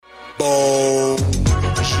dear.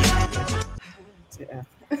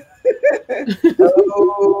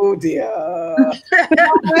 Oh dear.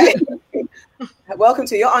 Welcome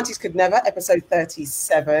to Your Aunties Could Never, episode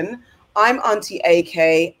 37. I'm Auntie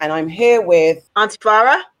AK, and I'm here with Auntie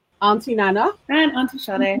Farah, Auntie Nana, and Auntie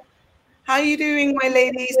Shade. How are you doing, my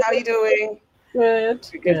ladies? How are you doing? Good.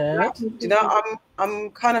 Do you know, I'm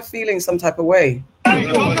kind of feeling some type of way.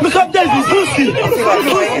 Look up there, you pussy! I feel like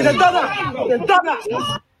fighting. You're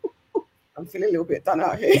done. I'm feeling a little bit done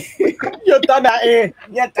out here. You're done out here.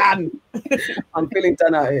 You're done. I'm feeling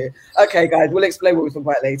done out here. Okay, guys, we'll explain what we talk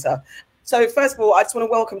about later. So first of all, I just want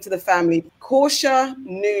to welcome to the family Korsha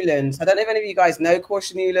Newland. I don't know if any of you guys know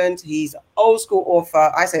Korsha Newland. He's an old school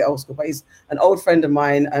author. I say old school, but he's an old friend of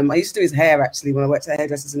mine. I used to do his hair actually when I worked at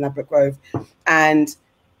hairdressers in Ladbroke Grove, and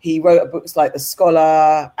he wrote books like The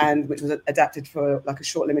Scholar, and which was adapted for like a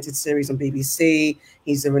short limited series on BBC.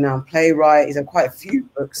 He's a renowned playwright. He's had quite a few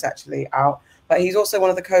books actually out, but he's also one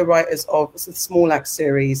of the co-writers of the Small Axe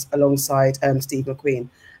series alongside Steve McQueen.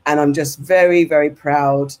 And I'm just very, very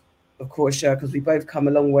proud of Korsha, because we both come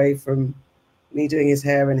a long way from me doing his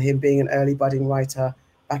hair and him being an early budding writer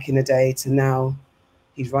back in the day to now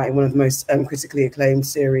he's writing one of the most critically acclaimed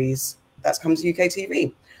series that's come to UK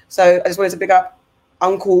TV. So I just wanted to big up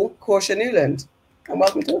Uncle Korsha Newland and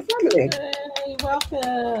welcome to the family. Hey,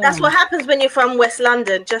 welcome. That's what happens when you're from West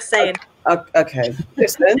London, just saying. Okay,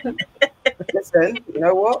 listen, you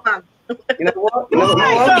know what? You know what?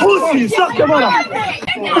 Pussy, suck your mother.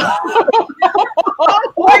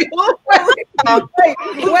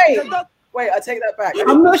 Wait, I take that back.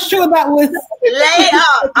 I'm not sure that was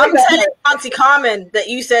Later, I'm telling Auntie Carmen that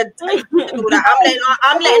you said all that.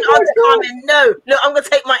 I'm letting Auntie Carmen know. Look, I'm gonna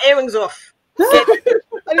take my earrings off. I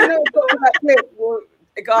didn't know it got that clip. Well,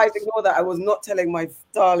 guys, ignore that. I was not telling my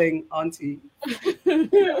darling auntie. I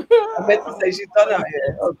meant to say she's done out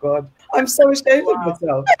here. Oh God, I'm so ashamed of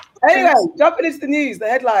myself. Anyway, jumping into the news, the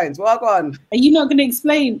headlines. Well, go on. Are you not going to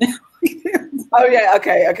explain? Oh yeah,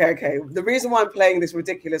 okay. The reason why I'm playing this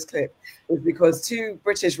ridiculous clip is because two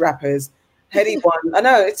British rappers, Headie One. I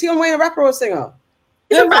know, is Tion Wayne a rapper or a singer?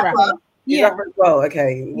 He's a rapper. He's a rapper as well.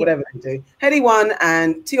 Okay, whatever they do. Headie One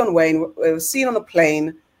and Tion Wayne were seen on the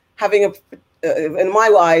plane having in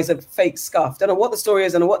my eyes, a fake scuff. Don't know what the story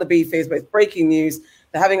is, don't know what the beef is, but it's breaking news.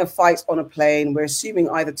 They're having a fight on a plane. We're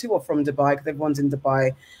assuming either to or from Dubai, because everyone's in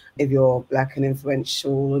Dubai. If you're black and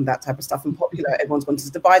influential and that type of stuff and popular, everyone's gone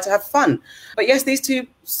to Dubai to have fun. But yes, these two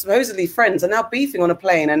supposedly friends are now beefing on a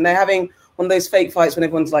plane, and they're having one of those fake fights when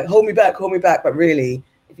everyone's like, hold me back. But really,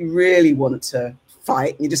 if you really want to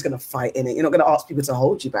fight, you're just going to fight in it. You're not going to ask people to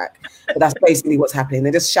hold you back. But that's basically what's happening.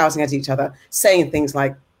 They're just shouting at each other, saying things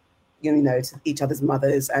like, you know, to each other's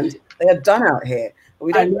mothers, and they are done out here. But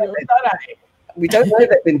we don't know they're done out here. We don't know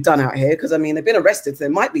they've been done out here, because I mean they've been arrested, so they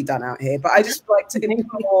might be done out here. But I just like to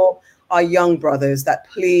implore our young brothers that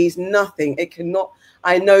please, nothing. It cannot.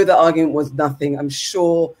 I know the argument was nothing. I'm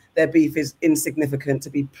sure their beef is insignificant to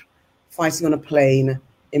be fighting on a plane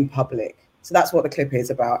in public. So that's what the clip is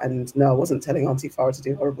about. And no, I wasn't telling Auntie Farah to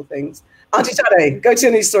do horrible things. Auntie Shade, go to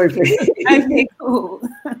your news story, please. Okay, cool.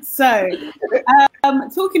 So,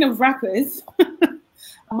 talking of rappers,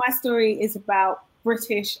 my story is about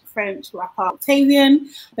British French rapper Octavian.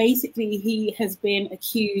 Basically, he has been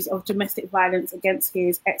accused of domestic violence against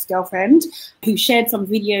his ex-girlfriend, who shared some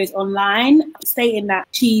videos online stating that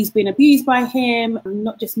she's been abused by him,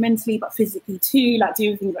 not just mentally but physically too, like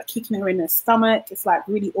doing things like kicking her in the stomach. It's like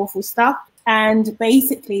really awful stuff. And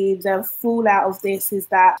basically the fallout of this is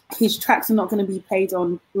that his tracks are not going to be played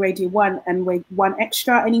on Radio 1 and Radio 1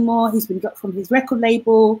 Extra anymore. He's been dropped from his record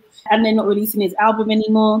label, and they're not releasing his album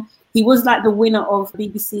anymore. He was like the winner of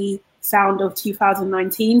BBC Sound of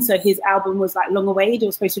 2019. So his album was like long awaited. It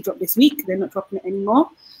was supposed to drop this week. They're not dropping it anymore.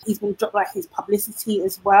 He's been dropped like his publicity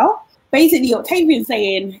as well. Basically, Octavian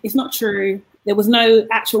saying it's not true. There was no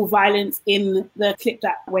actual violence in the clip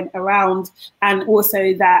that went around. And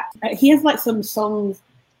also that he has like some songs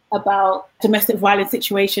about domestic violence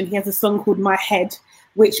situation. He has a song called My Head,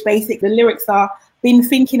 which basically the lyrics are, been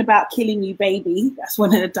thinking about killing you, baby. That's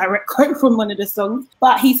one of the direct quote from one of the songs.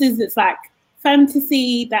 But he says it's like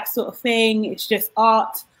fantasy, that sort of thing. It's just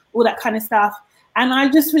art, all that kind of stuff. And I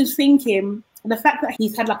just was thinking, the fact that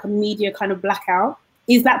he's had like a media kind of blackout,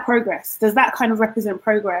 is that progress? Does that kind of represent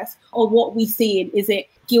progress? Or what we see, is it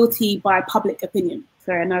guilty by public opinion?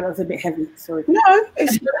 Sorry, I know that was a bit heavy. Sorry. No,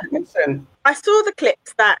 it's listen. I saw the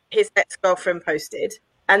clips that his ex-girlfriend posted,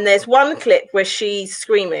 and there's one clip where she's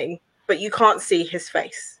screaming, but you can't see his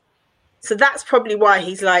face. So that's probably why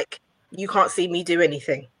he's like, you can't see me do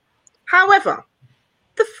anything. However,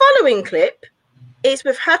 the following clip is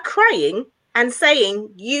with her crying and saying,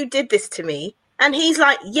 you did this to me. And he's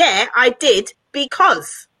like, yeah, I did,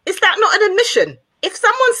 because. Is that not an admission? If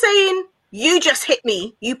someone's saying, you just hit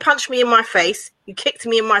me, you punched me in my face, you kicked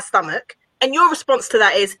me in my stomach, and your response to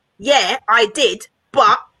that is, yeah, I did,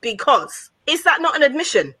 but because. Is that not an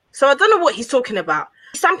admission? So I don't know what he's talking about.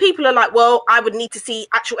 Some people are like, well, I would need to see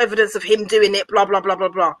actual evidence of him doing it, blah, blah, blah, blah,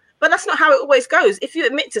 blah. But that's not how it always goes. If you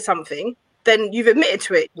admit to something, then you've admitted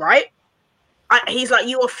to it, right? He's like,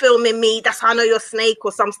 you are filming me. That's how I know you're a snake,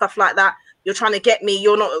 or some stuff like that. You're trying to get me.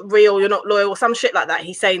 You're not real. You're not loyal, or some shit like that.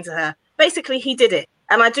 He's saying to her. Basically, he did it.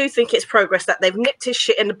 And I do think it's progress that they've nipped his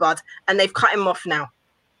shit in the bud and they've cut him off now.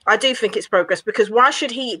 I do think it's progress, because why should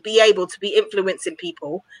he be able to be influencing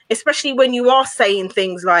people, especially when you are saying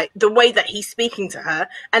things like the way that he's speaking to her,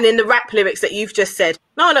 and in the rap lyrics that you've just said,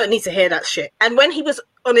 no, I don't need to hear that shit. And when he was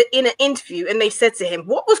in an interview and they said to him,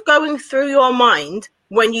 what was going through your mind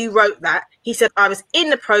when you wrote that? He said, I was in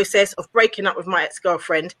the process of breaking up with my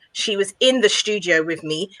ex-girlfriend. She was in the studio with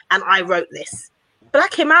me and I wrote this.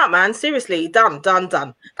 Black him out, man. Seriously, done.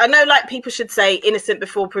 I know, like, people should say innocent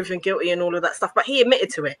before proven guilty and all of that stuff, but he admitted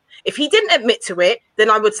to it. If he didn't admit to it, then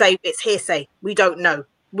I would say it's hearsay. We don't know.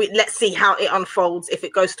 Let's see how it unfolds, if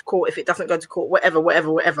it goes to court, if it doesn't go to court,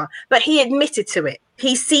 whatever. But he admitted to it.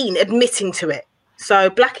 He's seen admitting to it.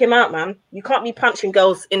 So black him out, man. You can't be punching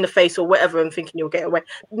girls in the face or whatever and thinking you'll get away.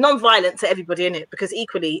 Non-violent to everybody in it, because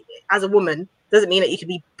equally, as a woman, doesn't mean that you could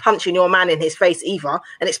be punching your man in his face either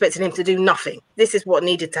and expecting him to do nothing. This is what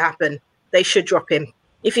needed to happen. They should drop him.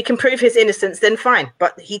 If he can prove his innocence, then fine.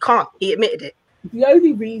 But he can't. He admitted it. The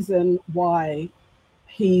only reason why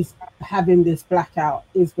he's having this blackout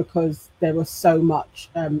is because there was so much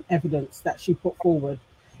evidence that she put forward.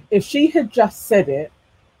 If she had just said it,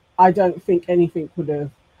 I don't think anything would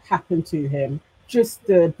have happened to him. Just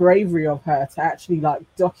the bravery of her to actually like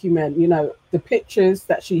document, you know, the pictures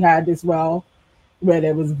that she had as well, where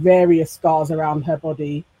there was various scars around her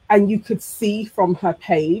body. And you could see from her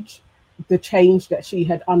page the change that she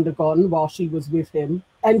had undergone while she was with him.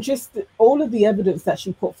 And just all of the evidence that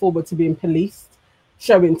she put forward to being policed,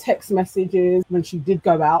 showing text messages when she did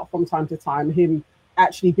go out from time to time, him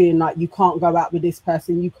actually being like, you can't go out with this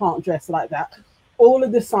person, you can't dress like that. All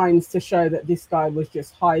of the signs to show that this guy was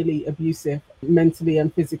just highly abusive, mentally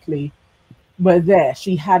and physically, were there.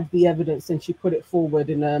 She had the evidence and she put it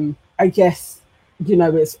forward. And I guess, you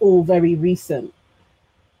know, it's all very recent.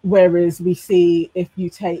 Whereas we see, if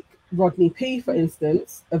you take Rodney P, for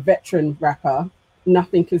instance, a veteran rapper,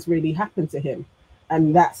 nothing has really happened to him.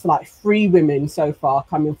 And that's like 3 women so far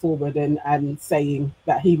coming forward and saying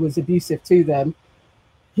that he was abusive to them.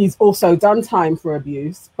 He's also done time for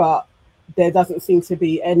abuse, but there doesn't seem to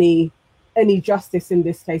be any justice in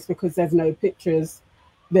this case because there's no pictures.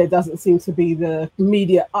 There doesn't seem to be the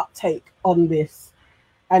media uptake on this.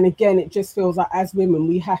 And again, it just feels like as women,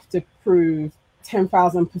 we have to prove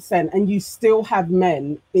 10,000%. And you still have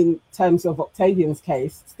men, in terms of Octavian's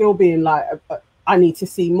case, still being like, I need to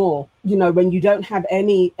see more. You know, when you don't have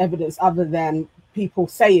any evidence other than people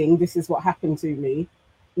saying this is what happened to me,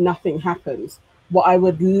 nothing happens. What I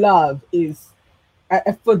would love is,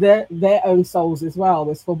 for their own souls as well,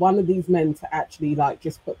 is for one of these men to actually like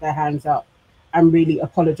just put their hands up and really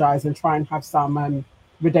apologize and try and have some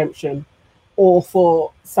redemption, or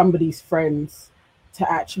for somebody's friends to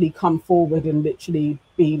actually come forward and literally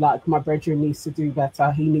be like, my brethren needs to do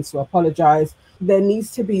better, he needs to apologize. There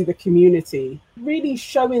needs to be the community really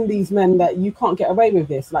showing these men that you can't get away with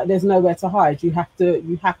this. Like, there's nowhere to hide. You have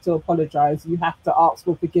to apologize. You have to ask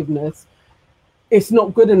for forgiveness. It's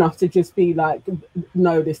not good enough to just be like,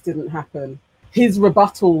 no, this didn't happen. His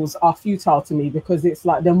rebuttals are futile to me, because it's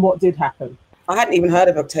like, then what did happen? I hadn't even heard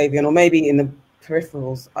of Octavian, or maybe in the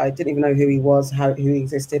peripherals. I didn't even know who he was, who he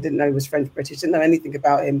existed, didn't know he was French British, didn't know anything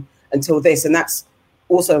about him until this. And that's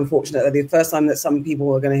also unfortunate, that the first time that some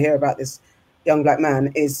people are going to hear about this young black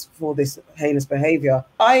man is for this heinous behavior.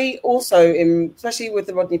 I also, especially with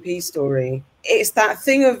the Rodney P story, it's that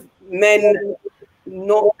thing of men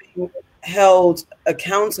not being held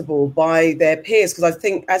accountable by their peers. Because I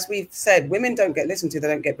think, as we've said, women don't get listened to, they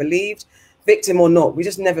don't get believed, victim or not. We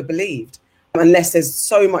just never believed, unless there's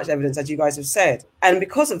so much evidence, as you guys have said. And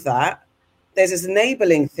because of that, there's this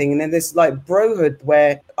enabling thing, and then this like brohood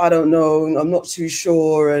where I don't know, I'm not too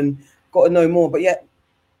sure, and got to know more. But yet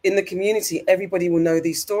in the community, everybody will know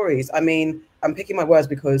these stories. I mean, I'm picking my words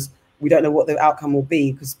because we don't know what the outcome will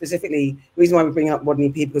be, because specifically, the reason why we're bringing up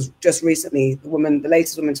Rodney P, because just recently, the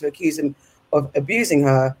latest woman to accuse him of abusing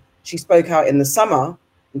her, she spoke out in the summer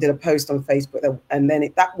and did a post on Facebook, and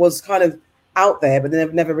then that was kind of out there, but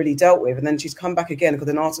they've never really dealt with. And then she's come back again because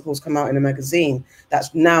an article's come out in a magazine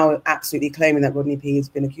that's now absolutely claiming that Rodney P has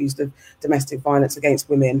been accused of domestic violence against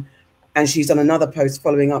women. And she's done another post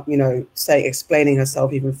following up, explaining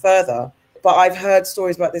herself even further. But I've heard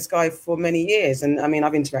stories about this guy for many years. And I mean,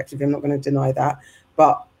 I've interacted with him, I'm not going to deny that.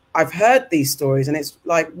 But I've heard these stories, and it's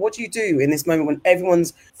like, what do you do in this moment when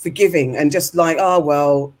everyone's forgiving and just like, oh,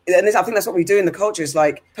 well, and I think that's what we do in the culture. It's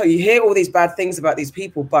like, you hear all these bad things about these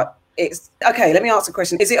people, but it's okay. Let me ask a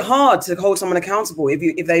question. Is it hard to hold someone accountable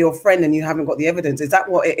if they're your friend and you haven't got the evidence? Is that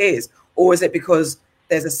what it is? Or is it because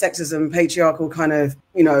there's a sexism, patriarchal kind of,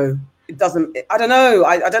 it doesn't, I don't know.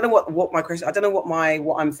 I don't know what my question, I don't know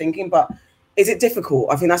what I'm thinking, but is it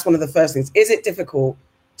difficult? I think that's one of the first things. Is it difficult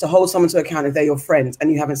to hold someone to account if they're your friends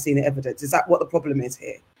and you haven't seen the evidence? Is that what the problem is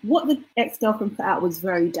here? What the ex-girlfriend put out was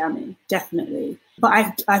very damning, definitely.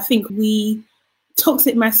 But I think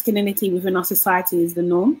toxic masculinity within our society is the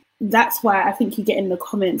norm. That's why I think you get in the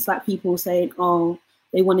comments like people saying, oh,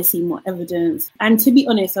 they want to see more evidence. And to be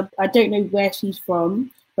honest, I don't know where she's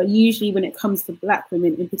from, but usually when it comes to Black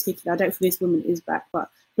women in particular, I don't think this woman is Black, but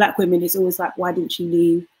Black women, it's always like, why didn't she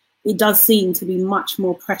leave? It does seem to be much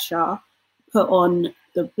more pressure put on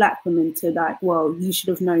the Black women to like, well, you should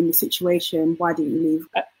have known the situation. Why didn't you leave?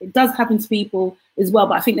 It does happen to people as well,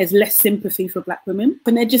 but I think there's less sympathy for Black women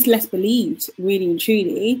and they're just less believed, really and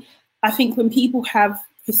truly. I think when people have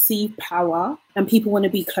perceived power and people want to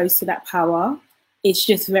be close to that power, it's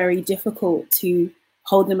just very difficult to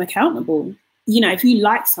hold them accountable. If you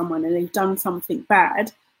like someone and they've done something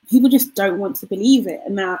bad, people just don't want to believe it.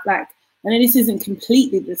 And now, I know this isn't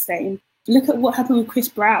completely the same. Look at what happened with Chris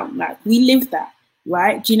Brown. We lived that,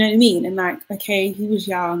 right? Do you know what I mean? And okay, he was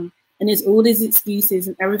young and there's all these excuses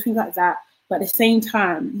and everything like that. But at the same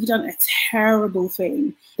time, you've done a terrible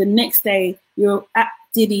thing. The next day, you're at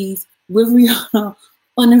Diddy's with Rihanna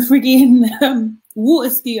on a friggin' water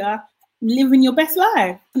scooter, living your best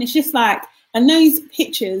life. And it's just and those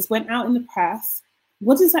pictures went out in the press.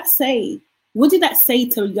 What does that say? What did that say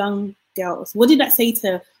to young girls? What did that say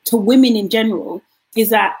to women in general? Is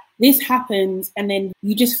that this happens and then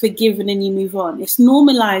you just forgive and then you move on. It's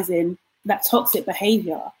normalizing that toxic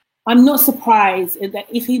behavior. I'm not surprised that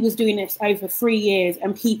if he was doing this over 3 years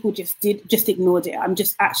and people just ignored it, I'm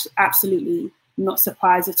just absolutely not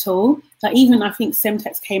surprised at all. Even I think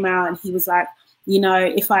Semtex came out and he was like,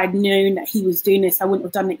 if I had known that he was doing this, I wouldn't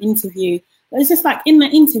have done the interview. But it's just in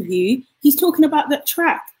that interview, he's talking about that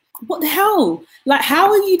track. What the hell?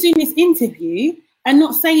 How are you doing this interview and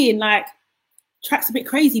not saying track's a bit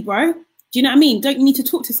crazy, bro? Do you know what I mean? Don't you need to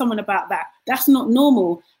talk to someone about that? That's not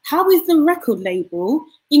normal. How is the record label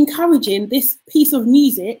encouraging this piece of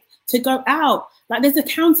music to go out? There's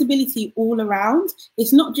accountability all around.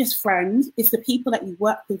 It's not just friends, it's the people that you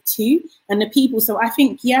work with too, and the people. So I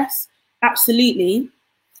think, yes, absolutely,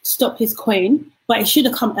 stop his coin, but it should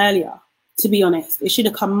have come earlier, to be honest. It should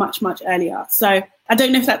have come much, much earlier. So I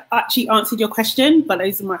don't know if that actually answered your question, but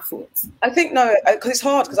those are my thoughts. I think no, because it's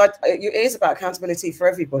hard, because it is about accountability for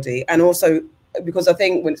everybody. And also because I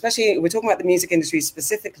think especially we're talking about the music industry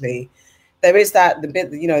specifically, there is that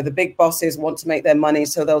the big bosses want to make their money,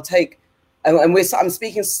 so they'll take. And I'm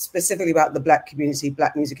speaking specifically about the Black community,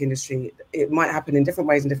 Black music industry. It might happen in different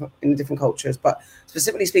ways in different cultures, but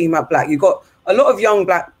specifically speaking about Black, you've got a lot of young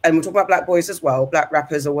Black, and we're talking about Black boys as well, Black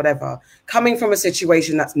rappers or whatever, coming from a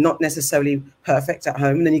situation that's not necessarily perfect at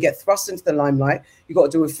home, and then you get thrust into the limelight. You've got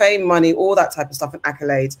to do with fame, money, all that type of stuff, and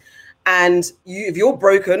accolades. And if you're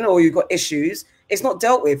broken or you've got issues, it's not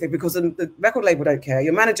dealt with because the record label don't care.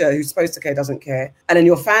 Your manager, who's supposed to care, doesn't care. And then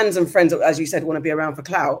your fans and friends, as you said, want to be around for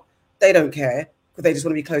clout. They don't care because they just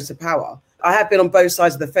want to be close to power. I have been on both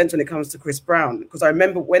sides of the fence when it comes to Chris Brown, because I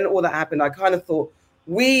remember when all that happened, I kind of thought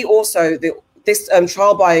we also, this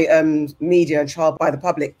trial by media and trial by the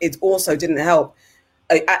public, it also didn't help.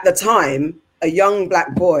 At the time, a young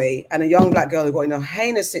Black boy and a young Black girl who got in a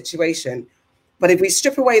heinous situation. But if we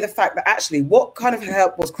strip away the fact that actually what kind of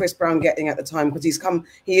help was Chris Brown getting at the time, because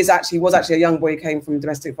he was actually a young boy who came from a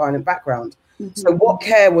domestic violent background. Mm-hmm. So what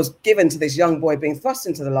care was given to this young boy being thrust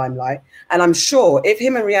into the limelight? And I'm sure if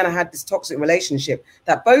him and Rihanna had this toxic relationship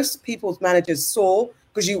that both people's managers saw,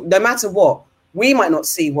 because no matter what, we might not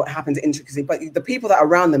see what happened to intricacy, but the people that are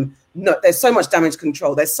around them, no, there's so much damage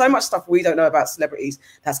control. There's so much stuff we don't know about celebrities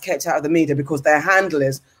that's kept out of the media because their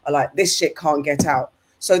handlers are like, this shit can't get out.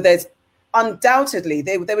 So there's undoubtedly,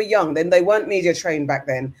 they were young, then they weren't media trained back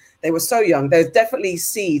then. They were so young. There's definitely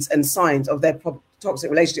seeds and signs of their toxic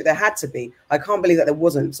relationship. There had to be. I can't believe that there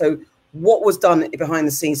wasn't. So what was done behind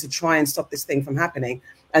the scenes to try and stop this thing from happening?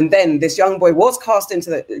 And then this young boy was cast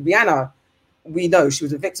into Rihanna. We know she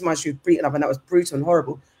was victimized, she was beaten up, and that was brutal and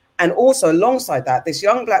horrible. And also alongside that, this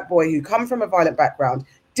young black boy who come from a violent background,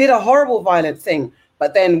 did a horrible violent thing,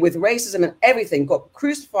 but then with racism and everything, got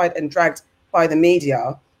crucified and dragged by the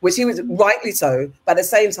media, which he was rightly so. But at the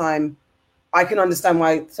same time, I can understand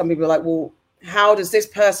why some people are like, well, how does this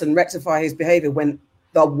person rectify his behavior when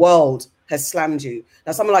the world has slammed you?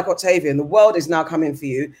 Now, someone like Octavian, the world is now coming for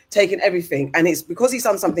you, taking everything. And it's because he's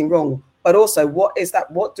done something wrong. But also, what is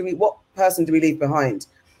that? What person do we leave behind?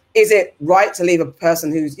 Is it right to leave a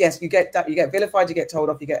person who's, yes, you get vilified, you get told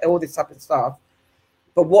off, you get all this type of stuff.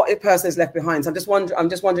 But what if person is left behind? So I'm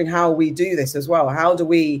just wondering how we do this as well. How do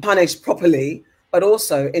we punish properly, but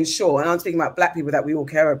also ensure, and I'm speaking about black people that we all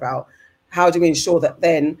care about, how do we ensure that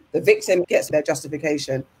then the victim gets their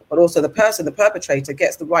justification, but also the perpetrator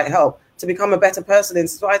gets the right help to become a better person in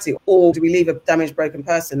society? Or do we leave a damaged, broken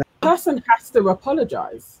person? The person has to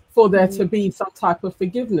apologize for there to be some type of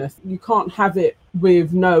forgiveness. You can't have it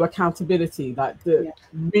with no accountability. Like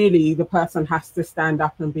really, the person has to stand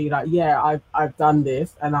up and be like, yeah, I've done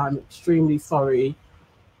this and I'm extremely sorry.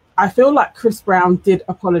 I feel like Chris Brown did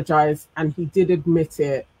apologize and he did admit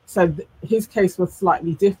it. So his case was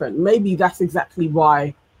slightly different. Maybe that's exactly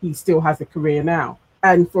why he still has a career now.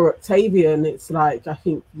 And for Octavian, it's like, I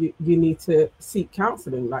think you need to seek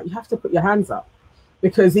counseling. Like, you have to put your hands up.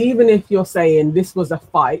 Because even if you're saying this was a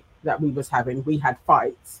fight that we was having, we had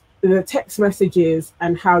fights, the text messages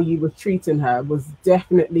and how you were treating her was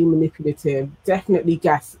definitely manipulative, definitely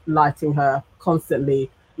gaslighting her constantly.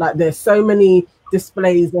 Like, there's so many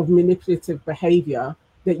displays of manipulative behavior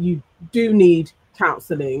that you do need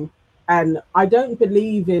counseling. And I don't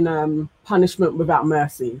believe in punishment without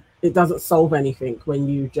mercy. It doesn't solve anything when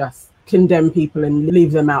you just condemn people and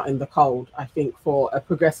leave them out in the cold. I think for a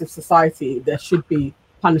progressive society, there should be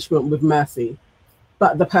punishment with mercy,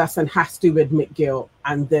 but the person has to admit guilt,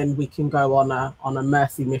 and then we can go on a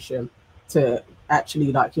mercy mission to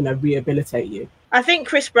actually, like, you know, rehabilitate you. I think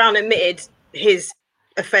Chris Brown admitted his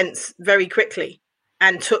offence very quickly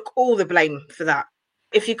and took all the blame for that.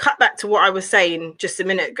 If you cut back to what I was saying just a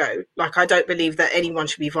minute ago, like, I don't believe that anyone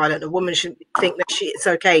should be violent. A woman should think that it's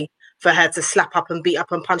okay for her to slap up and beat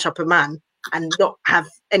up and punch up a man and not have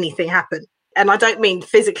anything happen. And I don't mean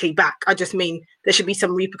physically back. I just mean there should be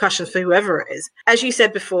some repercussions for whoever it is. As you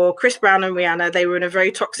said before, Chris Brown and Rihanna, they were in a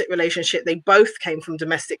very toxic relationship. They both came from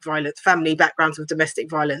domestic violence, family backgrounds of domestic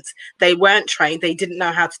violence. They weren't trained. They didn't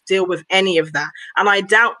know how to deal with any of that. And I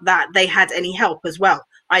doubt that they had any help as well.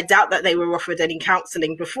 I doubt that they were offered any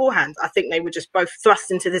counselling beforehand. I think they were just both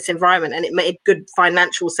thrust into this environment, and it made good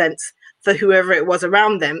financial sense for whoever it was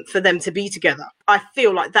around them, for them to be together. I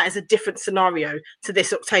feel like that is a different scenario to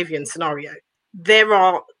this Octavian scenario. There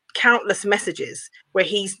are countless messages where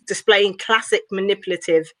he's displaying classic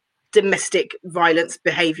manipulative domestic violence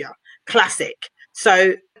behavior. Classic.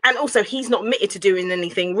 So, and also he's not admitted to doing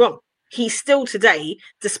anything wrong. He's still today,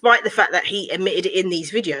 despite the fact that he admitted it in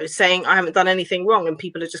these videos, saying, I haven't done anything wrong and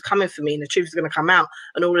people are just coming for me and the truth is going to come out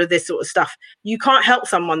and all of this sort of stuff. You can't help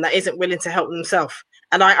someone that isn't willing to help themselves.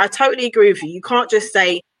 And I totally agree with you. You can't just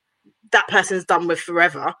say that person's done with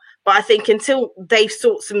forever. But I think until they've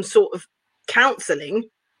sought some sort of counselling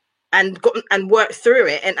and worked through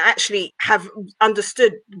it and actually have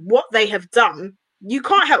understood what they have done, you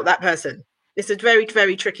can't help that person. It's a very,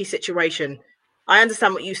 very tricky situation. I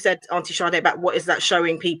understand what you said, Auntie Sade, about what is that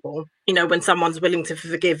showing people, you know, when someone's willing to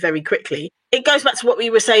forgive very quickly. It goes back to what we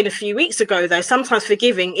were saying a few weeks ago, though. Sometimes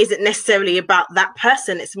forgiving isn't necessarily about that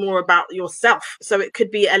person. It's more about yourself. So it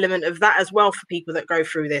could be an element of that as well for people that go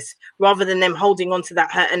through this, rather than them holding on to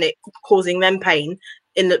that hurt and it causing them pain,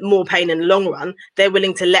 more pain in the long run. They're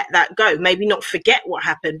willing to let that go. Maybe not forget what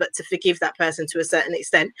happened, but to forgive that person to a certain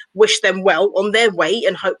extent, wish them well on their way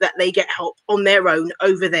and hope that they get help on their own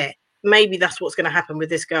over there. Maybe that's what's going to happen with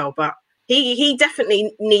this girl, but he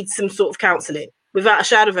definitely needs some sort of counselling. Without a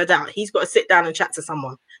shadow of a doubt, he's got to sit down and chat to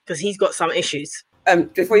someone because he's got some issues.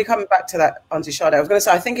 Before you come back to that, Auntie Sade, I was going to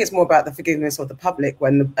say, I think it's more about the forgiveness of the public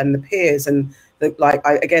and the peers and I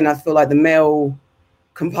feel like the male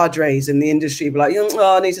compadres in the industry be like,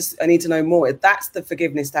 oh, I need to know more. That's the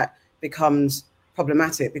forgiveness that becomes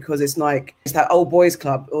problematic, because it's like it's that old boys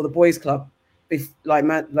club or the boys club. Like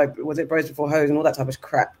was it Bros Before Hoes and all that type of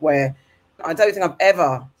crap, where I don't think I've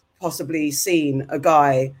ever possibly seen a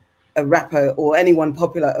guy, a rapper or anyone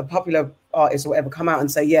a popular artist or whatever come out and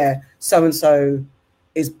say, yeah, so and so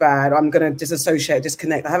is bad, I'm going to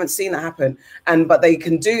disconnect. I haven't seen that happen. But they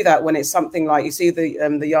can do that when it's something like, you see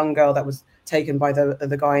the young girl that was taken by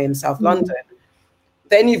the guy in South London.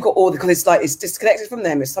 Then you've got because it's disconnected from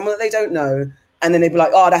them. It's someone that they don't know. and then they'd be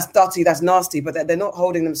like, oh, that's dirty, that's nasty, but they're not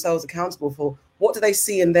holding themselves accountable for what do they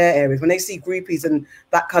see in their areas when they see groupies and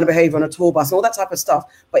that kind of behavior on a tour bus and all that type of stuff.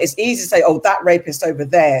 But it's easy to say, oh, that rapist over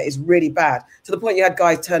there is really bad, to the point you had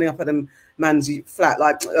guys turning up at a man's flat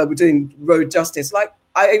like, we're doing road justice. Like,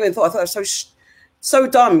 I thought it was so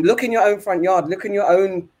dumb. Look in your own front yard, look in your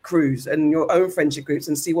own crews and your own friendship groups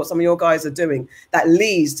and see what some of your guys are doing that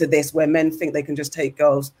leads to this, where men think they can just take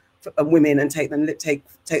girls and women and take them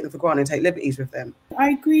for granted and take liberties with them.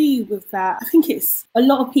 I agree with that. I think it's a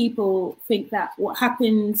lot of people think that what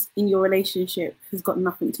happens in your relationship has got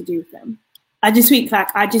nothing to do with them. I just think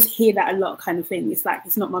I just hear that a lot kind of thing. It's like,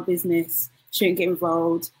 it's not my business, shouldn't get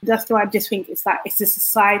involved. That's why I just think it's a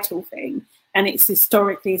societal thing. And it's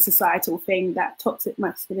historically a societal thing that toxic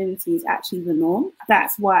masculinity is actually the norm.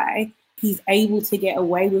 That's why he's able to get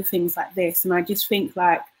away with things like this. And I just think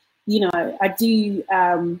I do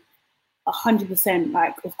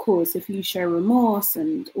 100%, of course, if you show remorse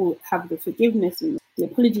and or have the forgiveness and the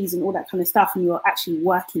apologies and all that kind of stuff, and you're actually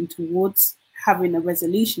working towards having a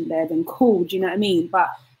resolution there, then cool, do you know what I mean? But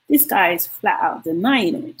this guy is flat out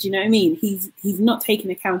denying it, do you know what I mean? He's not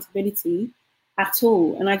taking accountability at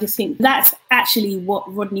all. And I just think that's actually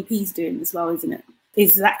what Rodney P's doing as well, isn't it?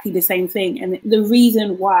 Exactly the same thing. And the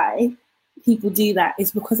reason why people do that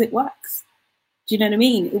is because it works. Do you know what I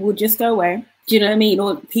mean? It will just go away. Do you know what I mean?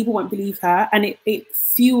 Or people won't believe her. And it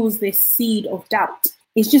fuels this seed of doubt.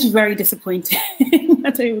 It's just very disappointing. I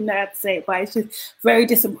don't even know how to say it, but it's just very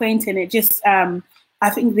disappointing. It just, I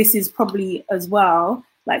think this is probably as well,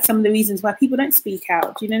 some of the reasons why people don't speak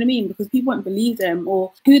out. Do you know what I mean? Because people won't believe them.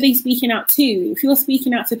 Or who are they speaking out to? If you're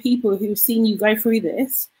speaking out to people who've seen you go through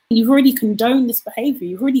this, you've already condoned this behavior.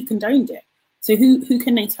 You've already condoned it. So who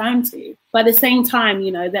can they turn to? But at the same time,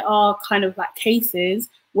 there are kind of cases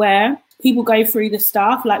where people go through the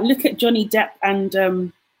stuff. Look at Johnny Depp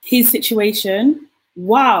and his situation.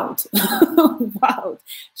 Wild. Wild.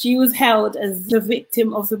 She was held as the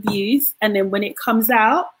victim of abuse. And then when it comes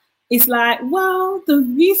out, it's the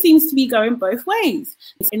abuse seems to be going both ways.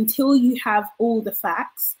 Until you have all the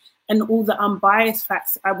facts and all the unbiased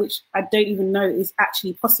facts, which I don't even know is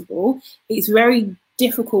actually possible, it's very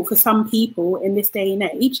difficult for some people in this day and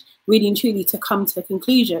age, really and truly, to come to a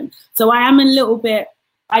conclusion. So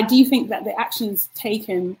I do think that the actions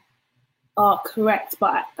taken are correct,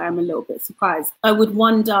 but I'm a little bit surprised. I would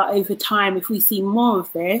wonder over time, if we see more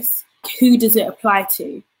of this, who does it apply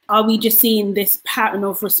to? Are we just seeing this pattern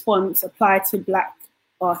of response apply to Black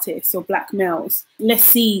artists or Black males? Let's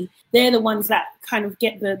see. They're the ones that kind of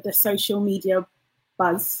get the social media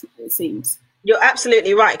buzz, it seems. You're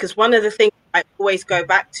absolutely right, because one of the things I always go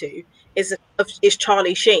back to is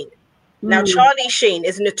Charlie Sheen. Now, Charlie Sheen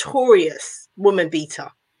is a notorious woman beater.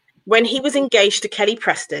 When he was engaged to Kelly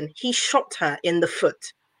Preston, he shot her in the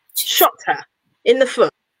foot. Shot her in the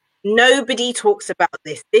foot. Nobody talks about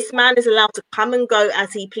this. This man is allowed to come and go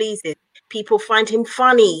as he pleases. People find him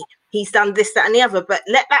funny. He's done this, that, and the other. But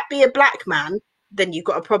let that be a Black man, then you've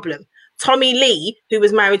got a problem. Tommy Lee, who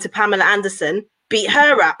was married to Pamela Anderson, beat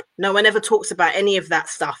her up. No one ever talks about any of that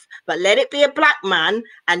stuff. But let it be a Black man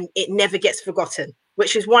and it never gets forgotten,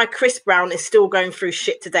 which is why Chris Brown is still going through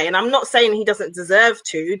shit today. And I'm not saying he doesn't deserve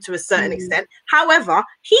to a certain extent. However,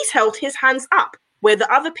 he's held his hands up where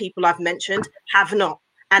the other people I've mentioned have not.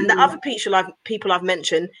 And the other people I've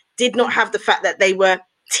mentioned did not have the fact that they were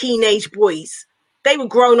teenage boys. They were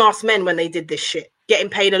grown-ass men when they did this shit, getting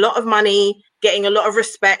paid a lot of money, getting a lot of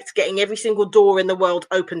respect, getting every single door in the world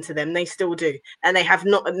open to them. They still do. And they have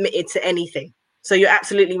not admitted to anything. So you're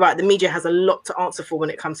absolutely right. The media has a lot to answer for when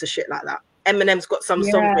it comes to shit like that. Eminem's got some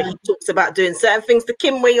songs where he talks about doing certain things to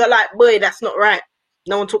Kim where you're like, boy, that's not right.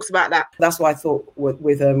 No one talks about that. That's why I thought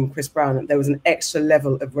with Chris Brown, there was an extra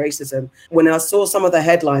level of racism. When I saw some of the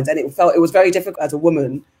headlines, and it was very difficult as a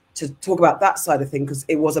woman to talk about that side of things, because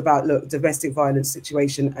it was about, look, domestic violence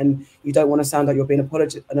situation, and you don't want to sound like you're being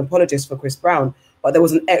an apologist for Chris Brown. But there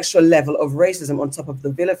was an extra level of racism on top of the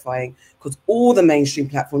vilifying, because all the mainstream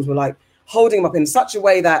platforms were holding him up in such a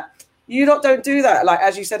way that you don't do that.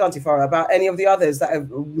 As you said, Auntie Farah, about any of the others that have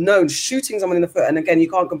known shooting someone in the foot. And again, you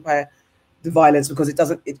can't compare the violence because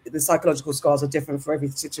the psychological scars are different for every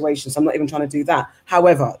situation. So I'm not even trying to do that.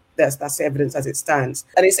 However, that's the evidence as it stands.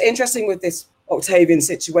 And it's interesting with this Octavian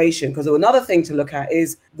situation, because another thing to look at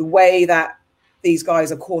is the way that these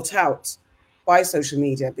guys are caught out by social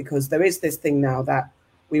media, because there is this thing now that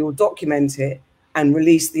we will document it and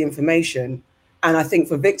release the information. And I think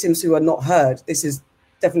for victims who are not heard, this is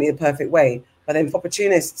definitely the perfect way. But then for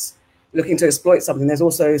opportunists looking to exploit something, there's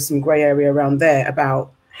also some grey area around there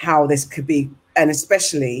about how this could be, and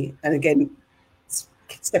especially, and again,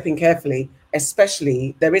 stepping carefully,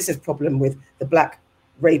 especially there is this problem with the black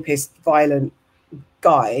rapist, violent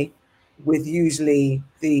guy with usually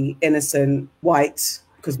the innocent white,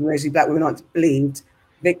 because mostly black women aren't believed,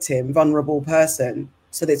 victim, vulnerable person.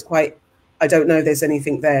 So there's quite, I don't know if there's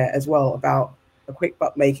anything there as well about a quick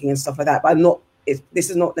buck making and stuff like that. But I'm not, this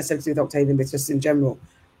is not necessarily to do with Octavian, but it's just in general.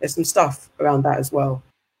 There's some stuff around that as well.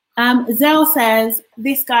 Zell says,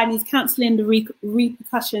 this guy needs counselling, the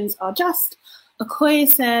repercussions are just. Okoye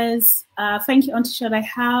says, thank you, Auntie Sade.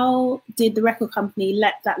 How did the record company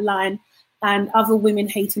let that line and other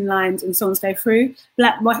women-hating lines and songs go through?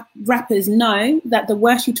 Black rappers know that the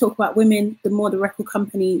worse you talk about women, the more the record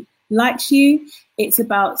company likes you. It's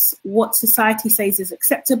about what society says is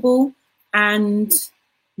acceptable and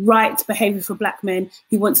right behaviour for black men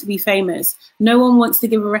who want to be famous. No one wants to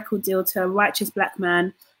give a record deal to a righteous black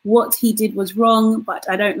man. What he did was wrong, but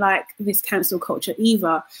I don't like this cancel culture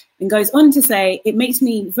either. And goes on to say, it makes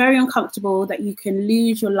me very uncomfortable that you can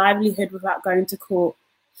lose your livelihood without going to court.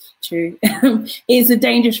 True. It's a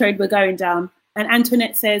dangerous road we're going down. And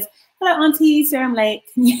Antoinette says, hello, Auntie, sorry I'm late.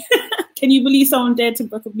 Can you believe someone dared to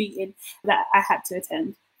book a meeting that I had to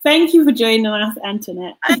attend? Thank you for joining us,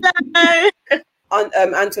 Antoinette. Hello.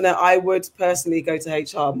 Antoinette, I would personally go to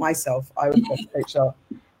HR myself. I would go to HR.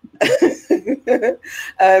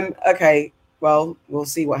 Okay, well, we'll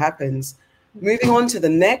see what happens. Moving on to the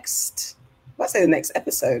next, let's say the next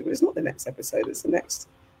episode, but it's not the next episode, it's the next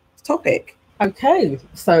topic. Okay,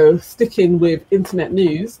 so sticking with internet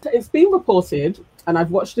news, it's been reported, and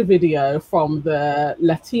I've watched a video from the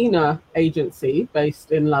Latina agency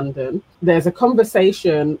based in London. There's a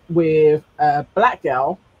conversation with a black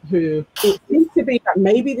girl who, it seems to be that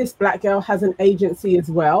maybe this black girl has an agency as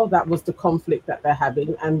well. That was the conflict that they're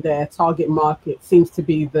having, and their target market seems to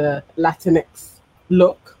be the Latinx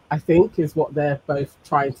look, I think, is what they're both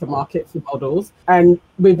trying to market for models. And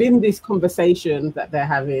within this conversation that they're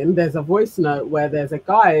having, there's a voice note where there's a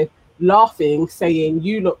guy laughing, saying,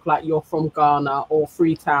 you look like you're from Ghana or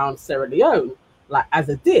Freetown, Sierra Leone, like as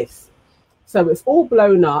a diss. So it's all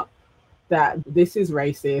blown up that this is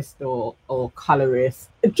racist or colorist.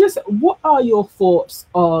 Just what are your thoughts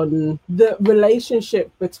on the relationship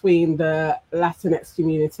between the Latinx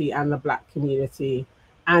community and the black community?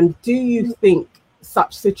 And do you think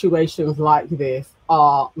such situations like this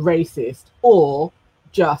are racist or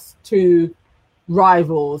just two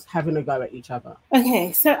rivals having a go at each other?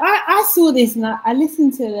 Okay, so I saw this and I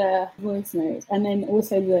listened to the voice notes, and then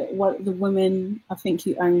also the woman, I think,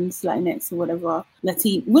 who owns Latinx or whatever,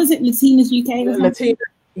 was it Latinas UK?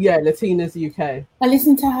 Latinas UK. I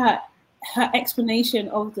listened to her explanation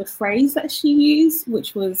of the phrase that she used,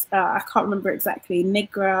 which was I can't remember exactly,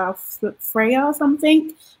 negra freya or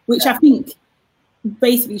something, which I think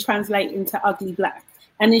basically translate into ugly black.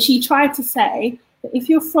 And then she tried to say that if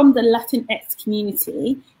you're from the Latinx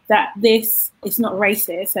community, that this is not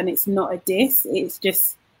racist and it's not a diss. It's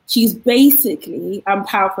just, she's basically, I'm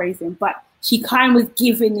paraphrasing, but she kind of was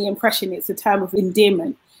giving the impression it's a term of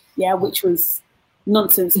endearment, yeah, which was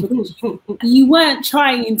nonsense because you weren't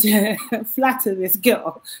trying to flatter this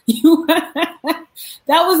girl. That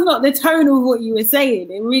was not the tone of what you were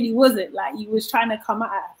saying. It really wasn't. Like, you was trying to come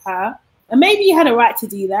at her. And maybe you had a right to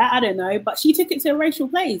do that, I don't know, but she took it to a racial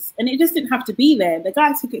place and it just didn't have to be there. The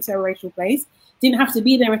guy took it to a racial place, didn't have to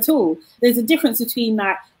be there at all. There's a difference between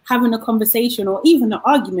like having a conversation or even an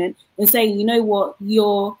argument and saying, you know what,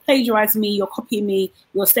 you're plagiarizing me, you're copying me,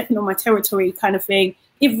 you're stepping on my territory kind of thing.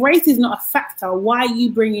 If race is not a factor, why are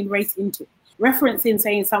you bringing race into it? Referencing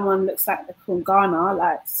saying someone looks like they're from Ghana,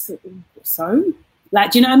 like, so?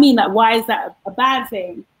 Like, do you know what I mean? Like, why is that a bad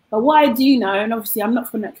thing? But what I do know, and obviously I'm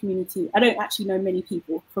not from that community, I don't actually know many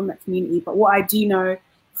people from that community, but what I do know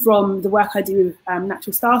from the work I do with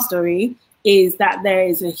Natural Star Story is that there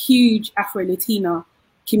is a huge Afro-Latina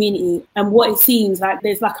community. And what it seems like,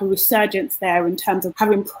 there's like a resurgence there in terms of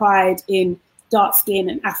having pride in dark skin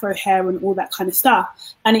and Afro hair and all that kind of stuff.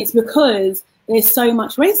 And it's because there's so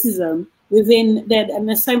much racism within their, and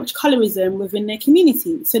there's so much colorism within their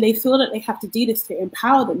community. So they feel that they have to do this to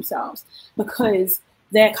empower themselves because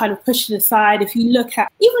they're kind of pushed aside. If you look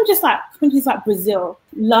at even just like countries like Brazil,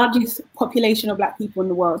 largest population of black people in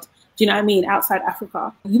the world, do you know what I mean, outside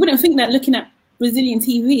Africa, you wouldn't think that looking at Brazilian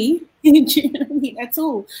TV, do you know what I mean, at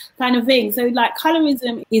all, kind of thing. So like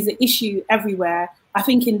colorism is an issue everywhere. I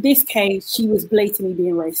think in this case, she was blatantly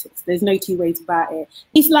being racist. There's no two ways about it.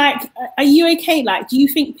 It's like, are you okay? Like, do you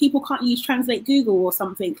think people can't use Translate Google or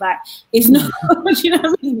something? Like, it's not, you know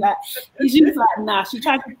what I mean? Like, it's just like, nah, she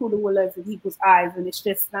tried to pull the wool over people's eyes and it's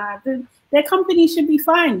just, nah, their company should be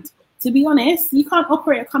fined. To be honest, you can't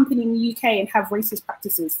operate a company in the UK and have racist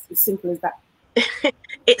practices. As simple as that.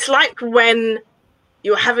 it's like when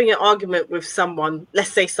you're having an argument with someone,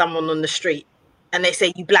 let's say someone on the street, and they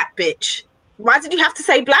say, you black bitch. Why did you have to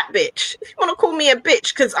say black bitch? If you want to call me a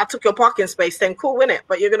bitch because I took your parking space, then cool, innit?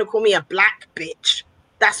 But you're going to call me a black bitch.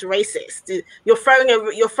 That's racist. You're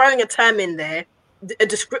throwing a term in there, a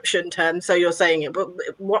description term, so you're saying it, but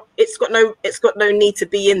what it's got no need to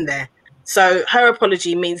be in there. So her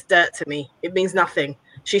apology means dirt to me. It means nothing.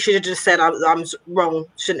 She should have just said, I'm wrong,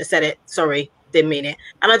 shouldn't have said it, sorry, didn't mean it.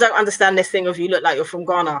 And I don't understand this thing of you look like you're from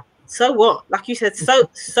Ghana. So what? Like you said, so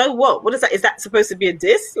what? What is that? Is that supposed to be a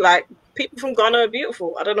diss? Like, people from Ghana are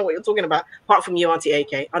beautiful. I don't know what you're talking about, apart from you, Auntie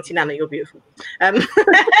AK. Auntie Nana, you're beautiful. But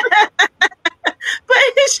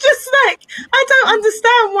it's just like, I don't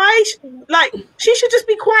understand why, she should just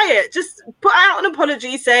be quiet. Just put out an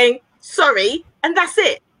apology saying, sorry, and that's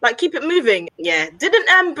it. Like, keep it moving. Yeah.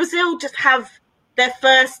 Didn't Brazil just have their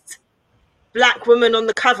first black woman on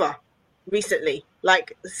the cover recently?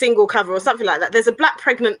 Like, single cover or something like that. There's a black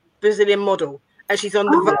pregnant Brazilian model, and she's on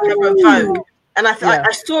the cover of Vogue. And I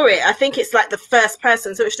saw it. I think it's like the first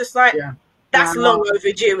person. So it's just like, that's long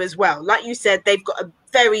overdue as well. Like you said, they've got a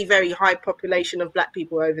very, very high population of black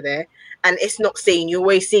people over there, and it's not seen. You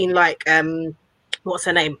always seen like, what's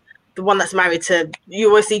her name? The one that's married to, you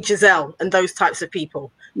always see Giselle and those types of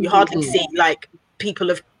people. You hardly see like people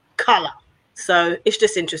of color. So it's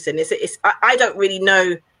just interesting. I don't really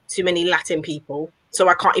know too many Latin people, so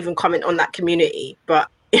I can't even comment on that community. But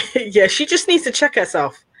yeah, she just needs to check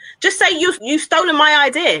herself. Just say you stolen my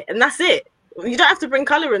idea, and that's it. You don't have to bring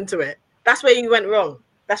color into it. That's where you went wrong.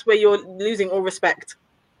 That's where you're losing all respect.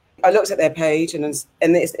 I looked at their page, and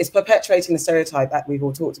it's perpetuating the stereotype that we've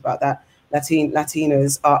all talked about, that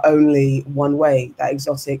Latinas are only one way, that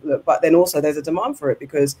exotic look. But then also there's a demand for it,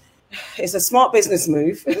 because it's a smart business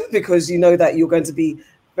move, because you know that you're going to be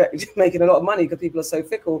making a lot of money, because people are so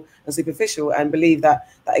fickle and superficial and believe that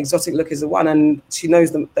that exotic look is the one. And she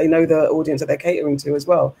knows them. They know the audience that they're catering to as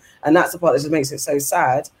well. And that's the part that just makes it so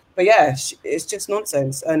sad. But yeah, it's just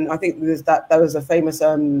nonsense. And I think there was a famous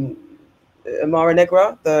Amara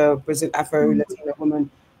Negra, the Brazilian Afro-Latina woman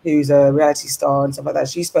who's a reality star and stuff like that.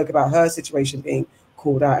 She spoke about her situation being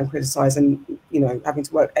called out and criticized, and, you know, having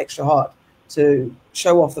to work extra hard to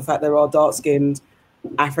show off the fact there are dark-skinned,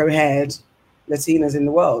 Afro-haired Latinas in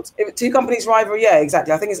the world. Two companies rival, yeah,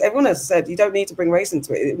 exactly. I think everyone has said you don't need to bring race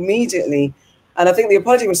into it immediately. And I think the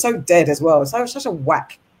apology was so dead as well. It's such a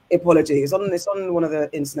whack apology. It's on one of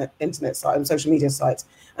the internet sites and social media sites,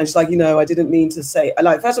 and she's like, you know, I didn't mean to say,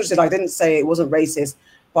 like, first of all she said, I didn't say it wasn't racist,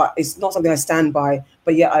 but it's not something I stand by,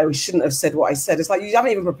 but yeah, I shouldn't have said what I said. It's like, you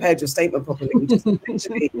haven't even prepared your statement properly. You just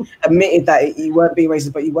literally admitted that you weren't being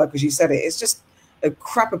racist, but you were, because you said it. It's just a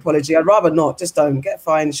crap apology. I'd rather not. Just don't. Get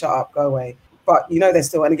fined, shut up, go away. But you know, they're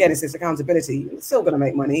still, and again, it's this accountability. They're still going to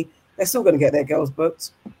make money. They're still going to get their girls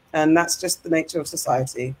booked. And that's just the nature of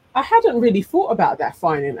society. I hadn't really thought about that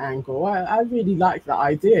fining angle. I really like that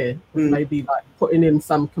idea. Maybe like putting in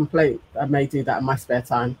some complaint. I may do that in my spare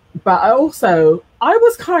time. But I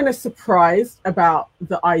was kind of surprised about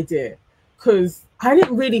the idea, because I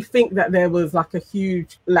didn't really think that there was like a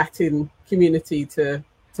huge Latin community to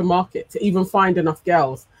market, to even find enough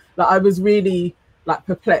girls. Like, I was really like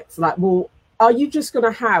perplexed. Like, well, are you just going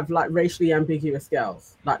to have like racially ambiguous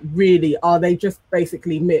girls? Like, really, are they just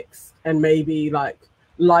basically mixed and maybe like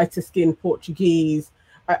lighter skinned Portuguese?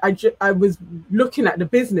 I was looking at the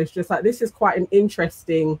business just like, this is quite an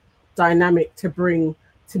interesting dynamic to bring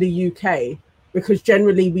to the UK, because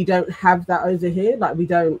generally we don't have that over here. Like,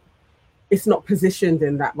 it's not positioned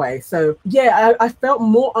in that way. So yeah, I felt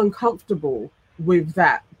more uncomfortable with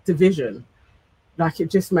that division. Like,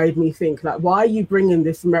 it just made me think, like, why are you bringing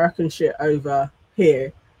this American shit over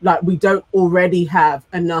here? Like, we don't already have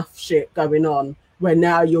enough shit going on, where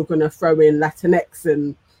now you're going to throw in Latinx.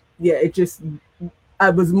 And yeah,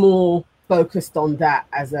 I was more focused on that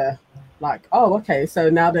as a, like, oh, okay, so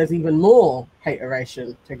now there's even more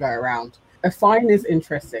hateration to go around. A fine is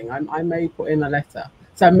interesting. I may put in a letter.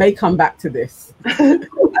 So I may come back to this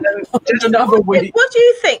another week. What do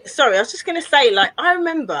you think? Sorry, I was just going to say, like, I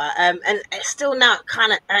remember, and it still now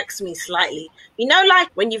kind of irks me slightly. You know,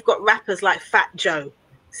 like when you've got rappers like Fat Joe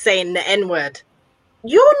saying the N-word,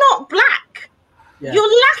 you're not black. Yeah.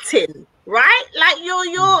 You're Latin, right? Like,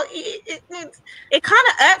 it kind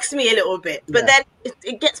of irks me a little bit, but then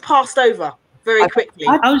it gets passed over very quickly.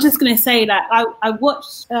 I was just going to say that I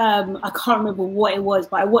watched, I can't remember what it was,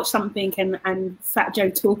 but I watched something and Fat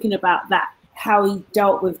Joe talking about that, how he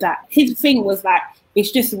dealt with that. His thing was like,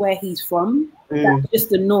 it's just where he's from. That's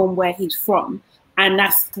just the norm where he's from. And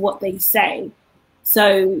that's what they say.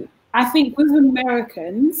 So I think with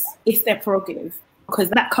Americans, it's their prerogative. because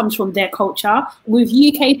that comes from their culture. With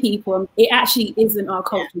UK people, it actually isn't our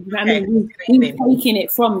culture. Do you know what I mean? We've taken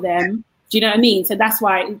it from them. Do you know what I mean? So that's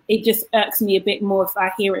why it just irks me a bit more if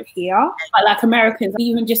I hear it here. But like Americans,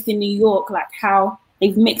 even just in New York, like how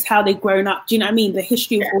they've mixed, how they've grown up. Do you know what I mean? The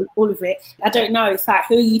history of all of it. I don't know. It's like,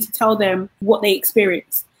 who are you to tell them what they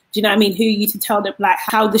experience? Do you know what I mean? Who are you to tell them like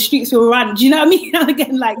how the streets will run? Do you know what I mean?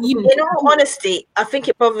 Again, like you. In all honesty, I think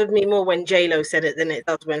it bothered me more when J-Lo said it than it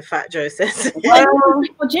does when Fat Joe says it.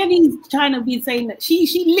 Well, Jenny's trying to be saying that she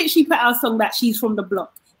literally put out a song that she's from the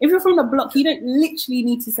block. If you're from the block, you don't literally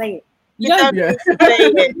need to say it. You don't need to say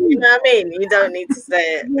it. You know what I mean? You don't need to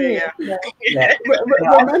say it.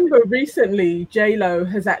 Remember recently, J-Lo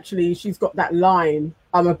has actually, she's got that line,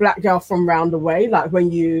 I'm a black girl from round the way. Like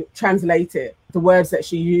when you translate it, the words that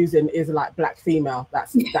she's using is like black female.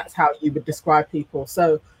 That's how you would describe people.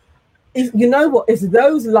 So you know what? It's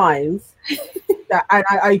those lines that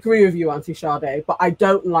I agree with you, Auntie Sade, but I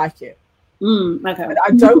don't like it. Okay.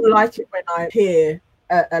 I don't like it when I hear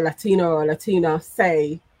a Latino or a Latina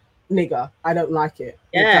say nigger. I don't like it.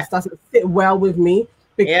 It just doesn't sit well with me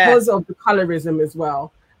because of the colorism as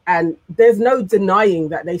well. And there's no denying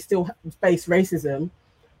that they still face racism,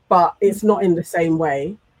 but it's not in the same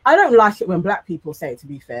way. I don't like it when black people say it, to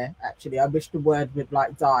be fair, actually. I wish the word would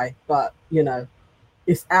like die, but you know,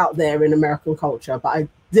 it's out there in American culture. But I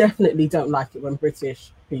definitely don't like it when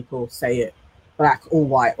British people say it, black or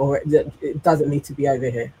white, or it doesn't need to be over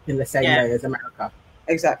here in the same way as America.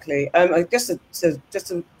 Exactly. Just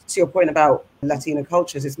to your point about Latino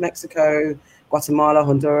cultures, it's Mexico, Guatemala,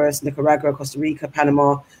 Honduras, Nicaragua, Costa Rica,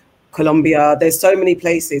 Panama, Colombia. There's so many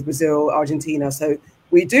places, Brazil, Argentina. So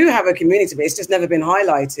we do have a community, but it's just never been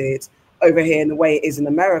highlighted over here in the way it is in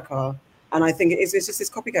America. And I think it's just this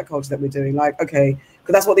copycat culture that we're doing. Like, okay,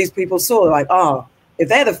 because that's what these people saw. Like, if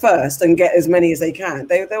they're the first and get as many as they can,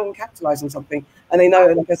 they'll capitalize on something. And they know,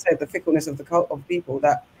 like I said, the fickleness of of people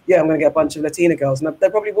that, I'm going to get a bunch of Latina girls. And there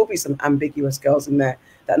probably will be some ambiguous girls in there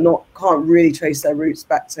that can't really trace their roots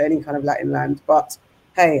back to any kind of Latin land. But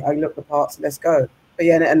hey, I look the parts, let's go. But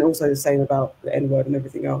yeah, and also the same about the N-word and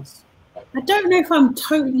everything else. I don't know if I'm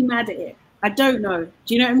totally mad at it. I don't know.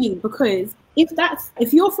 Do you know what I mean? Because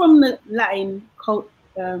if you're from the Latin cult,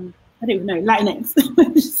 I don't even know,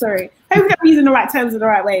 Latinx. Sorry, I hope I'm using the right terms in the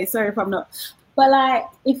right way. Sorry if I'm not. But like,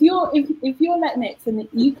 if you're Latinx and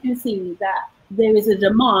you can see that there is a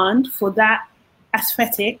demand for that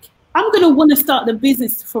aesthetic, I'm going to want to start the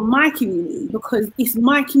business from my community because it's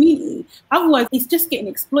my community. Otherwise, it's just getting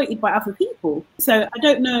exploited by other people. So I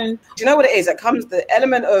don't know. Do you know what it is? The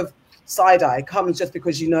element of side-eye comes just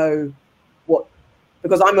because you know what,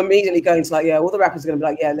 because I'm immediately going to like, all the rappers are going to be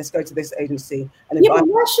like, let's go to this agency. And but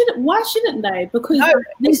why shouldn't they? Because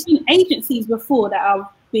there's been agencies before that have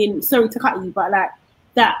been, sorry to cut you, but like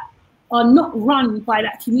that are not run by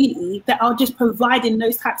that community, that are just providing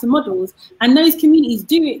those types of models. And those communities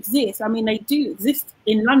do exist. I mean, they do exist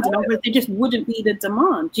in London, but they just wouldn't be the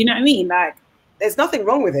demand. Do you know what I mean? Like, there's nothing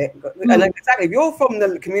wrong with it. And exactly, if you're from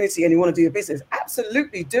the community and you want to do your business,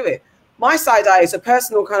 absolutely do it. My side eye is a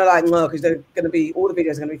personal kind of like, no, because they're going to be, all the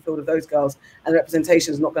videos are going to be filled with those girls and the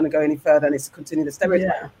representation is not going to go any further and it's continue the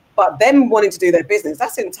stereotype. Yeah. But them wanting to do their business,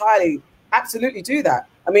 that's entirely, absolutely do that.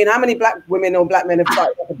 I mean, how many black women or black men have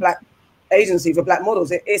started like a black agency for black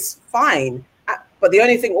models? It's fine. But the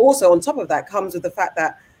only thing also on top of that comes with the fact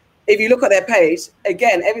that if you look at their page,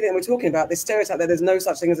 again, everything we're talking about, this stereotype that there's no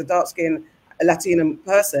such thing as a dark-skinned Latina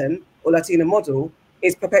person or Latina model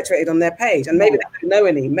is perpetuated on their page. And maybe they don't know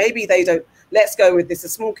any. Maybe they don't. Let's go with this, a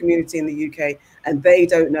small community in the UK, and they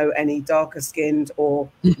don't know any darker-skinned or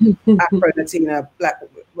Afro-Latina black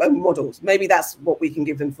models. Maybe that's what we can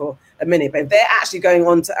give them for a minute. But if they're actually going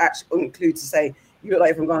on to actually include to say, you look like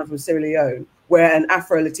you're from Ghana, from Sierra Leone, where an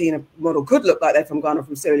Afro-Latina model could look like they're from Ghana,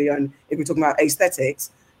 from Sierra Leone, if we're talking about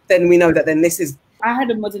aesthetics, then we know that then this is... I had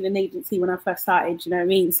a modeling agency when I first started, you know what I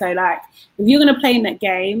mean? So like, if you're going to play in that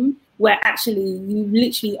game where actually you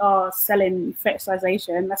literally are selling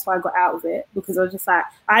fetishization, that's why I got out of it, because I was just like,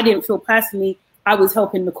 I didn't feel personally I was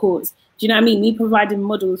helping the cause. Do you know what I mean? Me providing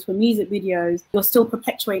models for music videos, you're still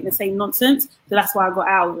perpetuating the same nonsense. So that's why I got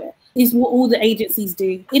out of it. Is what all the agencies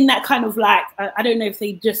do in that kind of like, I don't know if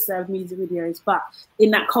they just serve music videos, but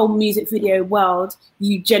in that whole music video world,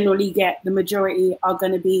 you generally get the majority are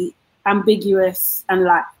going to be ambiguous and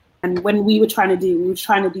like, and when we were trying to do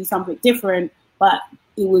something different, but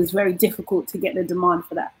it was very difficult to get the demand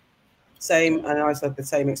for that. Same, and I also had the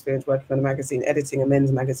same experience working on a magazine, editing a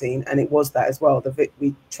men's magazine, and it was that as well.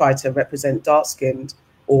 We tried to represent dark-skinned,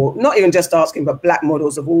 or not even just dark-skinned, but black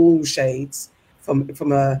models of all shades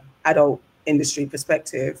from a adult industry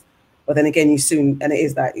perspective. But then again, and it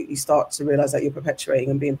is that you start to realize that you're perpetuating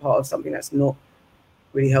and being part of something that's not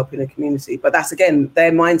really helping the community. But that's, again,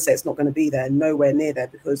 their mindset's not going to be there, nowhere near there,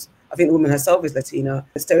 because I think the woman herself is Latina,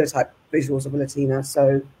 the stereotype visuals of a Latina.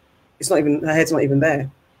 So it's not even, her head's not even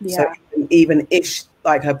there. Yeah. So even if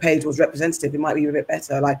like her page was representative, it might be a bit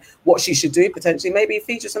better. Like what she should do potentially, maybe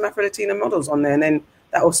feature some Afro-Latina models on there, and then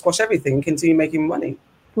that will squash everything and continue making money.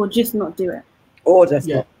 Or just not do it. Or just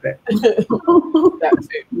not do it. That's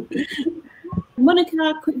it.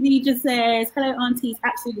 Monica quickly just says, hello aunties,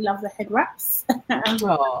 absolutely love the head wraps.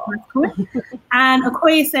 Cool. And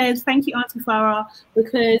Okoye says, thank you Auntie Farah,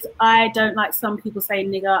 because I don't like some people saying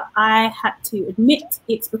nigger. I had to admit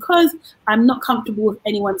it's because I'm not comfortable with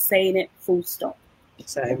anyone saying it, full stop.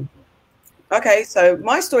 Same. Okay, so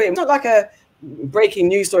my story, it's not like a breaking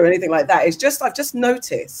news story or anything like that. It's just, I've just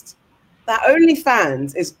noticed that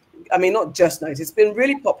OnlyFans is, I mean, not just noticed, it's been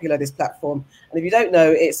really popular, this platform. And if you don't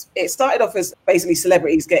know, it started off as basically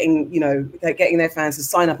celebrities getting, getting their fans to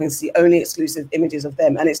sign up and see only exclusive images of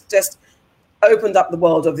them. And it's just opened up the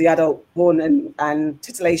world of the adult porn and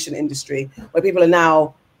titillation industry, where people are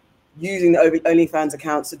now using the OnlyFans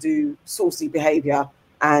accounts to do saucy behavior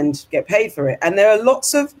and get paid for it. And there are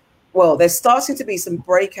lots of, there's starting to be some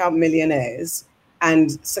breakout millionaires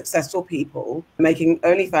and successful people making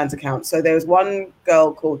OnlyFans accounts. So there was one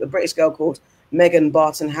girl a British girl called Megan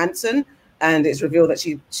Barton Hanson, and it's revealed that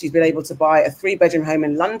she's been able to buy a 3-bedroom home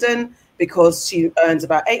in London because she earns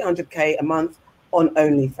about 800k a month on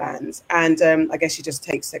OnlyFans. And I guess she just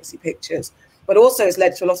takes sexy pictures. But also it's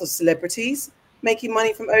led to a lot of celebrities making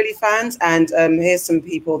money from OnlyFans. And here's some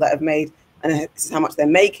people that have made, and this is how much they're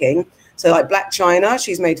making. So like Black China,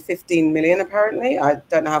 she's made 15 million apparently. I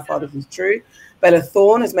don't know how far this is true. Bella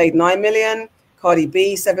Thorne has made 9 million. Cardi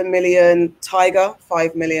B, 7 million. Tyga,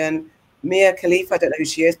 5 million. Mia Khalifa, I don't know who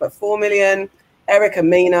she is, but 4 million. Erica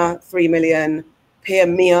Mena, 3 million. Pia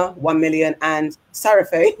Mia, 1 million. And Sarah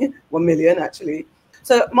Faye, 1 million actually.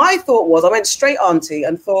 So my thought was, I went straight auntie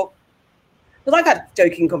and thought, because I've had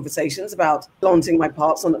joking conversations about flaunting my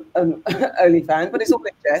parts on OnlyFans, but it's all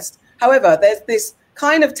in jest. However, there's this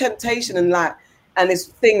kind of temptation and this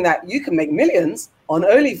thing that you can make millions on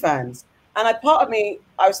OnlyFans. And part of me,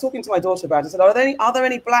 I was talking to my daughter about it. I said, are there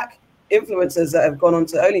any black influencers that have gone on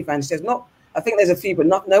to OnlyFans? She says, not. I think there's a few, but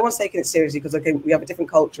no one's taking it seriously because we have a different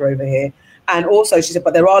culture over here. And also, she said,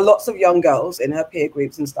 but there are lots of young girls in her peer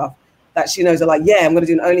groups and stuff that she knows are like, yeah, I'm going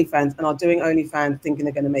to do an OnlyFans, and are doing OnlyFans thinking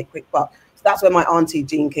they're going to make quick buck. So that's where my auntie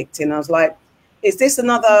gene kicked in. I was like, is this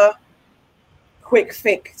another quick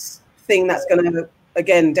fix thing that's going to,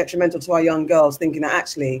 again, detrimental to our young girls, thinking that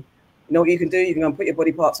actually, you know what you can do? You can go and put your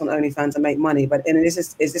body parts on OnlyFans and make money. But is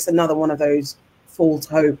this another one of those false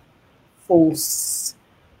hope, false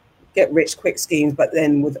get rich quick schemes, but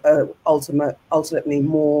then with ultimately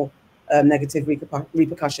more negative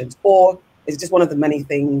repercussions? Or is it just one of the many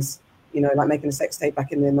things, like making a sex tape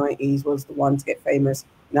back in the 90s was the one to get famous?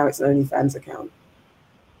 Now it's an OnlyFans account.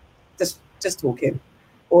 Just talking.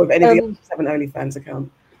 Or if anybody else have an OnlyFans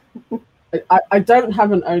account. I don't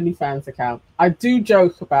have an OnlyFans account. I do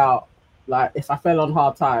joke about, like, if I fell on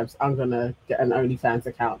hard times, I'm going to get an OnlyFans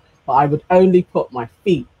account. But I would only put my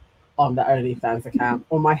feet on the OnlyFans account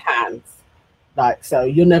or my hands. Like, so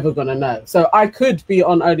you're never going to know. So I could be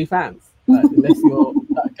on OnlyFans, unless you're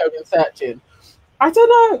going searching. I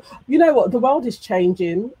don't know. You know what? The world is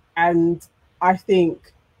changing. And I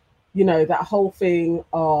think, that whole thing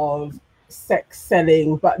of sex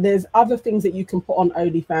selling, but there's other things that you can put on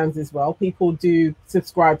OnlyFans as well. People do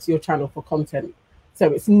subscribe to your channel for content.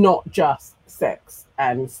 So it's not just sex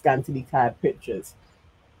and scantily clad pictures.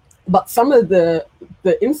 But some of the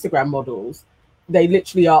Instagram models, they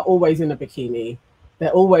literally are always in a bikini.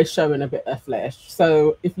 They're always showing a bit of flesh.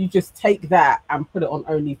 So if you just take that and put it on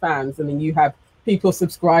OnlyFans, and then you have people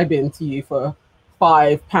subscribing to you for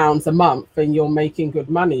 £5 a month and you're making good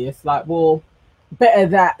money, it's like, well, better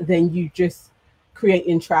that than you just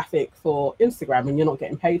creating traffic for Instagram and you're not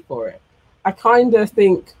getting paid for it. I kind of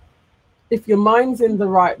think if your mind's in the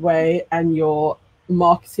right way and you're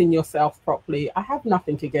marketing yourself properly, I have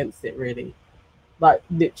nothing against it really. Like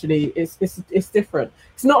literally, it's different.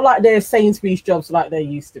 It's not like there's Sainsbury's jobs like there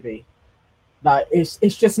used to be. Like it's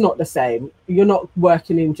just not the same. You're not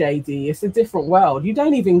working in JD. It's a different world. You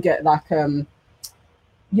don't even get like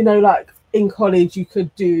like in college you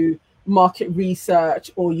could do market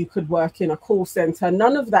research or you could work in a call center.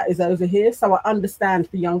 None of that is over here. So I understand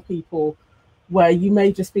for young people where you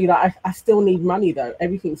may just be like, I still need money though.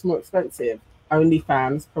 Everything's more expensive.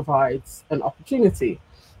 OnlyFans provides an opportunity.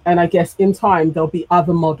 And I guess in time, there'll be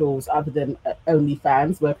other models other than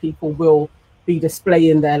OnlyFans where people will be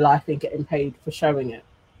displaying their life and getting paid for showing it.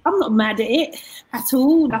 I'm not mad at it at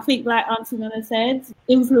all. I think, like Auntie Nana said,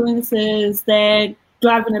 influencers, they're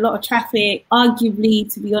driving a lot of traffic.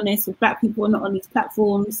 Arguably, to be honest, if black people are not on these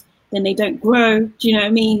platforms, then they don't grow. Do you know what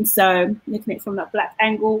I mean? So looking at it from that black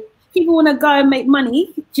angle, people want to go and make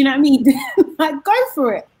money. Do you know what I mean? Like, go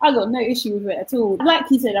for it. I got no issue with it at all. Like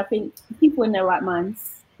you said, I think people in their right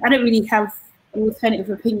minds. I don't really have an alternative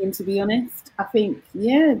opinion, to be honest. I think,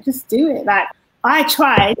 yeah, just do it. Like, I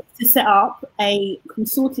tried to set up a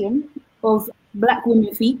consortium of black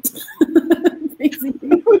women feet,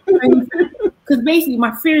 basically. Because basically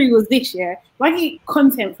my theory was this year, if I get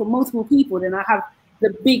content from multiple people, then I have the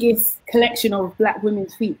biggest collection of black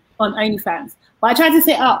women's feet on OnlyFans. But I tried to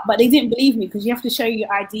set up, but they didn't believe me because you have to show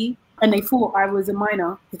your ID, and they thought I was a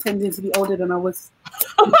minor pretending to be older than I was.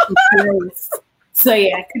 So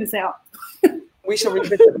yeah, I couldn't set up. We shall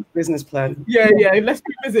revisit the business plan. Yeah, let's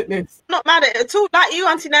revisit this. Not mad at it at all. Like you,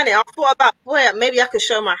 Auntie Nanny, I thought about, boy, maybe I could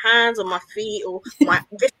show my hands or my feet or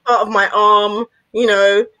this part of my arm. You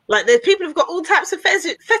know, like there's people who've got all types of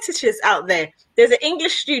fetishes out there. There's an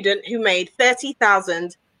English student who made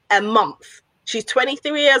 30,000 a month. She's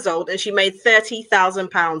 23 years old and she made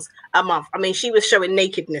 £30,000 a month. I mean, she was showing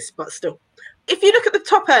nakedness, but still. If you look at the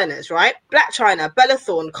top earners, right? Blac Chyna, Bella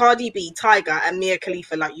Thorne, Cardi B, Tyga, and Mia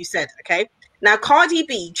Khalifa, like you said, okay? Now, Cardi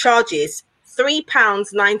B charges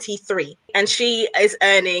 £3.93, and she is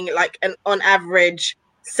earning like on average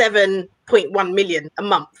 7.1 million a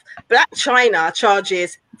month. Blac Chyna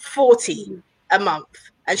charges 40 a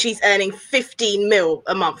month, and she's earning 15 mil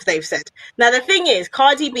a month, they've said. Now, the thing is,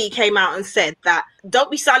 Cardi B came out and said that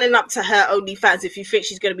don't be signing up to her OnlyFans if you think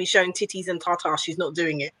she's going to be showing titties and tartar. She's not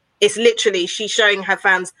doing it. It's literally, she's showing her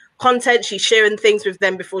fans content. She's sharing things with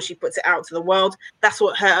them before she puts it out to the world. That's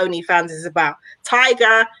what her OnlyFans is about.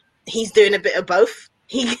 Tyga, he's doing a bit of both.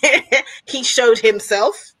 He showed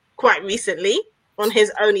himself quite recently on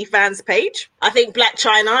his OnlyFans page. I think Blac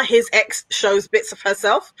Chyna, his ex, shows bits of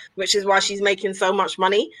herself, which is why she's making so much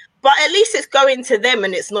money. But at least it's going to them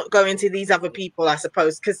and it's not going to these other people, I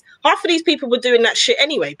suppose, because half of these people were doing that shit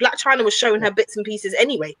anyway. Blac Chyna was showing her bits and pieces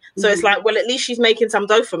anyway. So it's like, well, at least she's making some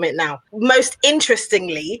dough from it now. Most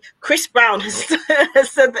interestingly, Chris Brown has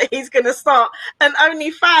said that he's going to start an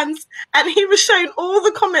OnlyFans, and he was showing all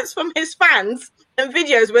the comments from his fans and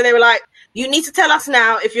videos where they were like, you need to tell us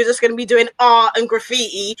now if you're just going to be doing art and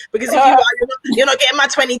graffiti, because if you are, you're not getting my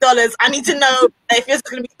 $20. I need to know if you're just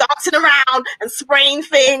going to be dancing around and spraying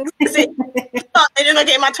things, and you're not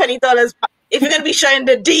getting my $20. But if you're going to be showing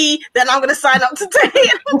the D, then I'm going to sign up today.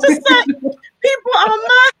 And I'm just like, people are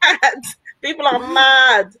mad. People are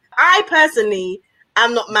mad. I personally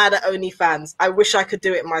am not mad at OnlyFans. I wish I could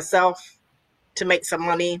do it myself to make some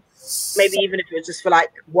money. Maybe even if it was just for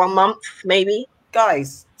like 1 month, maybe.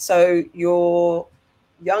 Guys, so your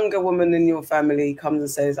younger woman in your family comes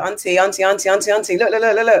and says, Auntie, look,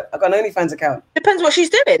 I got an OnlyFans account. Depends what she's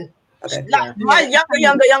doing. Okay, like, my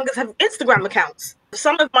youngers have Instagram accounts.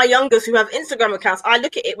 Some of my youngers who have Instagram accounts, I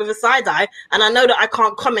look at it with a side eye and I know that I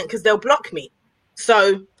can't comment because they'll block me.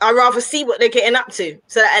 So I rather see what they're getting up to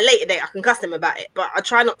so that at a later date I can cuss them about it. But I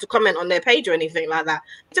try not to comment on their page or anything like that.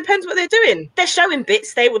 It depends what they're doing. If they're showing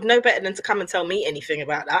bits, they would know better than to come and tell me anything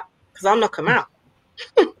about that, because I'll knock them out.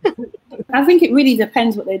 I think it really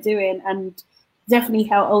depends what they're doing, and definitely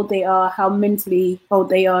how old they are, how mentally old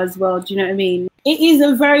they are as well. Do you know what I mean? It is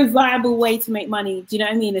a very viable way to make money. Do you know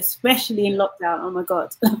what I mean? Especially in lockdown. Oh my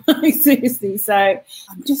God. Seriously. So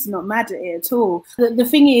I'm just not mad at it at all. The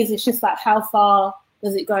thing is, it's just like, how far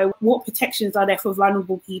does it go? What protections are there for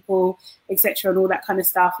vulnerable people, etc., and all that kind of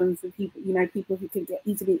stuff, and for people, you know, people who can get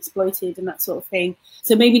easily exploited and that sort of thing.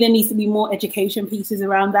 So maybe there needs to be more education pieces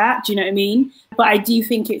around that. Do you know what I mean? But I do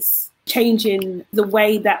think it's changing the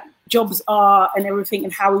way that jobs are and everything,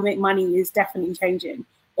 and how we make money is definitely changing.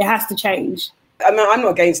 It has to change. I mean, I'm not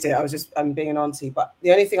against it. I'm being an auntie, but the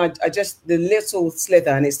only thing I just, the little slither,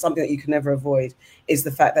 and it's something that you can never avoid, is the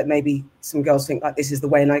fact that maybe some girls think like this is the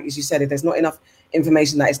way. And like, as you said, if there's not enough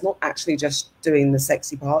information, that it's not actually just doing the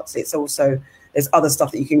sexy parts. It's also, there's other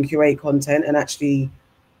stuff that you can curate content, and actually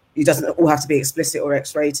it doesn't all have to be explicit or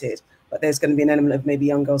X-rated, but there's going to be an element of maybe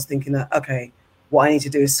young girls thinking that, okay, what I need to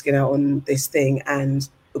do is skin out on this thing and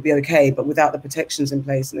it'll be okay, but without the protections in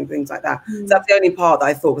place and things like that. So that's the only part that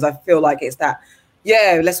I thought, because I feel like it's that,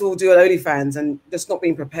 yeah, let's all do an OnlyFans, and just not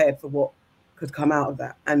being prepared for what could come out of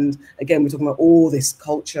that. And again, we're talking about all this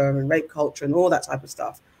culture and rape culture and all that type of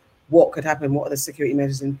stuff. What could happen? What are the security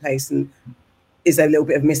measures in place? And is there a little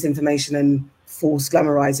bit of misinformation and false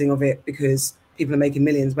glamorizing of it because people are making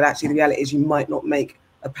millions, but actually the reality is you might not make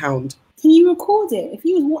a pound. Can you record it? If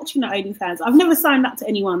you was watching that OnlyFans, I've never signed up to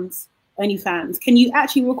anyone's OnlyFans. Can you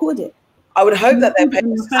actually record it? I would hope that they're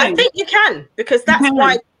paying. I think you can, because that's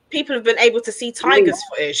why people have been able to see Tiger's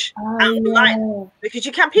footage out online, because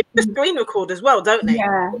you can. People screen record as well, don't they?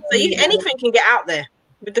 Yeah. So anything can get out there.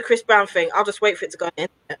 With the Chris Brown thing, I'll just wait for it to go in.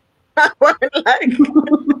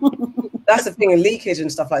 That's the thing, and leakage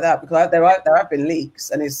and stuff like that, because there have been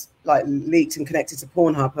leaks, and it's like leaked and connected to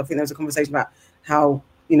Pornhub. I think there was a conversation about how,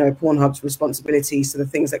 you know, Pornhub's responsibilities to the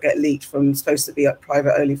things that get leaked from supposed to be like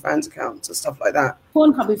private OnlyFans accounts and stuff like that.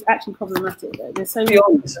 Pornhub is actually problematic though. There's so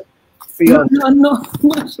Beyond. Not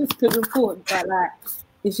just because of porn, but like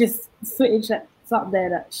it's just footage that's up there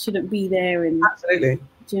that shouldn't be there. And Absolutely.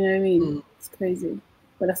 do you know what I mean? It's crazy.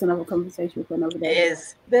 But that's another conversation for another day. It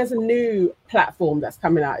is. There's a new platform that's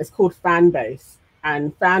coming out. It's called Fanbase,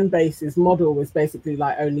 and Fanbase's model is basically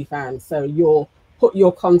like OnlyFans. So you'll put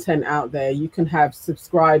your content out there. You can have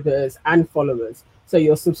subscribers and followers. So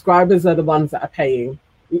your subscribers are the ones that are paying.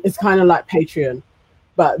 It's kind of like Patreon,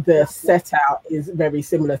 but the setup is very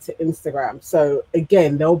similar to Instagram. So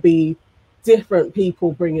again, there'll be different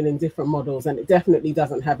people bringing in different models, and it definitely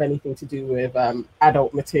doesn't have anything to do with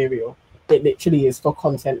adult material. It literally is for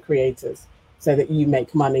content creators so that you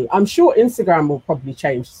make money. I'm sure Instagram will probably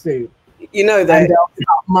change soon. You know that. And they'll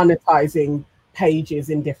start monetizing pages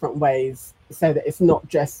in different ways so that it's not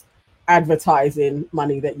just advertising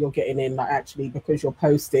money that you're getting in, like actually because you're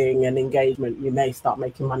posting and engagement, you may start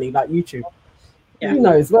making money like YouTube. Yeah. Who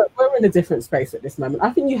knows? We're in a different space at this moment.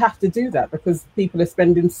 I think you have to do that because people are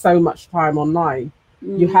spending so much time online.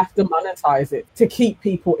 You have to monetize it to keep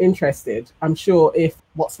people interested. I'm sure if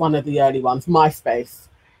what's one of the early ones, MySpace,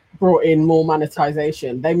 brought in more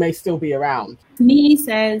monetization, they may still be around. Nee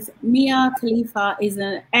says Mia Khalifa is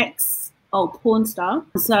an porn star.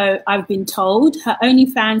 So I've been told her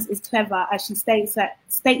OnlyFans is clever, as she states that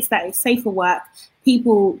it's safe for work.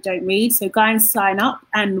 People don't read, so guys sign up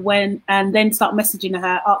and then start messaging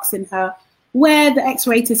her, asking her where the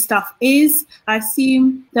X-rated stuff is. I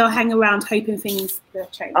assume they'll hang around hoping things will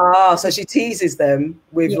change. So she teases them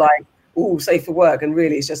with like, "Oh, safe for work," and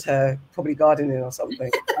really it's just her probably gardening or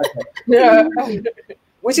something. Yeah.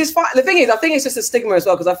 Which is fine. The thing is, I think it's just a stigma as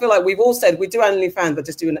well, because I feel like we've all said we do OnlyFans, but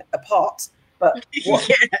just doing a part. But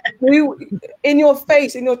in your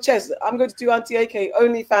face, in your chest, I'm going to do Auntie AK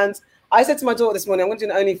OnlyFans. I said to my daughter this morning, I'm going to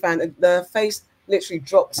do an OnlyFans. And the face literally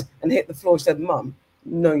dropped and hit the floor. She said, "Mum,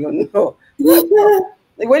 no, you're not."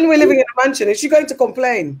 When we're living in a mansion, is she going to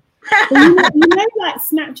complain? you know, like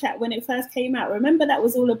Snapchat when it first came out. Remember that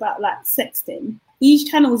was all about like sexting. Each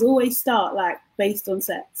channels always start like based on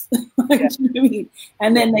sex. Do you know what I mean?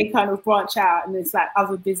 And then they kind of branch out, and it's like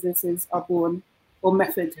other businesses are born, or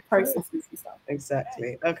methods, processes and stuff.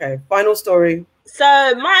 Exactly. Okay. Final story.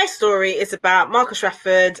 So my story is about Marcus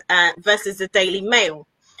Rashford versus the Daily Mail.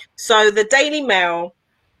 So the Daily Mail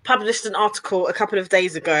published an article a couple of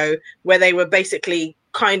days ago where they were basically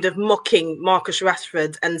kind of mocking Marcus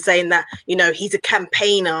Rashford and saying that, you know, he's a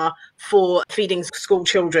campaigner for feeding school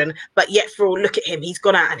children, but yet for all, look at him, he's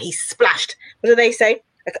gone out and he's splashed. What do they say?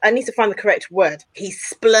 I need to find the correct word. He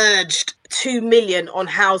splurged 2 million on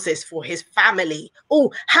houses for his family.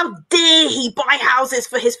 Oh, how dare he buy houses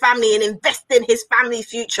for his family and invest in his family's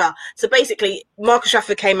future? So basically, Marcus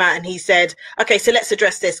Rashford came out and he said, okay, so let's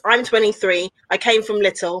address this. I'm 23. I came from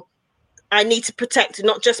little. I need to protect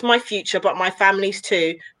not just my future, but my family's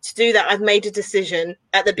too. To do that, I've made a decision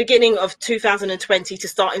at the beginning of 2020 to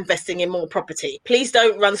start investing in more property. Please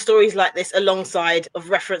don't run stories like this alongside of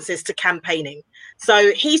references to campaigning.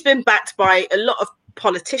 So he's been backed by a lot of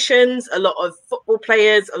politicians, a lot of football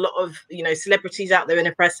players, a lot of, you know, celebrities out there in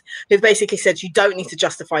the press who've basically said you don't need to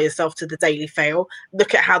justify yourself to the Daily Mail.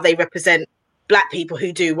 Look at how they represent Black people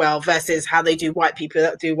who do well versus how they do white people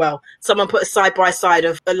that do well. Someone put a side by side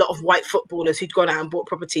of a lot of white footballers who'd gone out and bought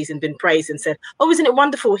properties and been praised and said, oh, isn't it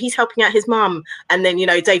wonderful? He's helping out his mum. And then, you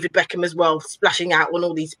know, David Beckham as well, splashing out on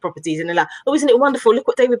all these properties. And they're like, oh, isn't it wonderful? Look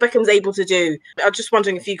what David Beckham's able to do. I'm just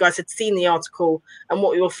wondering if you guys had seen the article and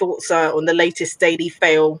what your thoughts are on the latest Daily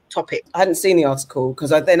Fail topic. I hadn't seen the article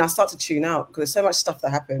because then I start to tune out because there's so much stuff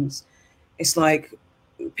that happens. It's like,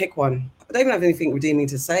 pick one. I don't even have anything redeeming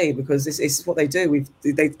to say because it's what they do.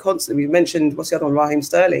 They constantly, we mentioned, what's the other one, Raheem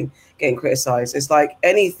Sterling getting criticised. It's like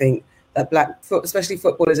anything that especially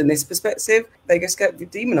footballers in this perspective, they just get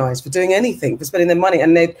demonised for doing anything, for spending their money.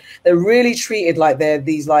 And they're really treated like they're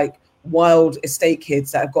these like wild estate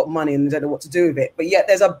kids that have got money and they don't know what to do with it. But yet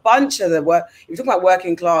there's a bunch of if you're talking about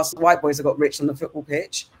working class white boys that got rich on the football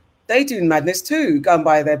pitch, they do madness too, go and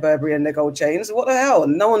buy their Burberry and their gold chains. What the hell?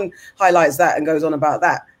 And no one highlights that and goes on about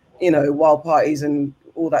that, you know, wild parties and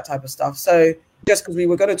all that type of stuff. So just because we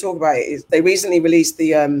were going to talk about it, they recently released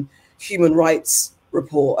the human rights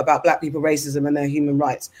report about Black people racism and their human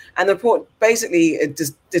rights. And the report basically it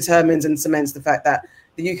just determines and cements the fact that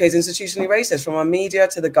the UK is institutionally racist, from our media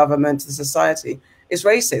to the government to the society. It's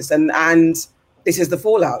racist. And this is the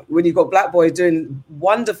fallout. When you've got Black boys doing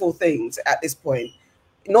wonderful things at this point,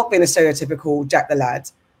 not being a stereotypical Jack the Lad,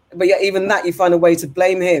 but yet even that you find a way to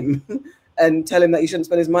blame him and tell him that he shouldn't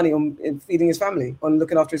spend his money on feeding his family, on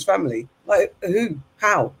looking after his family. Like, who?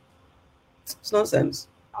 How? It's nonsense.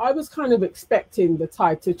 I was kind of expecting the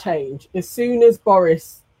tide to change as soon as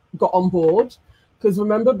Boris got on board. Because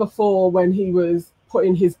remember before, when he was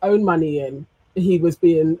putting his own money in, he was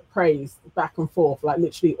being praised back and forth. Like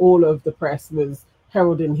literally all of the press was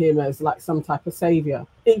heralding him as like some type of savior.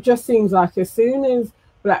 It just seems like as soon as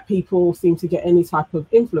Black people seem to get any type of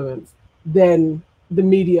influence, then the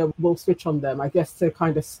media will switch on them, I guess, to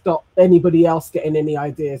kind of stop anybody else getting any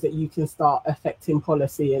ideas that you can start affecting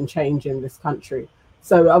policy and change in this country.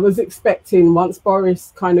 So I was expecting once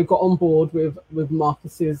Boris kind of got on board with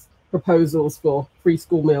Marcus's proposals for free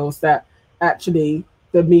school meals, that actually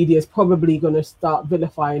the media is probably going to start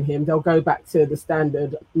vilifying him. They'll go back to the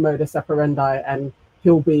standard modus operandi and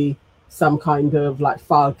he'll be some kind of like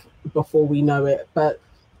thug before we know it. But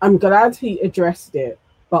I'm glad he addressed it.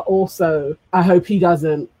 But also, I hope he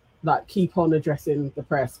doesn't like keep on addressing the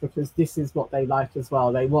press, because this is what they like as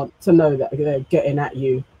well. They want to know that they're getting at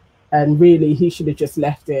you. And really, he should have just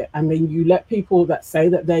left it. And then you let people that say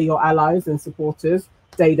that they're your allies and supporters,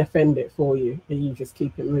 they defend it for you and you just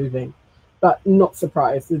keep it moving. But not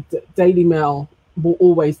surprised, the Daily Mail will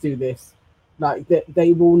always do this. Like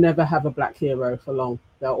they will never have a Black hero for long.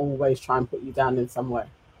 They'll always try and put you down in some way.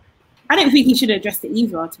 I don't think he should have addressed it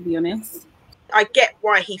either, to be honest. I get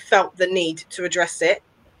why he felt the need to address it,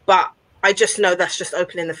 but I just know that's just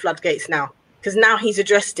opening the floodgates now. Because now he's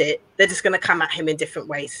addressed it, they're just going to come at him in different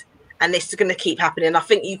ways. And this is going to keep happening. I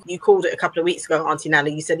think you called it a couple of weeks ago, Auntie Nana.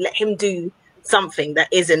 You said, let him do something that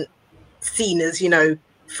isn't seen as,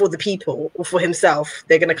 for the people or for himself.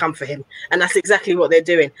 They're going to come for him. And that's exactly what they're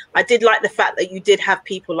doing. I did like the fact that you did have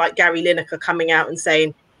people like Gary Lineker coming out and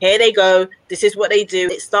saying, here they go, this is what they do.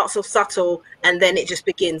 It starts off subtle and then it just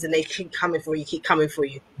begins and they keep coming for you, keep coming for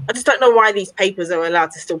you. I just don't know why these papers are allowed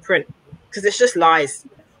to still print, because it's just lies.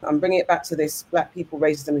 I'm bringing it back to this Black people,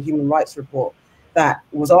 racism and human rights report that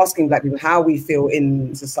was asking Black people how we feel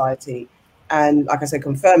in society. And like I said,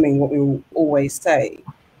 confirming what we will always say.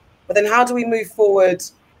 But then how do we move forward?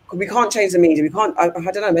 Because we can't change the media. We can't, I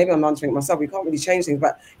don't know, maybe I'm answering it myself. We can't really change things,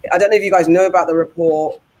 but I don't know if you guys know about the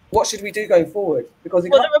report. What should we do going forward? Because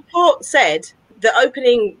the report said, the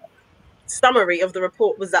opening summary of the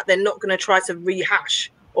report was that they're not going to try to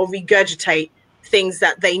rehash or regurgitate things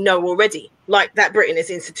that they know already, like that Britain is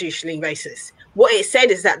institutionally racist. What it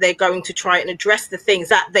said is that they're going to try and address the things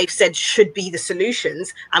that they've said should be the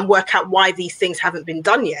solutions and work out why these things haven't been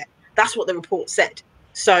done yet. That's what the report said.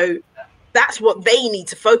 So that's what they need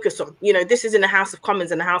to focus on. This is in the House of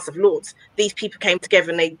Commons and the House of Lords. These people came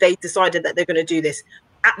together and they decided that they're going to do this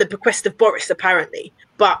at the bequest of Boris, apparently.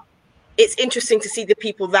 But it's interesting to see the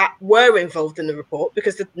people that were involved in the report,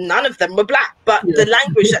 because none of them were Black. But the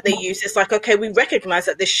language that they use, it's like, okay, we recognize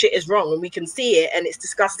that this shit is wrong and we can see it and it's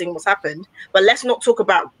disgusting what's happened. But let's not talk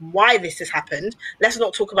about why this has happened. Let's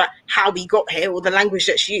not talk about how we got here or the language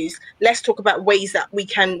that's used. Let's talk about ways that we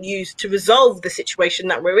can use to resolve the situation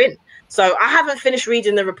that we're in. So I haven't finished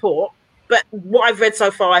reading the report, but what I've read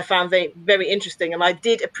so far, I found very, very interesting. And I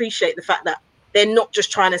did appreciate the fact that they're not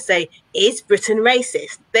just trying to say, is Britain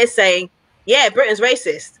racist? They're saying, yeah, Britain's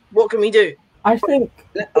racist. What can we do? I think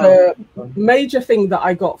the major thing that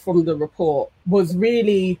I got from the report was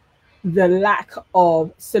really the lack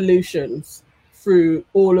of solutions through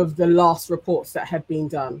all of the last reports that had been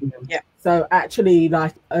done. Yeah. So actually,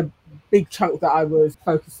 like a big chunk that I was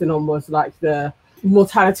focusing on was like the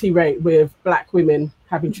mortality rate with Black women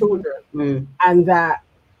having children, and that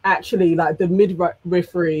actually like the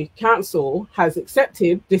Midwifery Council has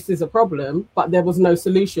accepted this is a problem, but there was no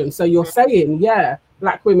solution. So you're saying, yeah,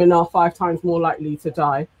 Black women are 5 times more likely to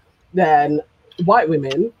die than white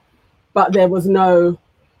women, but there was no,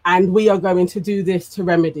 and we are going to do this to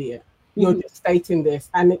remedy it. You're just stating this.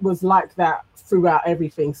 And it was like that throughout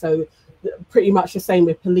everything. So pretty much the same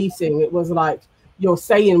with policing. It was like, you're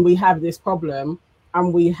saying we have this problem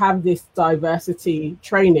and we have this diversity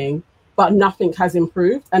training, but nothing has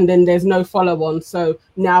improved, and then there's no follow-on. So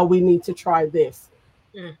now we need to try this.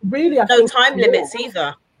 Really, I no time limits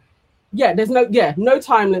either. Yeah, there's no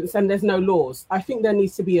time limits, and there's no laws. I think there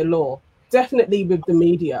needs to be a law, definitely with the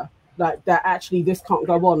media, like that. Actually, this can't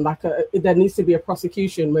go on. Like there needs to be a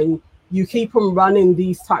prosecution when you keep on running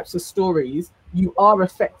these types of stories. You are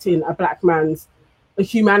affecting a Black man's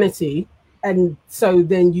humanity, and so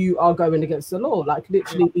then you are going against the law. Like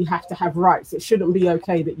literally, we have to have rights. It shouldn't be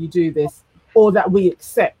okay that you do this, or that we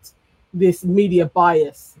accept this media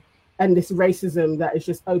bias and this racism that is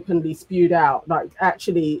just openly spewed out. Like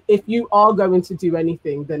actually, if you are going to do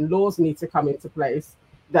anything, then laws need to come into place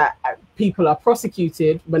that people are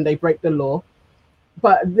prosecuted when they break the law.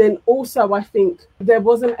 But then also, I think there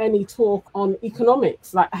wasn't any talk on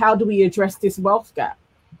economics. Like, how do we address this wealth gap?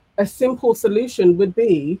 A simple solution would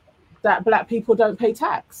be that Black people don't pay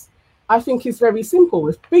tax. I think it's very simple.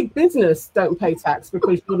 If big business don't pay tax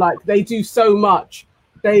because you're like, they do so much,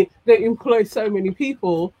 they employ so many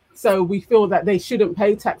people, so we feel that they shouldn't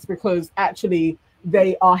pay tax because actually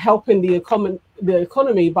they are helping the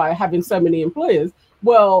economy by having so many employers.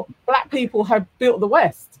 Well, Black people have built the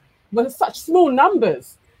West with such small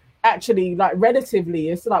numbers. Actually, like relatively,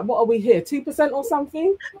 it's like, what are we here, 2% or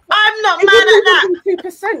something? I'm not mad at that.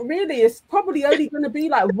 2%, really. It's probably only going to be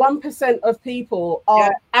like 1% of people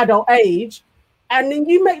are adult age, and then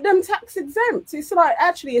you make them tax exempt. It's like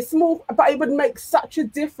actually a small, but it would make such a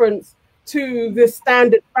difference to the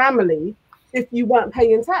standard family if you weren't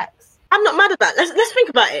paying tax. I'm not mad at that. Let's think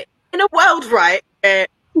about it. In a world, right,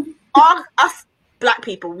 us Black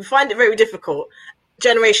people, we find it very difficult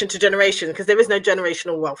generation to generation because there is no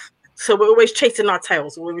generational wealth. So we're always chasing our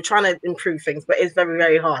tails. We're trying to improve things, but it's very,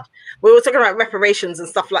 very hard. We were talking about reparations and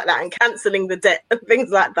stuff like that and cancelling the debt and things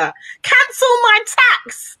like that. Cancel my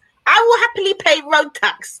tax. I will happily pay road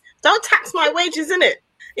tax. Don't tax my wages, innit?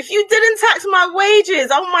 If you didn't tax my wages,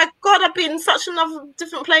 oh my God, I'd be in such another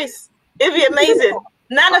different place. It'd be amazing.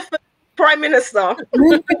 Nana for Prime Minister.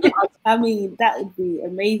 I mean, that would be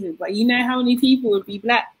amazing. But you know how many people would be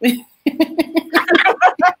Black?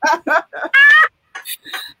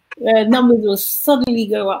 The numbers will suddenly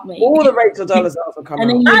go up, mate. All the Rachel dollars are coming. And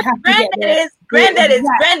then you have to get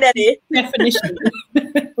granddaddy definition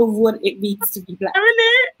of what it means to be Black.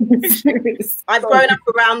 I've grown up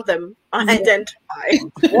around them. I identify.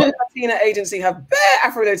 What Latina agency have bare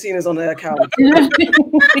Afro-Latinas on their account?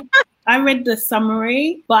 I read the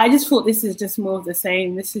summary, but I just thought this is just more of the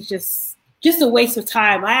same. This is just a waste of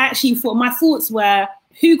time. I actually thought, my thoughts were,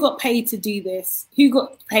 who got paid to do this? Who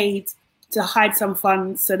got paid to hide some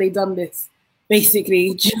funds so they done this?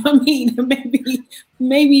 Basically, do you know what I mean?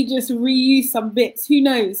 Maybe just reuse some bits. Who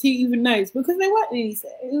knows? Who even knows? Because they weren't really.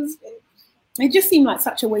 It just seemed like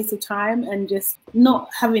such a waste of time and just not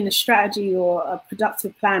having a strategy or a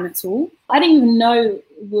productive plan at all. I didn't even know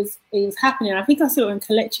it was happening. I think I saw it on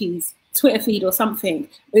Kelechi's Twitter feed or something.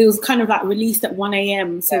 It was kind of like released at 1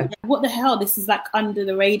 a.m. So what the hell? This is like under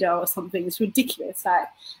the radar or something. It's ridiculous. Like,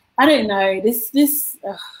 I don't know.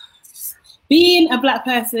 Being a Black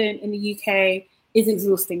person in the UK is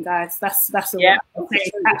exhausting, guys. That's all. Yeah.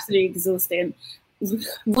 It's absolutely exhausting.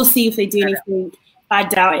 We'll see if they do anything. I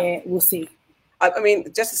doubt it. We'll see. I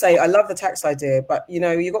mean, just to say, I love the tax idea, but you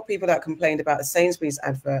know, you've got people that complained about a Sainsbury's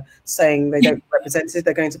advert saying they don't represent it.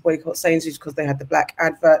 They're going to boycott Sainsbury's because they had the Black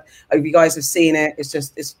advert. Oh, you guys have seen it.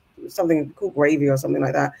 It's something called Gravy or something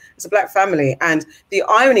like that. It's a Black family. And the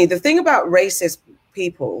irony, the thing about racist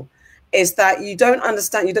people is that you don't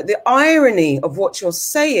understand the irony of what you're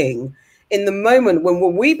saying in the moment when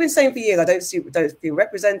what we've been saying for years, I don't feel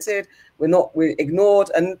represented, we're ignored,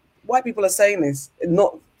 and white people are saying this,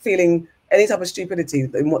 not feeling any type of stupidity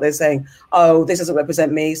in what they're saying. Oh, this doesn't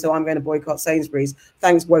represent me, so I'm going to boycott Sainsbury's.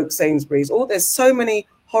 Thanks, woke Sainsbury's. There's so many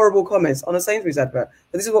horrible comments on a Sainsbury's advert.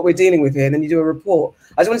 But this is what we're dealing with here. And then you do a report.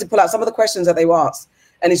 I just wanted to pull out some of the questions that they were asked.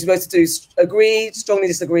 And you're supposed to do agree, strongly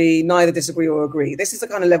disagree, neither disagree or agree. This is the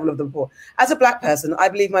kind of level of the report. As a Black person, I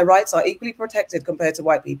believe my rights are equally protected compared to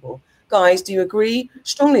white people. Guys, do you agree,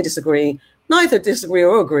 strongly disagree, neither disagree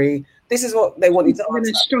or agree? This is what they want you to answer. I'm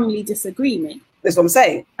going to strongly disagree, mate. That's what I'm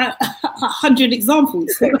saying. 100 examples.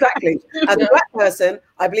 Exactly. As a Black person,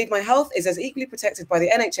 I believe my health is as equally protected by the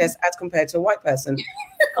NHS as compared to a white person.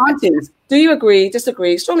 Aunties, do you agree,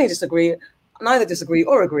 disagree, strongly disagree, neither disagree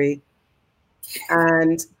or agree?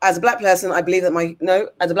 And as a Black person, I believe that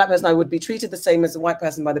as a Black person, I would be treated the same as a white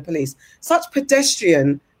person by the police. Such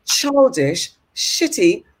pedestrian, childish,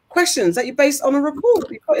 shitty questions that you base on a report.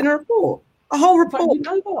 You put in a report, a whole report. But you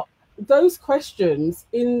know what? Those questions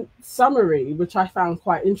in summary, which I found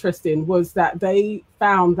quite interesting, was that they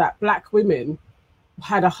found that Black women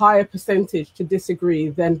had a higher percentage to disagree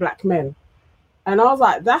than Black men. And I was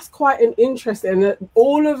like, that's quite an interesting,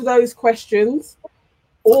 all of those questions,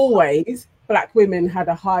 always Black women had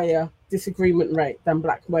a higher disagreement rate than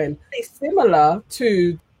Black men. It's similar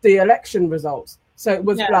to the election results. So it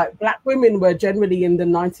was like Black women were generally in the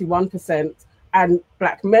 91% and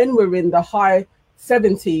Black men were in the high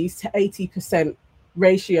 70s to 80%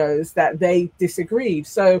 ratios that they disagreed.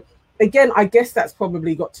 So again, I guess that's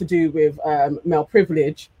probably got to do with male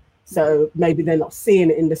privilege. So maybe they're not seeing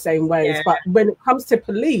it in the same ways. Yeah. But when it comes to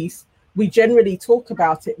police, we generally talk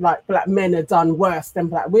about it like black men are done worse than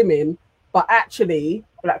black women. But actually,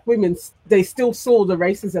 black women, they still saw the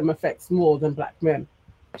racism effects more than black men.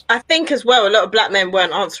 I think as well, a lot of black men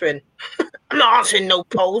weren't answering. I'm not answering no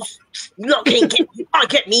polls. You lot can't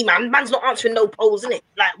get me, man. Man's not answering no polls, innit?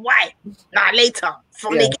 Like, why? Nah, later.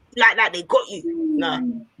 From they get you like that, they got you. Nah,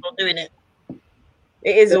 not doing it.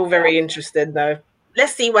 It is all very interesting, though.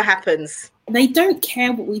 Let's see what happens. They don't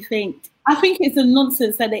care what we think. I think it's a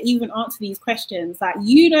nonsense that they even answer these questions. Like,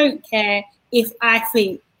 you don't care if I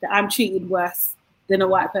think that I'm treated worse than a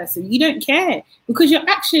white person. You don't care because your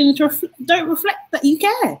actions don't reflect that you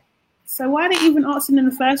care. So why are they even asking in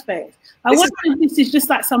the first place? I wonder if this is just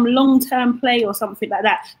like some long-term play or something like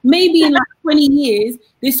that. Maybe in like 20 years,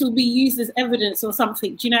 this will be used as evidence or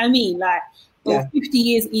something. Do you know what I mean? Like, or 50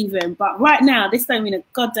 years even. But right now, this don't mean a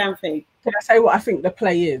goddamn thing. Can I say what I think the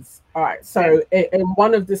play is? All right. So in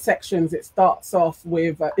one of the sections, it starts off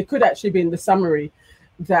with, it could actually be in the summary,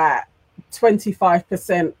 that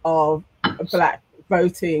 25% of black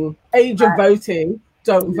voting, age of voting,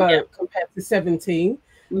 don't vote compared to 17.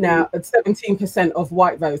 Now, it's 17% of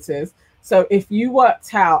white voters. So if you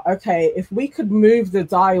worked out, okay, if we could move the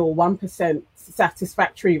dial 1%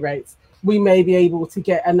 satisfactory rates, we may be able to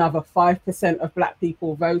get another 5% of black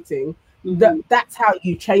people voting. That's how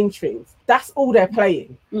you change things. That's all they're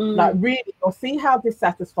playing. Like, really, or see how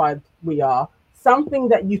dissatisfied we are. Something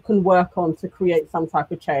that you can work on to create some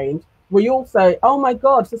type of change. We all say, oh my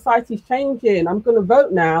God, society's changing. I'm going to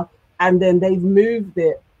vote now. And then they've moved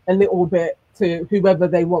it a little bit to whoever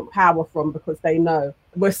they want power from because they know.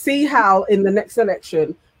 We'll see how in the next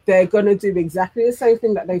election, they're going to do exactly the same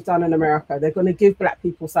thing that they've done in America. They're going to give black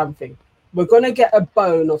people something. We're going to get a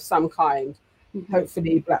bone of some kind.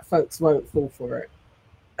 Hopefully black folks won't fall for it.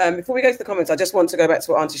 Before we go to the comments, I just want to go back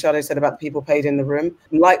to what Auntie Sade said about the people paid in the room.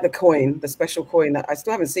 Like the coin, the special coin that I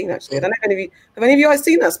still haven't seen, actually. I don't know if any of you guys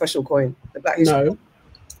seen that special coin? The Black History? No.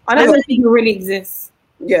 I don't think it really exists.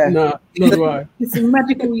 Yeah. No, nor do I. It's a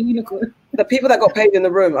magical unicorn. The people that got paid in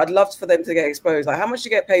the room, I'd love for them to get exposed. Like, how much do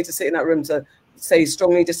you get paid to sit in that room to say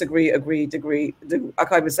strongly disagree, agree, I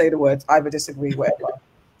can't even say the words, either disagree, whatever.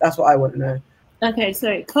 That's what I want to know. Okay,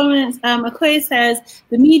 so comments. Okoye says,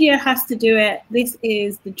 the media has to do it. This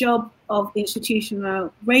is the job of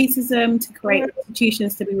institutional racism, to create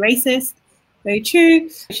institutions to be racist. Very true.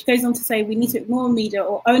 She goes on to say, we need to ignore media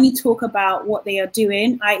or only talk about what they are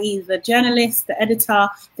doing, i.e. the journalist, the editor,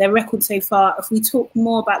 their record so far. If we talk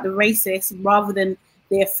more about the racist rather than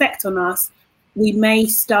the effect on us, we may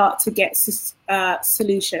start to get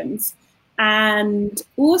solutions. And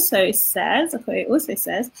also says,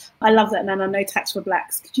 I love that, Nana, no tax for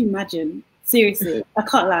blacks. Could you imagine? Seriously, I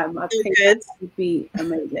can't lie. I think that would be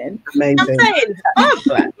amazing. Amazing.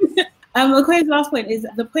 Okoye's last point is,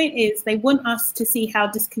 the point is they want us to see how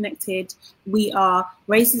disconnected we are.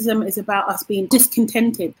 Racism is about us being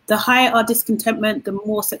discontented. The higher our discontentment, the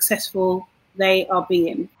more successful they are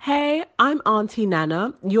being. Hey, I'm Auntie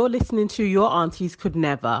Nana. You're listening to Your Aunties Could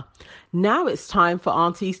Never. Now it's time for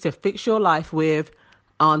aunties to fix your life with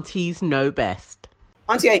Aunties Know Best.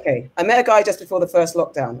 Auntie AK, I met a guy just before the first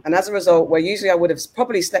lockdown, and as a result, where usually I would have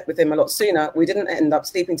probably slept with him a lot sooner, we didn't end up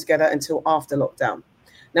sleeping together until after lockdown.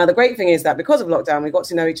 Now, the great thing is that because of lockdown, we got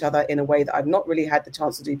to know each other in a way that I've not really had the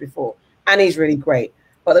chance to do before, and he's really great.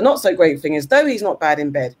 But the not so great thing is, though he's not bad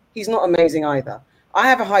in bed, he's not amazing either. I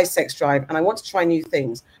have a high sex drive and I want to try new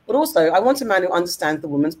things, but also I want a man who understands the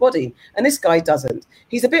woman's body, and this guy doesn't.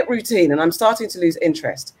 He's a bit routine and I'm starting to lose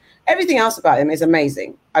interest. Everything else about him is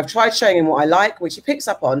amazing. I've tried showing him what I like, which he picks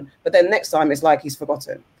up on, but then next time it's like he's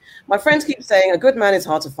forgotten. My friends keep saying a good man is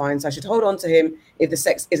hard to find, so I should hold on to him if the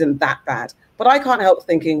sex isn't that bad. But I can't help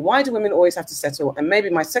thinking, why do women always have to settle? And maybe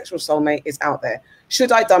my sexual soulmate is out there.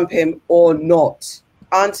 Should I dump him or not?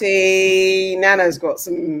 Auntie Nana's got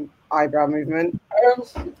some eyebrow movement.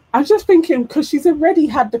 I'm just thinking, because she's already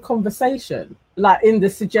had the conversation, like in the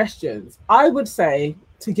suggestions, I would say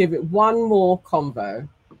to give it one more convo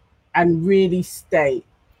and really state,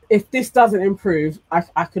 if this doesn't improve,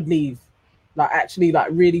 I could leave. Like, actually, like,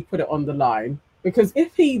 really put it on the line. Because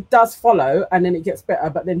if he does follow and then it gets better,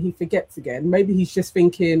 but then he forgets again, maybe he's just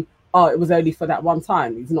thinking, oh, it was only for that one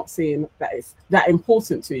time. He's not seeing that it's that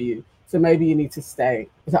important to you. So maybe you need to stay.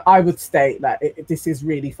 So I would state that this is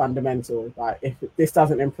really fundamental. Like, if this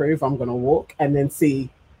doesn't improve, I'm going to walk and then see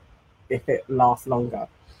if it lasts longer.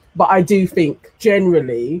 But I do think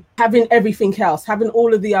generally having everything else, having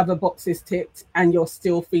all of the other boxes ticked and you're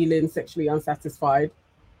still feeling sexually unsatisfied,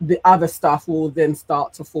 the other stuff will then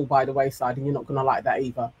start to fall by the wayside and you're not going to like that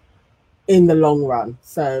either. in the long run.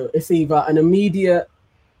 So it's either an immediate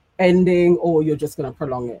ending or you're just going to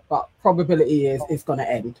prolong it. But probability is it's going to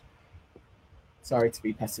end. Sorry to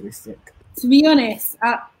be pessimistic. To be honest,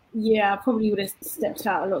 I probably would have stepped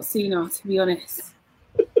out a lot sooner, to be honest.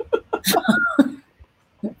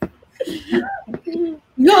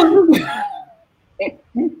 No.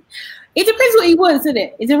 It depends what he wants, isn't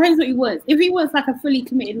it? It depends what he wants. If he wants like a fully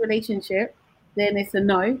committed relationship, then it's a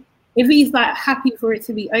no. If he's like happy for it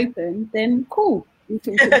to be open, then cool.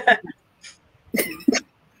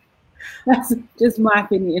 That's just my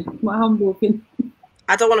opinion, my humble opinion.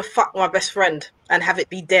 I don't want to fuck my best friend and have it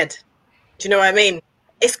be dead. Do you know what I mean?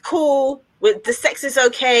 It's cool, with the sex is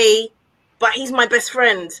okay, but he's my best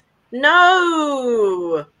friend.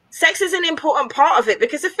 No! Sex is an important part of it,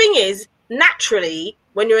 because the thing is, naturally,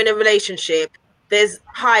 when you're in a relationship, there's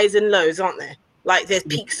highs and lows, aren't there? Like, there's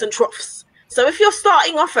peaks and troughs. So if you're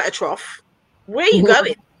starting off at a trough, where are you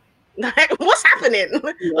going? Like, what's happening?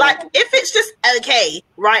 Yeah. Like, if it's just okay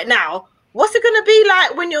right now, what's it going to be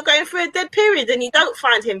like when you're going through a dead period and you don't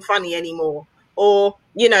find him funny anymore? Or,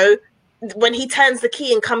 you know, when he turns the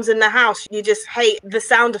key and comes in the house, you just hate the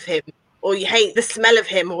sound of him, or you hate the smell of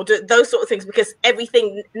him, or those sort of things, because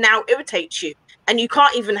everything now irritates you. And you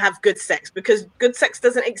can't even have good sex because good sex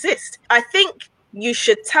doesn't exist. I think you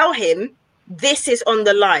should tell him, this is on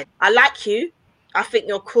the line. I like you. I think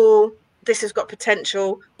you're cool. This has got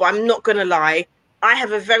potential, but I'm not going to lie. I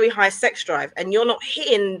have a very high sex drive and you're not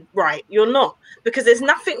hitting right. You're not. Because there's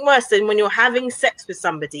nothing worse than when you're having sex with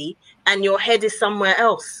somebody and your head is somewhere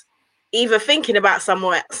else, either thinking about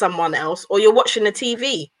someone else, or you're watching the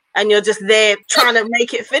TV and you're just there trying to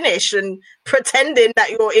make it finish and pretending that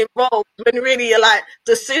you're involved, when really you're like,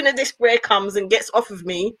 the sooner this square comes and gets off of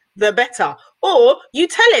me, the better. Or you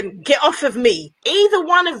tell him, get off of me. Either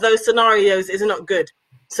one of those scenarios is not good.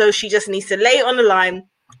 So she just needs to lay it on the line,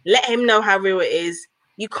 let him know how real it is.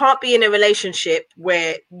 You can't be in a relationship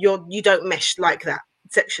where you don't mesh like that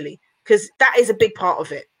sexually, because that is a big part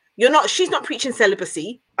of it. She's not preaching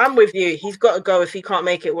celibacy. I'm with you. He's got to go if he can't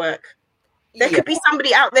make it work. There could be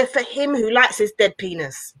somebody out there for him who likes his dead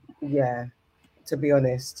penis. Yeah, to be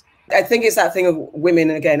honest. I think it's that thing of women,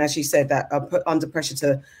 again, as she said, that are put under pressure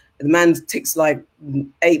to, the man ticks like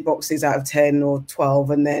 8 boxes out of 10 or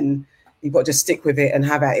 12, and then you've got to just stick with it and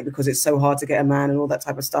have at it because it's so hard to get a man and all that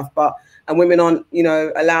type of stuff. And women aren't,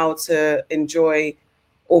 allowed to enjoy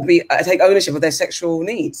or take ownership of their sexual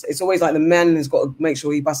needs. It's always like the man has got to make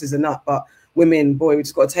sure he busts a nut, but women, boy, we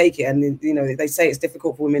just got to take it. And, they say it's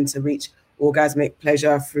difficult for women to reach orgasmic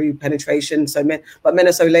pleasure through penetration. But men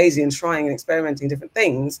are so lazy and trying and experimenting different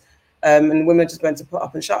things. And women are just meant to put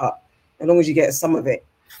up and shut up, as long as you get some of it.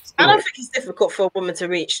 I don't think it's difficult for a woman to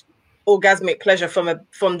reach orgasmic pleasure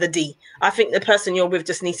from the D. I think the person you're with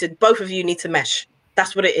both of you need to mesh.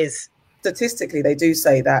 That's what it is. Statistically, they do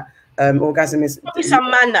say that orgasm is... Probably some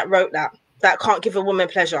man that wrote that can't give a woman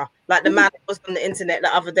pleasure. Like the man that was on the internet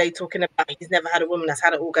the other day talking about he's never had a woman that's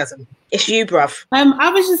had an orgasm. It's you, bruv. I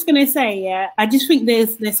was just going to say, I just think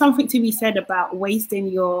there's something to be said about wasting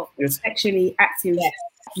your sexually active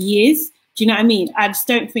years. Do you know what I mean? I just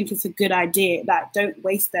don't think it's a good idea. Like, don't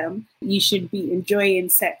waste them. You should be enjoying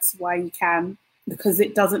sex while you can, because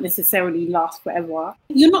it doesn't necessarily last forever.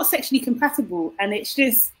 You're not sexually compatible, and it's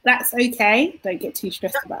just, that's okay. Don't get too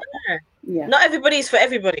stressed about that. Yeah. Not everybody's for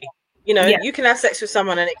everybody. You can have sex with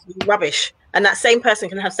someone and it can be rubbish. And that same person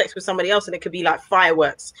can have sex with somebody else and it could be like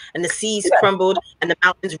fireworks and the seas crumbled and the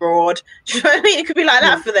mountains roared. Do you know what I mean? It could be like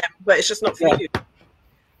that for them, but it's just not for you.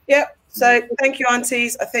 Yeah. So thank you,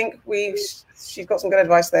 aunties. I think she's got some good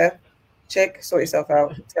advice there. Chick, sort yourself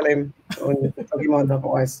out. Tell him on your mind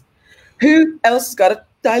otherwise. Who else has got a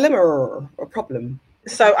dilemma or a problem?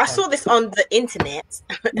 So I saw this on the internet,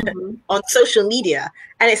 on social media,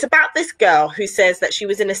 and it's about this girl who says that she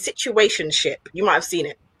was in a situationship. You might have seen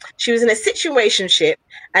it. She was in a situationship,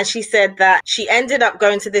 and she said that she ended up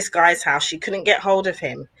going to this guy's house. She couldn't get hold of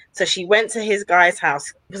him. So she went to his guy's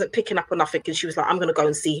house, wasn't picking up on nothing, and she was like, I'm going to go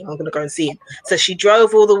and see him. I'm going to go and see him. So she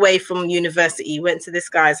drove all the way from university, went to this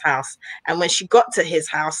guy's house. And when she got to his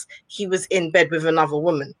house, he was in bed with another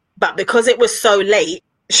woman. But because it was so late,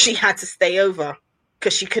 she had to stay over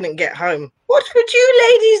because she couldn't get home. What would you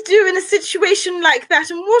ladies do in a situation like that?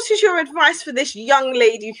 And what is your advice for this young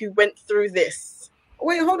lady who went through this?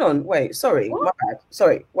 Wait, hold on. Wait, sorry. My bad.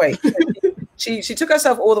 Sorry, wait. She took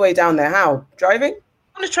herself all the way down there. How? Driving?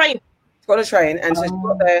 On a train. She got on a train, and so she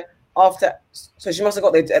got there after. So she must have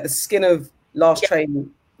got there at the skin of last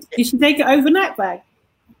train. Did she take an overnight bag?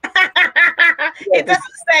 It doesn't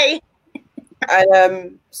say.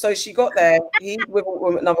 And so she got there. He with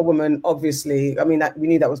another woman, obviously. I mean, that we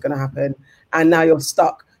knew that was going to happen. And now you're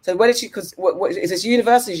stuck. So where did she? Because what is this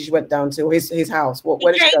university she went down to, or his house?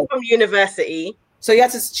 Where did she go? From university. So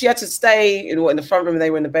she had to stay in the front room.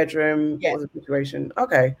 They were in the bedroom. Yeah. What was the situation?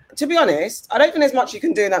 Okay. To be honest, I don't think there's much you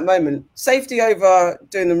can do in that moment. Safety over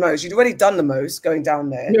doing the most. You'd already done the most going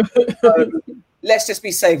down there. So let's just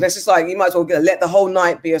be safe. Let's just you might as well let the whole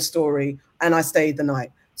night be a story. And I stayed the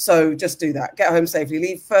night. So just do that. Get home safely.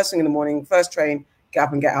 Leave first thing in the morning. First train. Get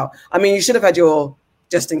up and get out. I mean, you should have had your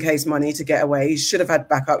just in case money to get away. You should have had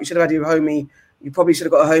backup. You should have had your homie. You probably should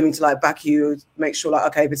have got a homie to back you, make sure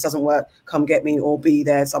okay, if this doesn't work, come get me or be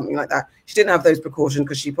there, something like that. She didn't have those precautions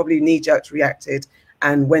because she probably knee-jerked reacted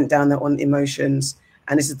and went down there on emotions.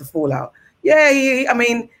 And this is the fallout. Yeah, I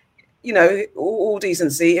mean, all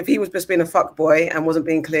decency. If he was just being a fuck boy and wasn't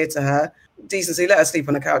being clear to her, decency, let her sleep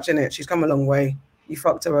on the couch, innit? She's come a long way. You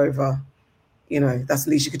fucked her over. That's the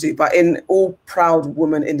least you could do. But in all proud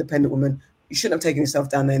woman, independent woman, you shouldn't have taken yourself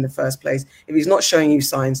down there in the first place. If he's not showing you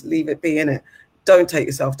signs, leave it be, innit? Don't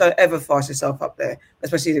don't ever fast yourself up there,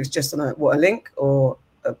 especially if it's just on a link or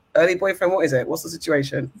an early boyfriend. What is it? What's the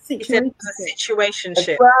situation?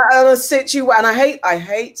 Situationship. And I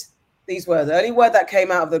hate these words. The only word that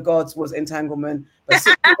came out of the gods was entanglement. But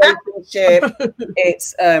situationship,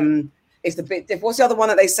 it's the bit. What's the other one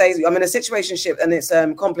that they say? I'm in a situationship and it's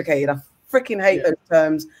complicated. I freaking hate those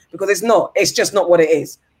terms because it's not. It's just not what it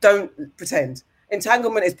is. Don't pretend.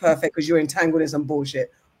 Entanglement is perfect because you're entangled in some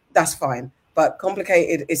bullshit. That's fine. But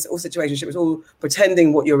complicated, it's all situationship. It's all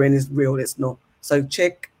pretending what you're in is real. It's not. So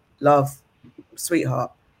chick, love,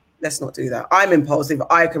 sweetheart, let's not do that. I'm impulsive.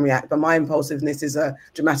 I can react. But my impulsiveness is a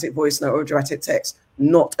dramatic voice note or a dramatic text,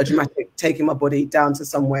 not a dramatic taking my body down to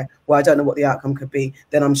somewhere where I don't know what the outcome could be.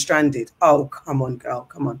 Then I'm stranded. Oh, come on, girl.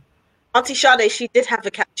 Come on. Auntie Sade, she did have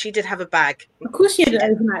a bag. Of course she had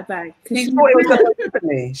an overnight bag. She thought it was going to be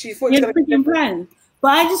differently. She thought it was going to be plan.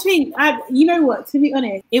 But I just think, you know what, to be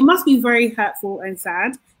honest, it must be very hurtful and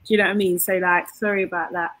sad. Do you know what I mean? So, sorry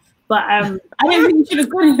about that. But I don't think you should have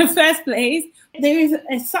gone in the first place. There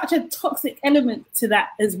is such a toxic element to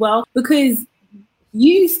that as well, because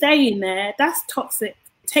you staying there, that's toxic.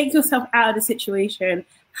 Take yourself out of the situation.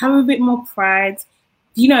 Have a bit more pride.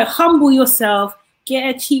 Humble yourself.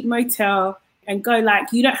 Get a cheap motel and go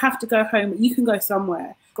you don't have to go home. You can go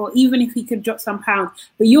somewhere. Or even if he could drop some pounds,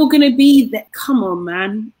 but you're going to be there. Come on,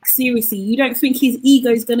 man. Seriously, you don't think his ego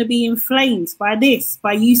is going to be inflamed by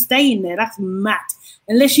you staying there? That's mad.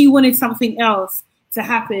 Unless you wanted something else to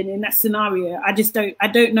happen in that scenario. I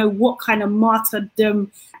don't know what kind of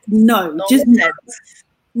martyrdom. No, just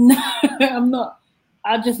no, I'm not.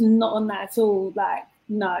 I'm just not on that at all.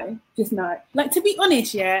 No, just no. To be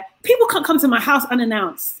honest, people can't come to my house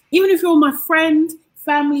unannounced. Even if you're my friend,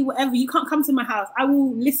 family, whatever, you can't come to my house. I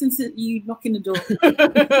will listen to you knocking the door. You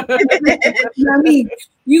know what I mean?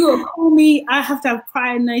 You gotta call me. I have to have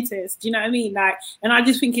prior notice. Do you know what I mean? And I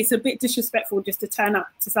just think it's a bit disrespectful just to turn up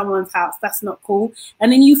to someone's house. That's not cool.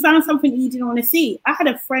 And then you found something you didn't want to see. I had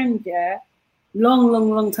a friend,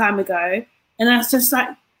 long time ago, and that's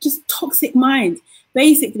just toxic mind.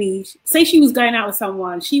 Basically, say she was going out with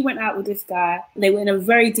someone. She went out with this guy. They were in a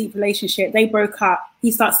very deep relationship. They broke up.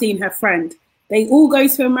 He starts seeing her friend. They all go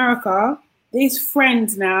to America. This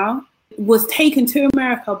friend now was taken to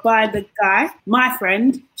America by the guy. My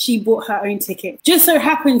friend, she bought her own ticket. Just so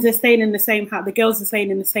happens they're staying in the same house. The girls are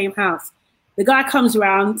staying in the same house. The guy comes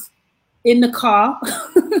around in the car.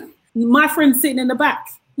 My friend's sitting in the back.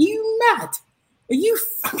 You mad? Are you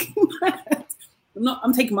fucking mad?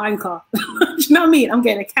 I'm taking my own car. Do you know what I mean? I'm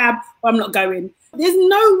getting a cab or I'm not going. There's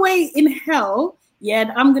no way in hell,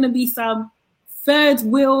 that I'm going to be some third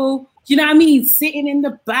wheel, do you know what I mean? Sitting in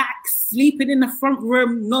the back, sleeping in the front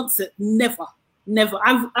room, nonsense. Never.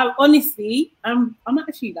 I honestly, I'm not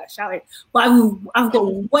actually shouting, but I've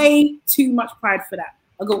got way too much pride for that.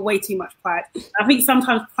 I've got way too much pride. I think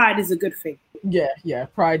sometimes pride is a good thing. Yeah,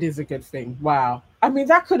 pride is a good thing. Wow. I mean,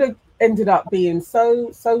 that could have ended up being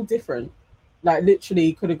so different.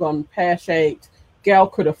 Literally could have gone pear-shaped. Girl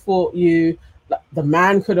could have fought you. The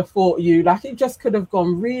man could have fought you. It just could have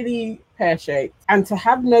gone really pear-shaped. And to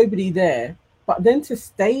have nobody there, but then to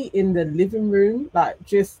stay in the living room,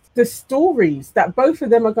 just the stories that both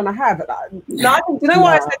of them are going to have. No, you know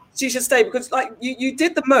why I said she should stay? Because you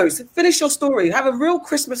did the most. Finish your story. Have a real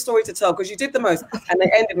Christmas story to tell because you did the most. And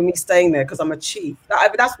they ended with me staying there because I'm a chief.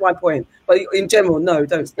 That's my point. But in general, no,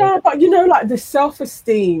 don't stay. Yeah, but the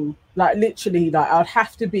self-esteem, literally, I'd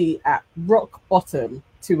have to be at rock bottom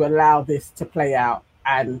to allow this to play out.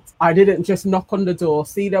 And I didn't just knock on the door,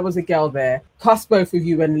 see there was a girl there, cuss both of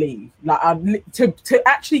you and leave. To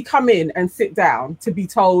actually come in and sit down, to be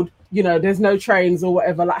told, there's no trains or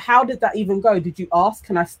whatever. How did that even go? Did you ask,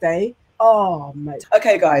 can I stay? Oh, mate.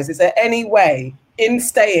 Okay, guys, is there any way in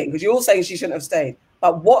staying, because you're all saying she shouldn't have stayed,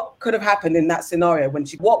 but what could have happened in that scenario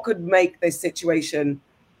what could make this situation,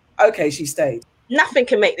 okay, she stayed? Nothing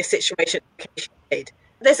can make this situation okay, she stayed.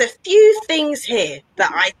 There's a few things here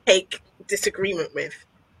that I take disagreement with.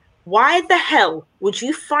 Why the hell would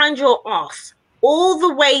you find your ass all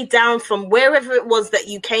the way down from wherever it was that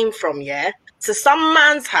you came from, to some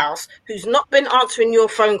man's house who's not been answering your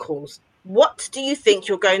phone calls? What do you think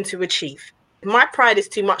you're going to achieve? My pride is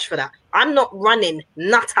too much for that. I'm not running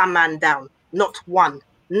not a man down. Not one.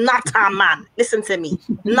 Not a man. Listen to me.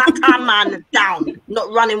 Not a man down.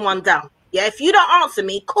 Not running one down. Yeah, if you don't answer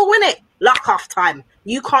me, cool, innit? Lock off time.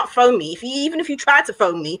 You can't phone me. Even if you try to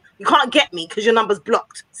phone me, you can't get me because your number's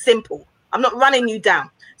blocked. Simple. I'm not running you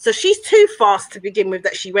down. So she's too fast to begin with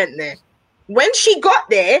that she went there. When she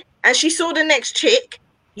got there and she saw the next chick,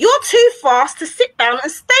 you're too fast to sit down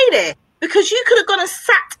and stay there, because you could have gone and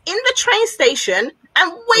sat in the train station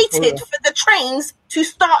and waited for the trains to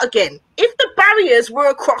start again. If the barriers were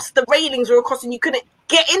across, the railings were across, and you couldn't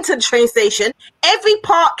get into the train station, every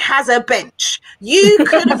park has a bench. You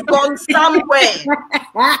could have gone somewhere.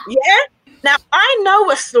 Yeah? Now, I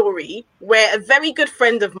know a story where a very good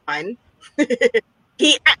friend of mine,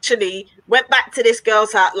 he actually went back to this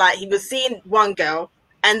girl's house. Like, he was seeing one girl,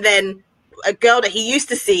 and then a girl that he used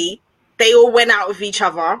to see, they all went out with each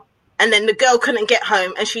other. And then the girl couldn't get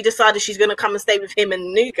home, and she decided she's going to come and stay with him and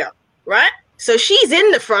the new girl, right? So she's in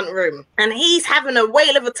the front room, and he's having a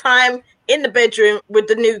whale of a time in the bedroom with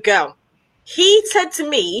the new girl. He said to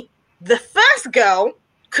me, the first girl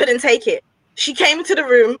couldn't take it. She came into the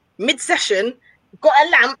room mid-session, got a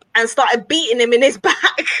lamp, and started beating him in his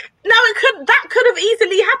back. Now, that could have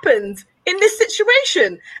easily happened in this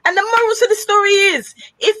situation. And the moral to the story is,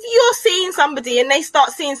 if you're seeing somebody and they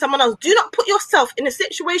start seeing someone else, do not put yourself in a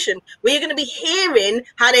situation where you're going to be hearing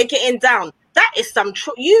how they're getting down. That is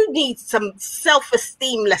you need some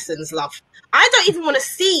self-esteem lessons, love. I don't even want to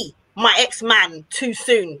see my ex-man too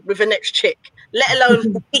soon with the next chick, let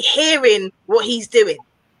alone be hearing what he's doing.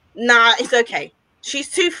 Nah, it's okay.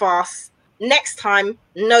 She's too fast. Next time,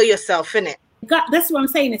 know yourself, innit? That's what I'm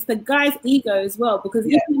saying. It's the guy's ego as well, because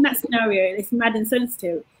even in that scenario, it's mad and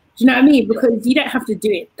sensitive. Do you know what I mean? Because you don't have to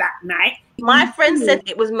do it that night. My friend said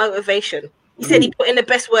it was motivation. He said he put in the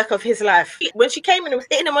best work of his life. When she came in and was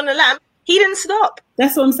hitting him on the lamp, he didn't stop.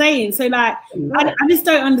 That's what I'm saying. So, like, I just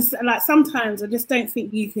don't understand. Like, sometimes I just don't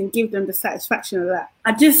think you can give them the satisfaction of that.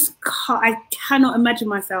 I cannot imagine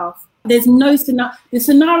myself. There's no scenario. The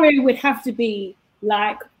scenario would have to be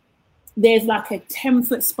like, there's like a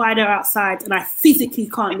 10-foot spider outside and I physically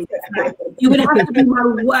can't leave the house. It would have to be my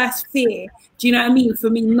worst fear. Do you know what I mean? For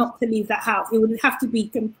me not to leave that house. It would have to be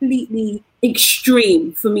completely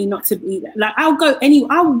extreme for me not to be there. Like, I'll go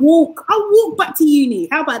anywhere. I'll walk back to uni.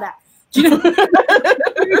 How about that? Do you know?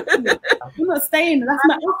 I'm not staying.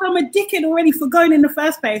 I'm a dickhead already for going in the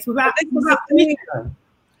first place without do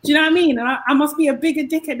you know what I mean? And I must be a bigger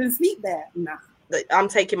dickhead and sleep there. Nah. I'm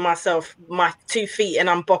taking my 2 feet and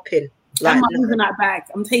I'm bopping. Like, and my overnight bag.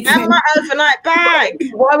 I'm taking my overnight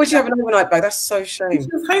bag. Why would you have an overnight bag? That's so shame. It's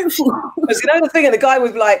just hopeful. Because you know the thing, and the guy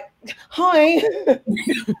was like, "Hi."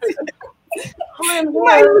 Hi, and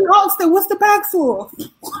I even asked her, "What's the bag for?"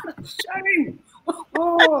 Shame.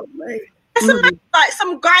 Oh, mate. Like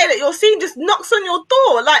some guy that you're seeing just knocks on your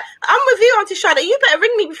door. Like, I'm with you, Auntie Shada. You better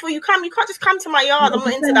ring me before you come. You can't just come to my yard. I'm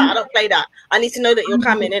not into that. I don't play that. I need to know that you're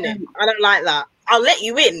coming, innit? I don't like that. I'll let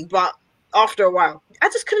you in, but after a while. I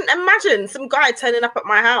just couldn't imagine some guy turning up at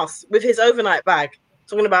my house with his overnight bag,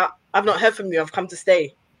 talking about, I've not heard from you, I've come to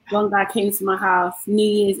stay. One guy came to my house, New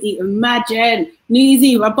Year's Eve, imagine, New Year's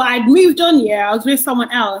Eve, but I'd moved on, I was with someone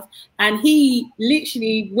else, and he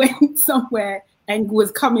literally went somewhere and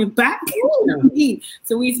was coming back. You know what I mean?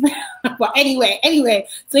 So but anyway,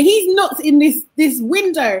 so he's knocked in this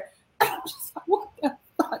window. I'm just like, what the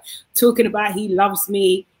fuck? Talking about he loves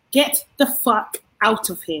me. Get the fuck out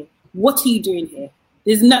of here. What are you doing here?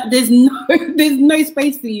 There's no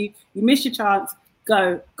space for you. You missed your chance.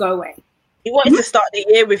 Go away. He wanted to start the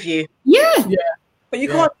year with you. Yeah. But you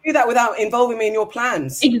can't do that without involving me in your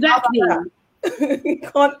plans. Exactly. You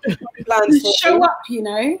can't plans. Just show up, you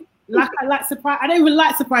know. Like I like surprise. I don't even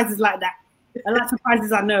like surprises like that. I like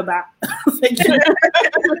surprises I know about.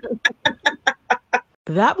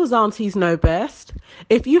 That was Aunties Know Best.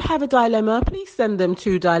 If you have a dilemma, please send them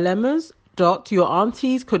to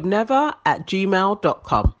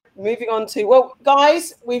dilemmas.yourauntiescouldnever@gmail.com. Moving on to, well,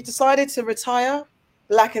 guys, we've decided to retire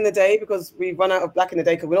Black in the Day because we've run out of Black in the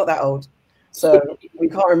Day because we're not that old. So we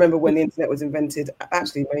can't remember when the internet was invented.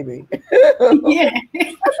 Actually, maybe. Yeah.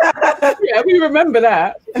 Yeah, we remember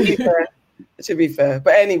that. To be fair.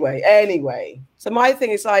 But anyway. So my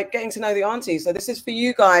thing is like getting to know the aunties. So this is for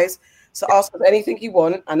you guys. So ask us anything you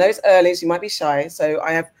want. I know it's early, so you might be shy. So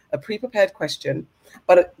I have a pre-prepared question.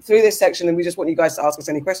 But through this section, and we just want you guys to ask us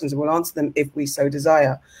any questions, and we'll answer them if we so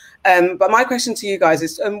desire. But my question to you guys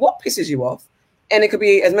is, what pisses you off? And it could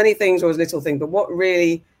be as many things or as little things, but what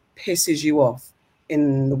really pisses you off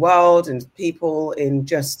in the world and people, in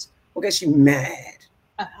just what gets you mad?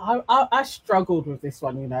 I struggled with this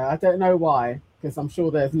one, you know. I don't know why, because I'm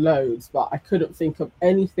sure there's loads, but I couldn't think of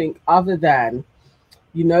anything other than,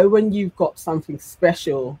 you know, when you've got something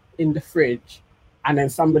special in the fridge and then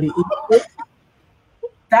somebody eats it,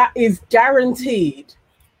 that is guaranteed,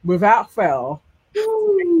 without fail,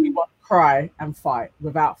 to make me want to cry and fight,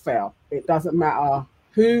 without fail. It doesn't matter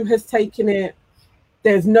who has taken it.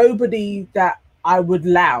 There's nobody that I would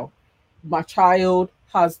allow. My child,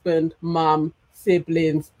 husband, mum,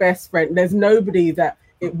 siblings, best friend. There's nobody that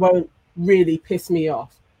it won't really piss me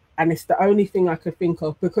off. And it's the only thing I could think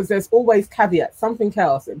of, because there's always caveats. Something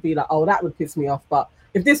else, it'd be like, oh, that would piss me off. But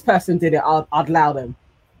if this person did it, I'd allow them.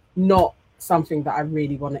 Not something that I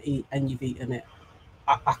really want to eat and you've eaten it.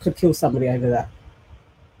 I could kill somebody over that.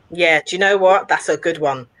 Yeah, do you know what? That's a good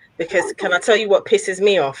one. Because can I tell you what pisses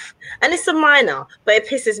me off? And it's a minor, but it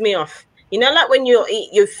pisses me off. You know, like when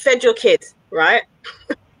you fed your kid, right?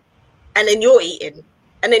 And then you're eating,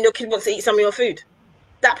 and then your kid wants to eat some of your food.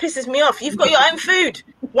 That pisses me off. You've got your own food.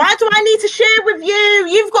 Why do I need to share with you?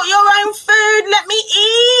 You've got your own food. Let me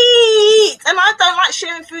eat. And I don't like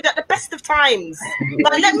sharing food at the best of times.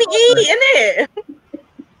 Like, let me eat, innit?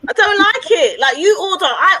 I don't like it. Like, you order,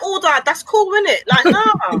 I order. That's cool, innit? Like,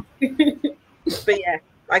 no. But yeah,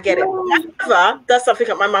 I get it. My brother does something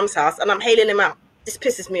at my mum's house, and I'm hailing him out. This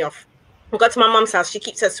pisses me off. I got to my mum's house. She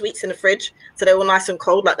keeps her sweets in the fridge, so they're all nice and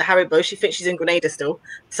cold, like the Haribo. She thinks she's in Grenada still.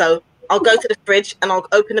 So I'll go to the fridge and I'll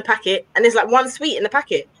open the packet, and there's like one sweet in the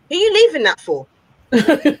packet. Who are you leaving that for? Who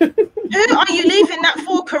are you leaving that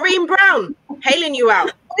for? Kareem Brown, hailing you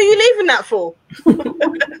out. Who are you leaving that for?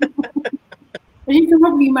 You can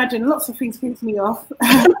probably imagine lots of things piss me off.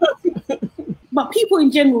 But people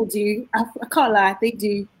in general do. I can't lie, they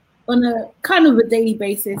do. On a kind of a daily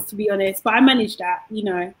basis, to be honest. But I manage that, you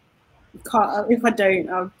know. If I don't,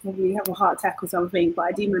 I'll probably have a heart attack or something, but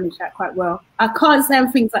I do manage that quite well. I can't say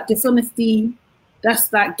things like dishonesty.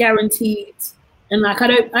 That's like guaranteed. And like I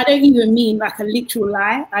don't even mean like a literal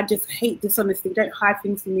lie. I just hate dishonesty. Don't hide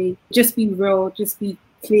things from me. Just be real, just be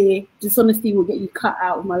clear. Dishonesty will get you cut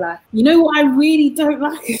out of my life. You know what I really don't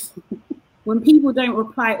like? When people don't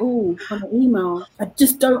reply all on an email. I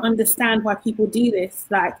just don't understand why people do this.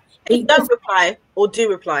 Like, they don't reply or do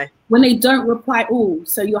reply. When they don't reply all.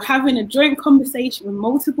 So you're having a joint conversation with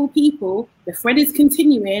multiple people, the thread is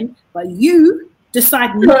continuing, but you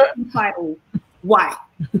decide not to reply all. Why?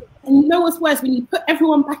 And you know what's worse? When you put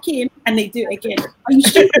everyone back in and they do it again. Are you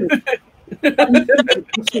stupid?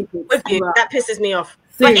 With you, that pisses me off.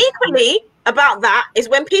 But equally about that is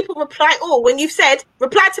when people reply all, when you've said,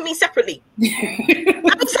 reply to me separately.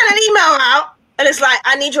 I've sent an email out and it's like,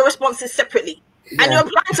 I need your responses separately. Yeah. And you're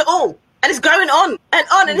applying to all, and it's going on, and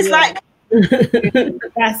it's like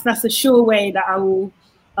that's a sure way that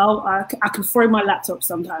I can throw my laptop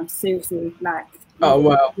sometimes. Seriously, like oh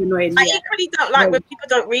wow. I equally don't like when people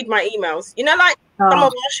don't read my emails. You know, like someone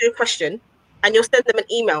will ask you a question, and you'll send them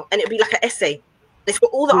an email, and it'll be like an essay. It's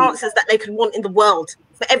got all the answers that they could want in the world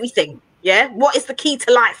for everything. Yeah, what is the key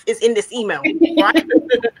to life is in this email, right?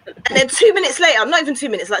 And then 2 minutes later, not even 2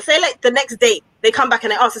 minutes, like say like the next day, they come back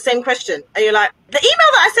and they ask the same question, and you're like, the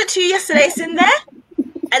email that I sent to you yesterday is in there.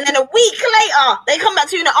 And then a week later, they come back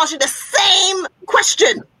to you and ask you the same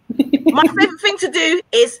question. My favorite thing to do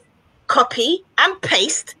is copy and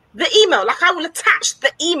paste the email. Like I will attach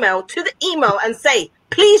the email to the email and say,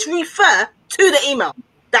 please refer to the email.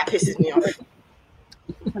 That pisses me off.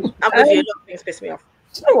 I'm with you, a lot of things piss me off.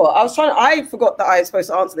 Do you know what? I forgot that I was supposed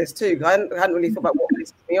to answer this too. I hadn't really thought about what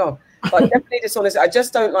pisses me off. But definitely dishonesty. I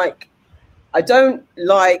don't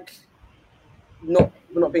like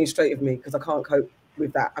not being straight with me, because I can't cope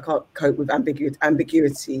with that. I can't cope with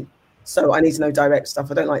ambiguity. So I need to know direct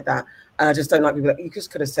stuff. I don't like that. And I just don't like people that, you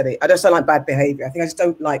just could have said it. I just don't like bad behavior. I think I just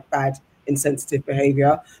don't like bad, insensitive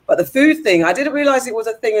behavior. But the food thing, I didn't realize it was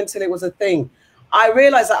a thing until it was a thing. I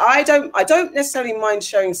realize that I don't necessarily mind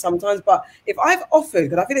sharing sometimes, but if I've offered,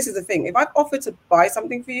 because I think this is the thing, if I've offered to buy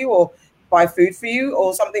something for you or buy food for you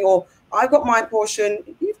or something, or I've got my portion,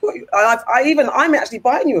 you've got, I'm actually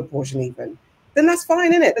buying you a portion even, then that's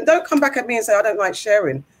fine, innit? Then don't come back at me and say I don't like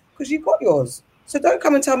sharing, because you've got yours. So don't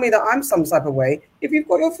come and tell me that I'm some type of way if you've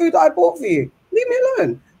got your food that I bought for you. Leave me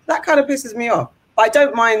alone. That kind of pisses me off. But I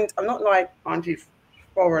don't mind. I'm not like Auntie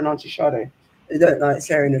Flora and Auntie Sade, they don't like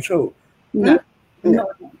sharing at all. No.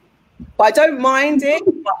 But I don't mind it,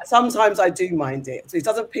 but sometimes I do mind it. So it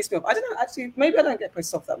doesn't piss me off. I don't know, actually, maybe I don't get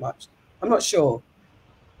pissed off that much. I'm not sure.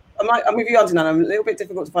 I'm with you, Auntie Nana. I'm a little bit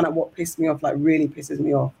difficult to find out what pissed me off, like really pisses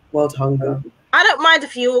me off. World hunger. I don't mind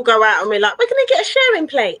if you all go out and we're like, we're going to get a sharing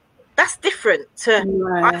plate. That's different to,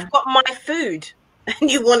 I've got my food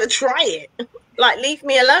and you want to try it. Like, leave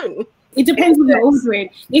me alone. It depends on your ordering.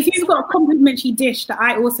 If you've got a complimentary dish that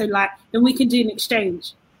I also like, then we can do an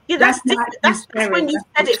exchange. Yeah, that's when you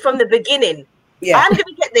said it from the beginning. Yeah. I'm going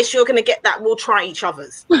to get this, you're going to get that, we'll try each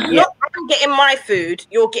other's. Yeah. Not I'm getting my food,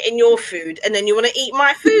 you're getting your food, and then you want to eat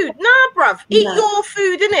my food. Nah, bruv, eat your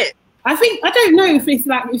food, innit? I don't know if it's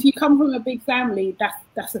like, if you come from a big family,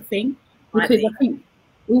 that's a thing. Because I think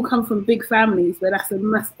we all come from big families where that's a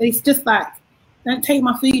must. It's just like, don't take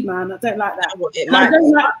my food, man. I don't like that.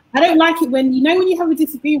 I don't like it when you have a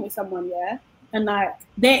disagreement with someone, yeah? And like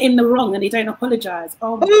they're in the wrong and they don't apologize.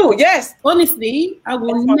 Oh yes. Honestly, I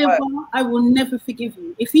will never forgive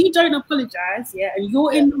you. If you don't apologize, and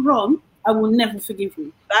you're in the wrong, I will never forgive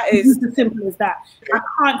you. That is as simple as that. I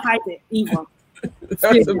can't hide it either.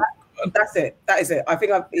 That's it. That is it. I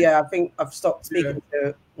think I've stopped speaking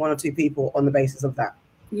to one or two people on the basis of that.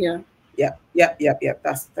 Yeah. Yep.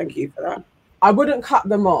 Thank you for that. I wouldn't cut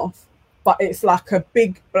them off, but it's like a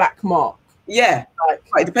big black mark. Yeah,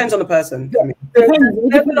 it depends on the person. The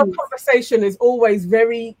level of conversation is always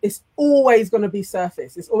it's always going to be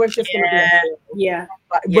surface. It's always just going to be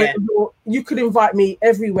you could invite me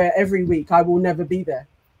everywhere every week. I will never be there.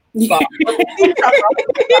 But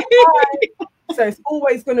so it's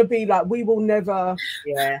always going to be like, we will never.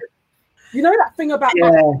 Yeah. You know that thing about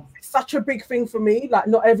it's such a big thing for me. Like,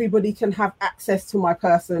 not everybody can have access to my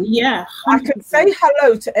person. Yeah. 100%. I can say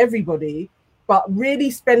hello to everybody, but really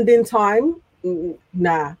spending time,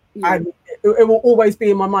 nah. Yeah. And it will always be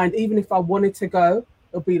in my mind. Even if I wanted to go,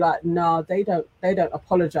 it'll be like, nah, they don't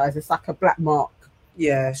apologize. It's like a black mark.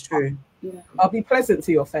 Yeah, it's true. Yeah. I'll be pleasant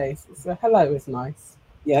to your face. So hello is nice.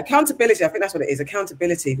 Yeah, accountability. I think that's what it is.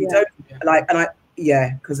 Accountability. If you don't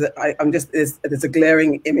because I'm just there's a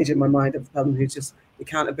glaring image in my mind of someone who's just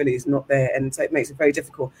accountability is not there, and so it makes it very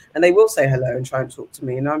difficult. And they will say hello and try and talk to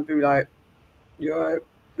me, and I'm be like, you're right.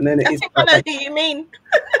 And then it is. I know who you mean.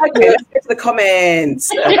 Okay, let's get to the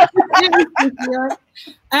comments.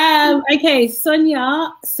 Okay,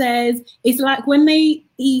 Sonia says it's like when they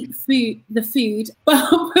eat the food, but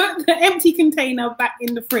put the empty container back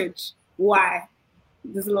in the fridge. Why?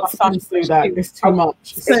 There's a lot of sons do that. It's too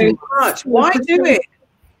much. It's too much. Why do it?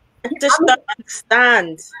 I just don't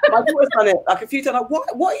understand. My daughter's done it like a few times. Like,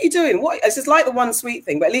 what are you doing? What? It's just like the one sweet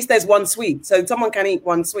thing, but at least there's one sweet, so someone can eat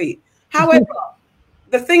one sweet. However,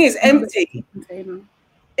 the thing is empty.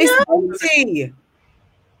 It's empty.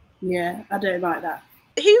 Yeah, I don't like that.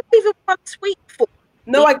 Who even wants sweet for?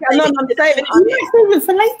 No, I'm saying it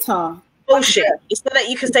for later. Bullshit. It's so that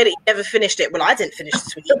you can say that you never finished it. Well, I didn't finish the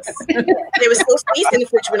sweets. There was still sweets in the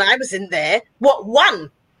fridge when I was in there. What, one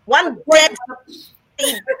dead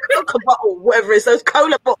Coca bottle, whatever it is, those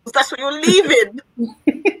cola bottles, that's what you're leaving.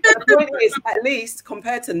 The point is, at least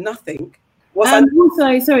compared to nothing.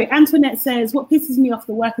 Also, sorry, Antoinette says, what pisses me off,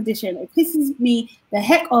 the work edition? It pisses me the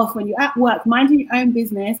heck off when you're at work, minding your own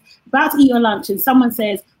business, about to eat your lunch, and someone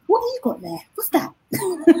says, what have you got there? What's that?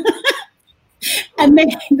 And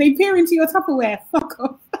they peer into your Tupperware. Fuck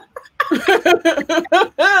off.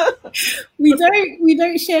 we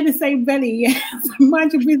don't share the same belly. So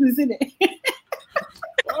mind your business, innit?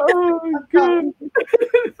 Oh God.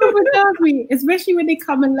 Someone tells me, especially when they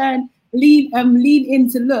come and lean in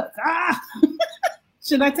to look.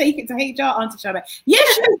 Should I take it to HR, Auntie Charlotte?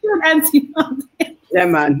 Yes, you should, Auntie. Yeah,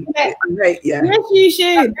 man. Yeah. Yeah. Yes, you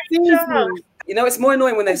should. Seriously. You know, it's more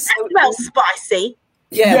annoying when they're so spicy.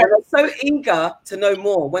 Yeah, when they're so eager to know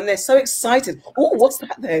more, when they're so excited. Oh, what's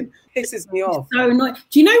that then? Pisses me off. So annoying.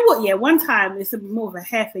 Do you know what? Yeah, one time, it's more of a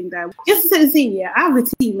hair thing though. Just to say the thing, I have a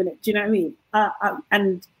team in it. Do you know what I mean?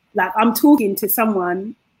 And like, I'm talking to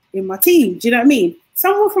someone in my team. Do you know what I mean?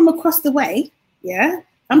 Someone from across the way. Yeah,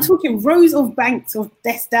 I'm talking rows of banks of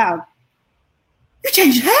desks down. You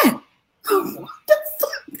changed hair. What the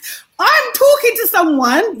fuck? I'm talking to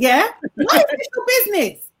someone. Yeah, why is this your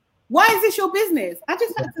business? Why is this your business? I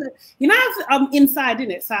just had to, I'm inside in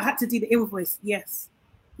it, so I had to do the inner voice. Yes,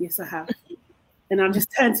 I have. And I just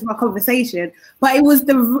turned to my conversation, but it was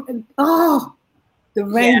the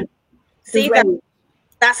rain. Yeah. See,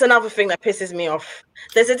 that's another thing that pisses me off.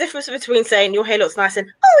 There's a difference between saying your hair looks nice and,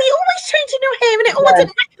 oh, you're always changing your hair, innit? Oh, I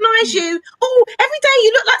didn't recognize you. Oh, every day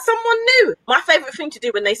you look like someone new. My favorite thing to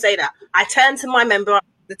do when they say that, I turn to my member,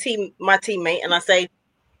 my teammate, and I say,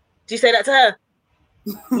 do you say that to her?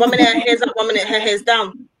 1 minute her hair's up, 1 minute her hair's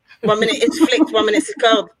down. 1 minute it's flicked, 1 minute it's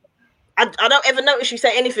curled. I don't ever notice you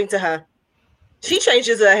say anything to her. She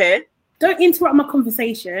changes her hair. Don't interrupt my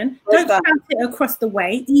conversation. What's Don't that? shout it across the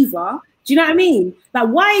way either. Do you know what I mean? Like,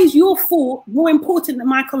 why is your thought more important than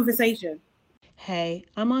my conversation? Hey,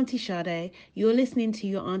 I'm Auntie Sade. You're listening to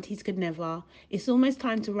Your Aunties Could Never. It's almost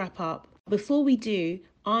time to wrap up. Before we do,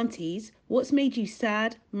 aunties, what's made you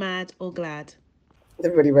sad, mad, or glad? Is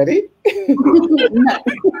everybody ready? No.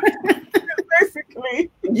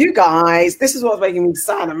 Basically, you guys, this is what's making me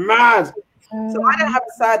sad and mad. So I don't have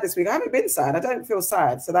a sad this week. I haven't been sad. I don't feel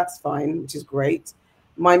sad, so that's fine, which is great.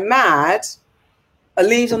 My mad are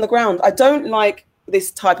leaves on the ground. I don't like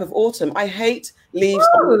this type of autumn. I hate leaves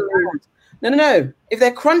on the ground. No. If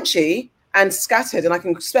they're crunchy and scattered, and I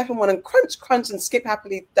can step on one and crunch, and skip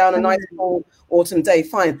happily down a nice full autumn day,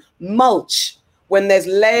 fine. Mulch when there's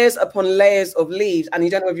layers upon layers of leaves, and you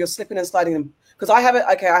don't know if you're slipping and sliding them. Because I have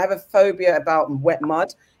a phobia about wet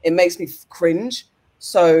mud. It makes me cringe.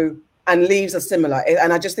 So. And leaves are similar.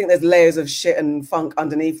 And I just think there's layers of shit and funk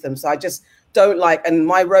underneath them. So I just don't like, and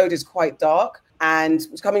my road is quite dark. And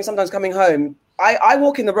sometimes coming home, I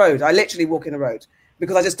walk in the road. I literally walk in the road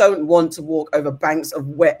because I just don't want to walk over banks of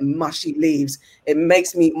wet, mushy leaves. It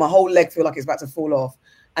makes my whole leg feel like it's about to fall off.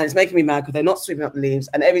 And it's making me mad because they're not sweeping up the leaves.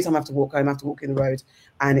 And every time I have to walk home, I have to walk in the road.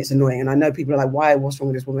 And it's annoying. And I know people are like, what's wrong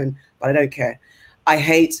with this woman? But I don't care. I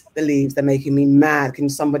hate the leaves. They're making me mad. Can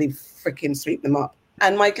somebody freaking sweep them up?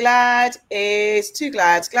 And my glad is two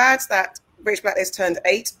glads. Glads that British Blacklist turned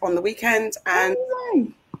 8 on the weekend and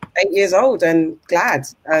 8 years old, and glad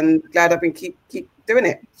I've been keep doing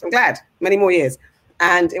it. So I'm glad many more years.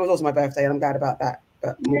 And it was also my birthday, and I'm glad about that.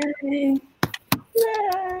 But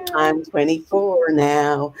I'm 24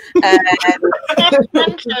 now. And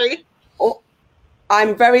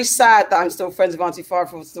I'm very sad that I'm still friends with Auntie Farah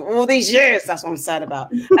for all these years. That's what I'm sad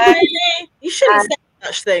about. You shouldn't say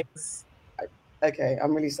such things. Okay,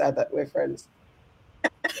 I'm really sad that we're friends.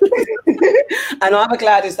 And I'm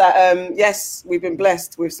glad is that, yes, we've been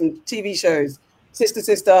blessed with some TV shows,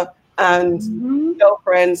 Sister, and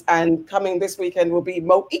Girlfriends, and coming this weekend will be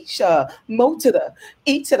Moesha,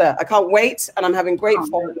 Eater. I can't wait, and I'm having great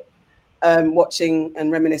fun watching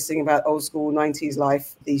and reminiscing about old school 90s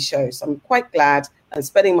life, these shows. So I'm quite glad and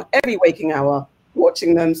spending my every waking hour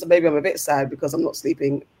watching them. So maybe I'm a bit sad because I'm not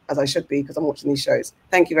sleeping as I should be because I'm watching these shows.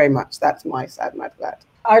 Thank you very much. That's my sad, mad, glad.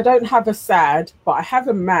 I don't have a sad, but I have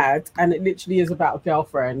a mad, and it literally is about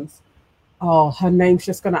Girlfriends. Oh, her name's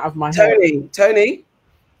just gone out of my head. Tony.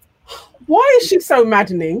 Why is she so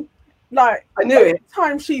maddening? Like, I knew it. Every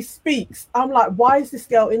time she speaks, I'm like, why is this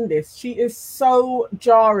girl in this? She is so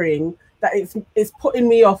jarring that it's putting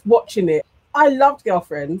me off watching it. I loved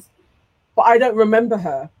Girlfriends, but I don't remember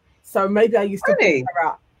her. So maybe I used to block her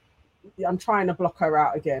out. I'm trying to block her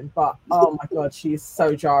out again, but oh my God, she's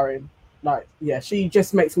so jarring. Like, yeah, she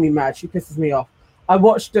just makes me mad. She pisses me off. I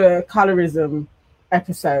watched the colorism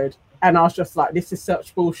episode and I was just like, this is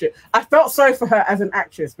such bullshit. I felt sorry for her as an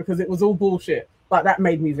actress because it was all bullshit, but that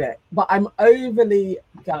made me vex. But I'm overly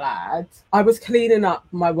glad. I was cleaning up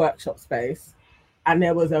my workshop space and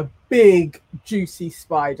there was a big, juicy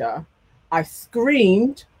spider. I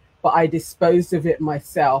screamed, but I disposed of it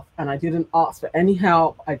myself and I didn't ask for any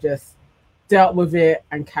help. I just dealt with it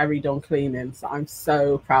and carried on cleaning. So I'm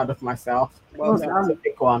so proud of myself. Well done. That was a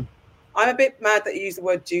big one. I'm a bit mad that you used the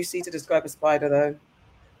word juicy to describe a spider, though.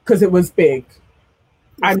 Because it was big.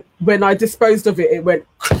 And when I disposed of it, it went...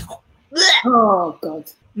 Oh,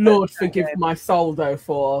 God. Lord, forgive my soul, though,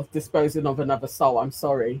 for disposing of another soul. I'm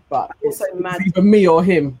sorry, but also mad. It's either me or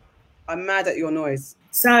him. I'm mad at your noise.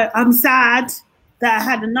 So I'm sad that I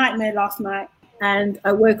had a nightmare last night and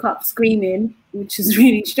I woke up screaming, which is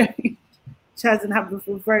really strange. Which hasn't happened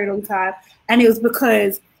for a very long time. And it was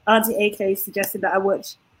because Auntie AK suggested that I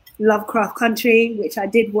watch Lovecraft Country, which I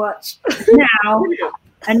did watch now.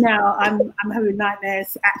 And now I'm having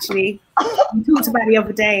nightmares, actually. We talked about it the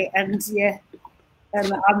other day, and yeah,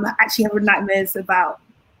 I'm actually having nightmares about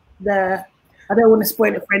I don't want to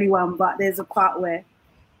spoil it for anyone, but there's a part where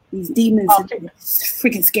these demons are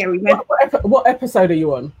freaking scary, man. What episode are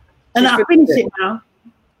you on? And I finished it now.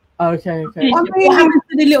 Okay. What happened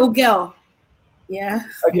to the little girl? Yeah.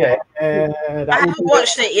 Okay. I haven't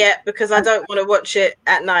watched it yet because I don't want to watch it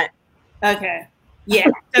at night. Okay. Yeah,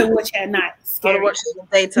 don't watch it at night. I want to watch it in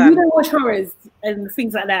the daytime. You don't watch horrors and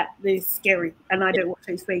things like that. They're scary, and I don't watch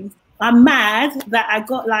those things. I'm mad that I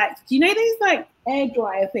got do you know those air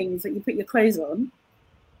dryer things that you put your clothes on?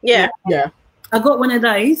 Yeah. I got one of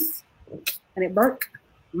those, and it broke.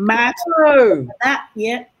 Mad. Oh. That,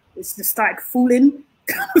 yeah. It's just started falling.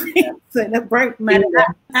 So that broke man.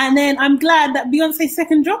 And then I'm glad that Beyonce's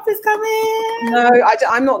second drop is coming. No,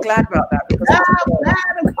 I'm not glad about that because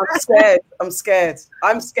I'm scared. I'm scared.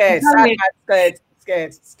 I'm scared. Sad,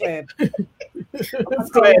 scared. I'm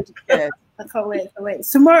scared. I can't wait.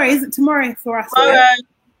 Tomorrow, is it tomorrow for us?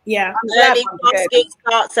 Yeah. Early basket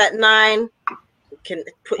starts at 9. You can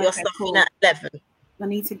put your stuff in at 11. I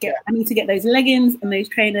need to get those leggings and those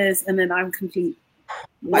trainers, and then I'm complete. I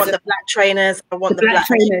want the black trainers. I want the black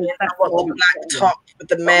trainers. I want the black top with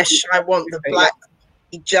the mesh. I want the black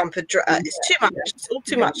jumper. It's too much. It's all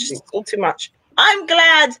too much. It's all too much. I'm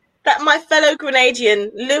glad that my fellow Grenadian,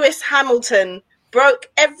 Lewis Hamilton, broke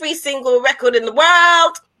every single record in the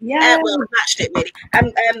world. Yeah. Well, matched it really,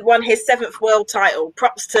 and won his 7th world title.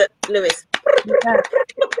 Props to Lewis. Yeah.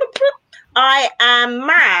 I am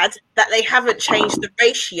mad that they haven't changed the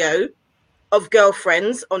ratio of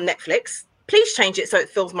girlfriends on Netflix. Please change it so it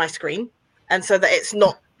fills my screen and so that it's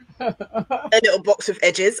not a little box with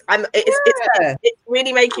edges. It's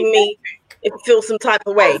really making me feel some type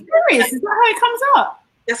of way. Serious? Is that how it comes up?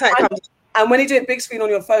 That's how it comes up. And when you do it big screen on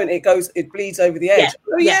your phone, it bleeds over the edge.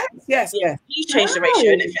 Yes. Please change the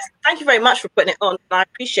ratio. And thank you very much for putting it on. I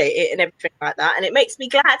appreciate it and everything like that. And it makes me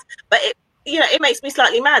glad, but it makes me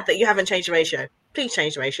slightly mad that you haven't changed the ratio. Please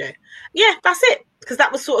change the ratio. Yeah, that's it. Because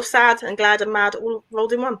that was sort of sad and glad and mad all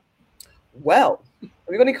rolled in one. Well, have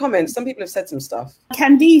you got any comments? Some people have said some stuff.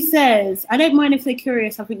 Candice says, I don't mind if they're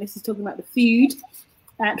curious. I think this is talking about the food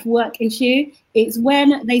at work issue. It's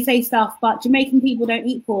when they say stuff, but Jamaican people don't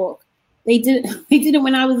eat pork. They didn't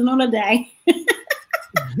when I was on holiday.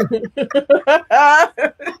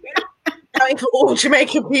 For all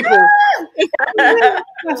Jamaican people.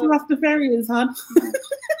 That's Rastafarians, hon.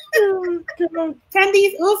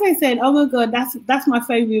 Candice also said, oh my God, that's my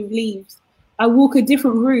phobia of leaves. I walk a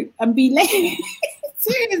different route and be late.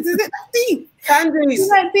 Serious, is it that deep? Candice, is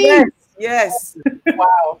that deep? Yes.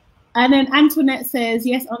 Wow. And then Antoinette says,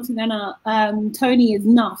 yes, Auntie Nana, Tony is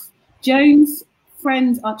nuff. Joan's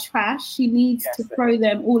friends are trash. She needs to throw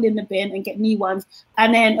them all in the bin and get new ones.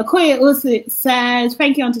 And then Okoye also says,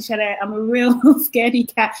 thank you, Auntie Shade. I'm a real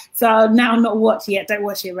scaredy cat. So now not watch yet. Don't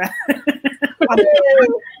watch it, man.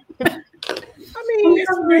 I mean,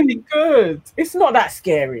 it's really good. It's not that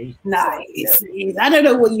scary. No, I don't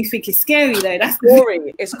know what you think is scary though. That's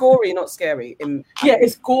gory. It's gory, not scary.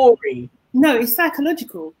 It's gory. No, it's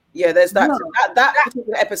psychological. Yeah, there's that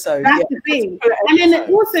particular episode. That's the thing. And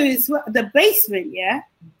then also it's the basement. Yeah.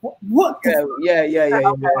 What? Yeah.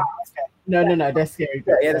 No, that's scary.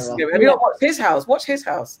 Yeah, that's scary. Have you not watched His House? Watch His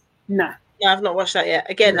House. No, I've not watched that yet.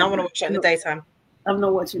 Again, I want to watch it in the daytime. I'm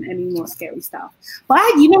not watching any more scary stuff. But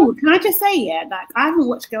can I just say, like I haven't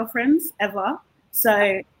watched Girlfriends ever,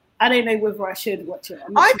 so I don't know whether I should watch it.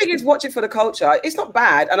 I think it's watch it for the culture. It's not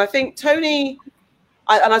bad, and I think Tony.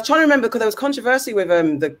 And I'm trying to remember because there was controversy with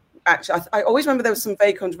the actor. I always remember there was some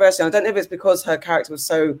vague controversy. And I don't know if it's because her character was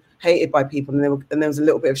so hated by people, and there was a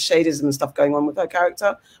little bit of shadism and stuff going on with her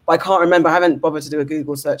character. But I can't remember. I haven't bothered to do a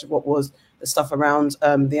Google search of what was the stuff around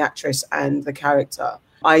the actress and the character.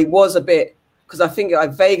 I was a bit. Because I think I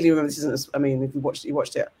vaguely remember, this isn't, I mean, if you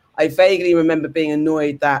watched it, I vaguely remember being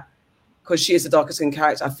annoyed that because she is the darker skinned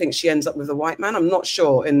character, I think she ends up with a white man. I'm not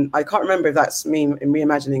sure. And I can't remember if that's me in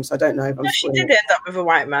reimagining, so I don't know. If she did end up with a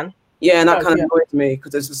white man. Yeah, and that kind of annoyed me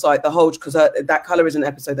because it's just like the whole, because that colour is an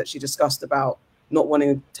episode that she discussed about not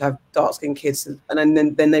wanting to have dark skinned kids. And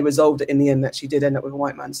then they resolved it in the end that she did end up with a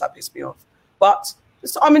white man, so that pissed me off. But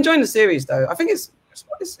I'm enjoying the series though. I think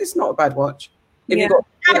it's not a bad watch. Is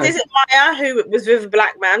it Maya who was with a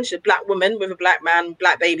black man? She's a black woman with a black man,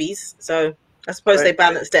 black babies. So I suppose they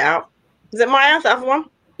balanced it out. Is it Maya, the other one?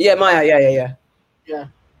 Yeah, Maya. Yeah.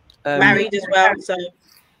 Married as well. So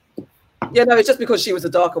yeah, no, it's just because she was the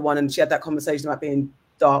darker one and she had that conversation about being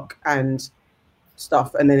dark and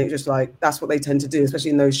stuff, and then it just like that's what they tend to do,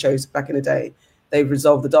 especially in those shows back in the day. They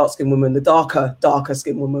resolved the dark skinned woman. The darker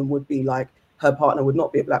skinned woman would be like her partner would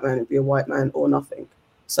not be a black man; it'd be a white man or nothing.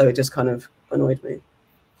 So it just kind of annoyed me.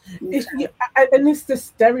 And it's the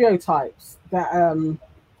stereotypes that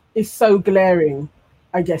is so glaring,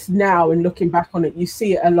 I guess, now, and looking back on it, you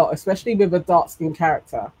see it a lot, especially with a dark-skinned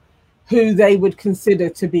character who they would consider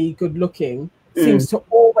to be good looking, seems to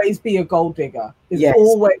always be a gold digger. Is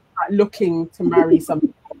always like, looking to marry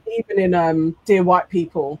somebody. Even in Dear White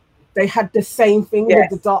People, they had the same thing with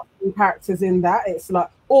the dark-skinned characters in that. It's like,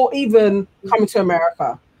 or even Coming to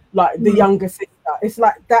America, like the younger sister. It's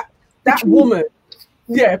like that woman.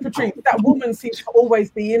 Yeah, Patrice, that woman seems to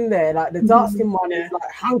always be in there. Like the dark-skinned one is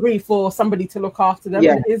like hungry for somebody to look after them.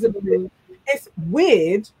 And it's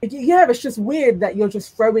weird. Yeah, it's just weird that you're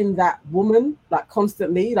just throwing that woman like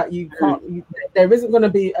constantly. Like you can't. There isn't going to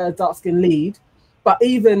be a dark skin lead, but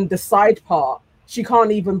even the side part, she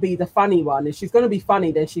can't even be the funny one. If she's going to be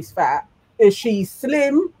funny, then she's fat. If she's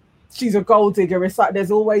slim, she's a gold digger. It's like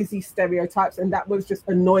there's always these stereotypes, and that was just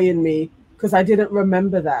annoying me because I didn't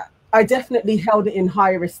remember that. I definitely held it in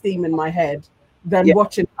higher esteem in my head than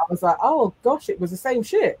watching. I was like, oh gosh, it was the same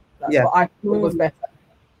shit. That's what I thought it was better.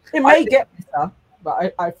 It may get better,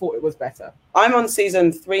 but I thought it was better. I'm on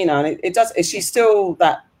season 3 now, and it does. She's still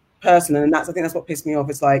that person, and I think that's what pissed me off.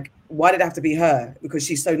 It's like, why did it have to be her? Because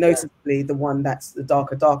she's so noticeably the one that's the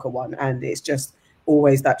darker one, and it's just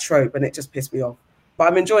always that trope, and it just pissed me off.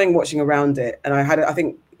 But I'm enjoying watching around it, and I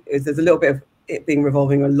think there's a little bit of it being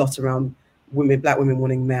revolving a lot around black women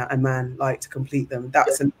wanting a man like to complete them.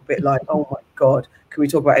 That's a little bit like, oh my God, can we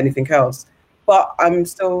talk about anything else? But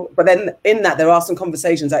then in that, there are some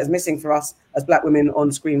conversations that is missing for us as black women on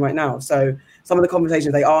screen right now. So some of the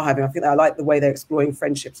conversations they are having, I think I like the way they're exploring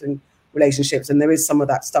friendships and relationships. And there is some of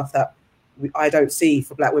that stuff that I don't see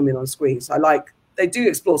for black women on screen. So they do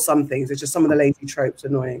explore some things. It's just some of the lazy tropes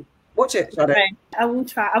annoying. Watch it, Sade. Okay, I will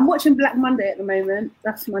try. I'm watching Black Monday at the moment.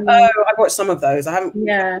 That's my new... Oh, I've watched some of those. I haven't...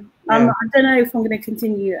 Yeah. I don't know if I'm going to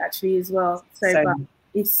continue actually as well. So, but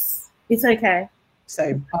it's okay.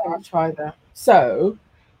 Same. I'll try that. So,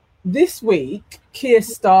 this week, Keir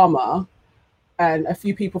Starmer and a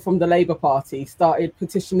few people from the Labour Party started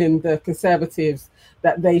petitioning the Conservatives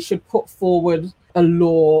that they should put forward a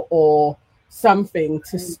law or something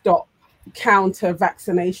to stop counter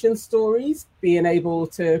vaccination stories being able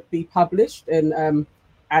to be published and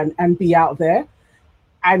be out there.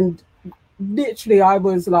 And literally I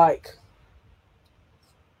was like,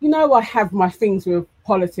 I have my things with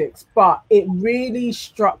politics, but it really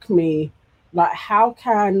struck me, like, how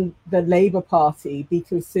can the Labour Party be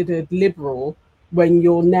considered liberal when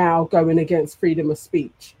you're now going against freedom of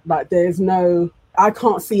speech? Like, I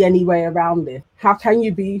can't see any way around this. How can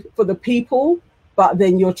you be for the people, but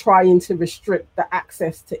then you're trying to restrict the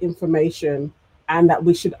access to information, and that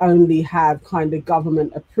we should only have kind of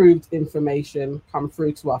government approved information come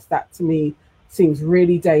through to us? That to me seems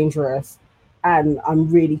really dangerous. And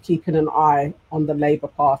I'm really keeping an eye on the Labour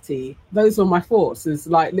Party. Those are my thoughts, is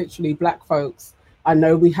like literally black folks. I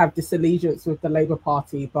know we have this allegiance with the Labour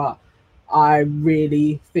Party, but I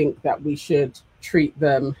really think that we should treat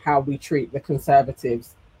them how we treat the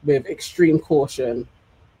Conservatives, with extreme caution,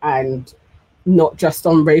 and not just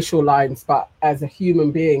on racial lines, but as a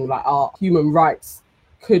human being. Like, our human rights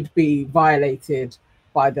could be violated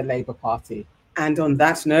by the Labour Party. And on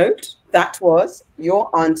that note, that was Your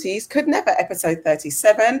Aunties Could Never, episode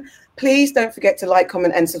 37. Please don't forget to like,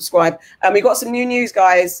 comment, and subscribe. And we got some new news,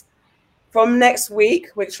 guys. From next week,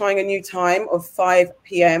 we're trying a new time of 5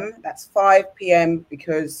 p.m. That's 5 p.m.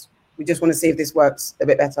 because we just want to see if this works a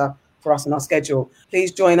bit better for us and our schedule.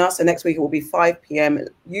 Please join us. And next week it will be 5 p.m.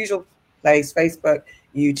 Usual place, Facebook,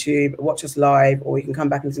 YouTube. Watch us live, or you can come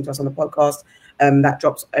back and listen to us on the podcast. That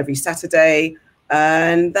drops every Saturday.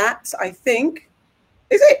 And that, I think,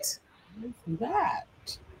 is it. That.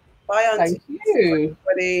 Bye, Auntie. Thank you.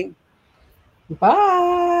 Everybody.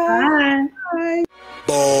 Bye. Bye.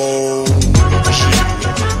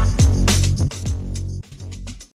 Bye.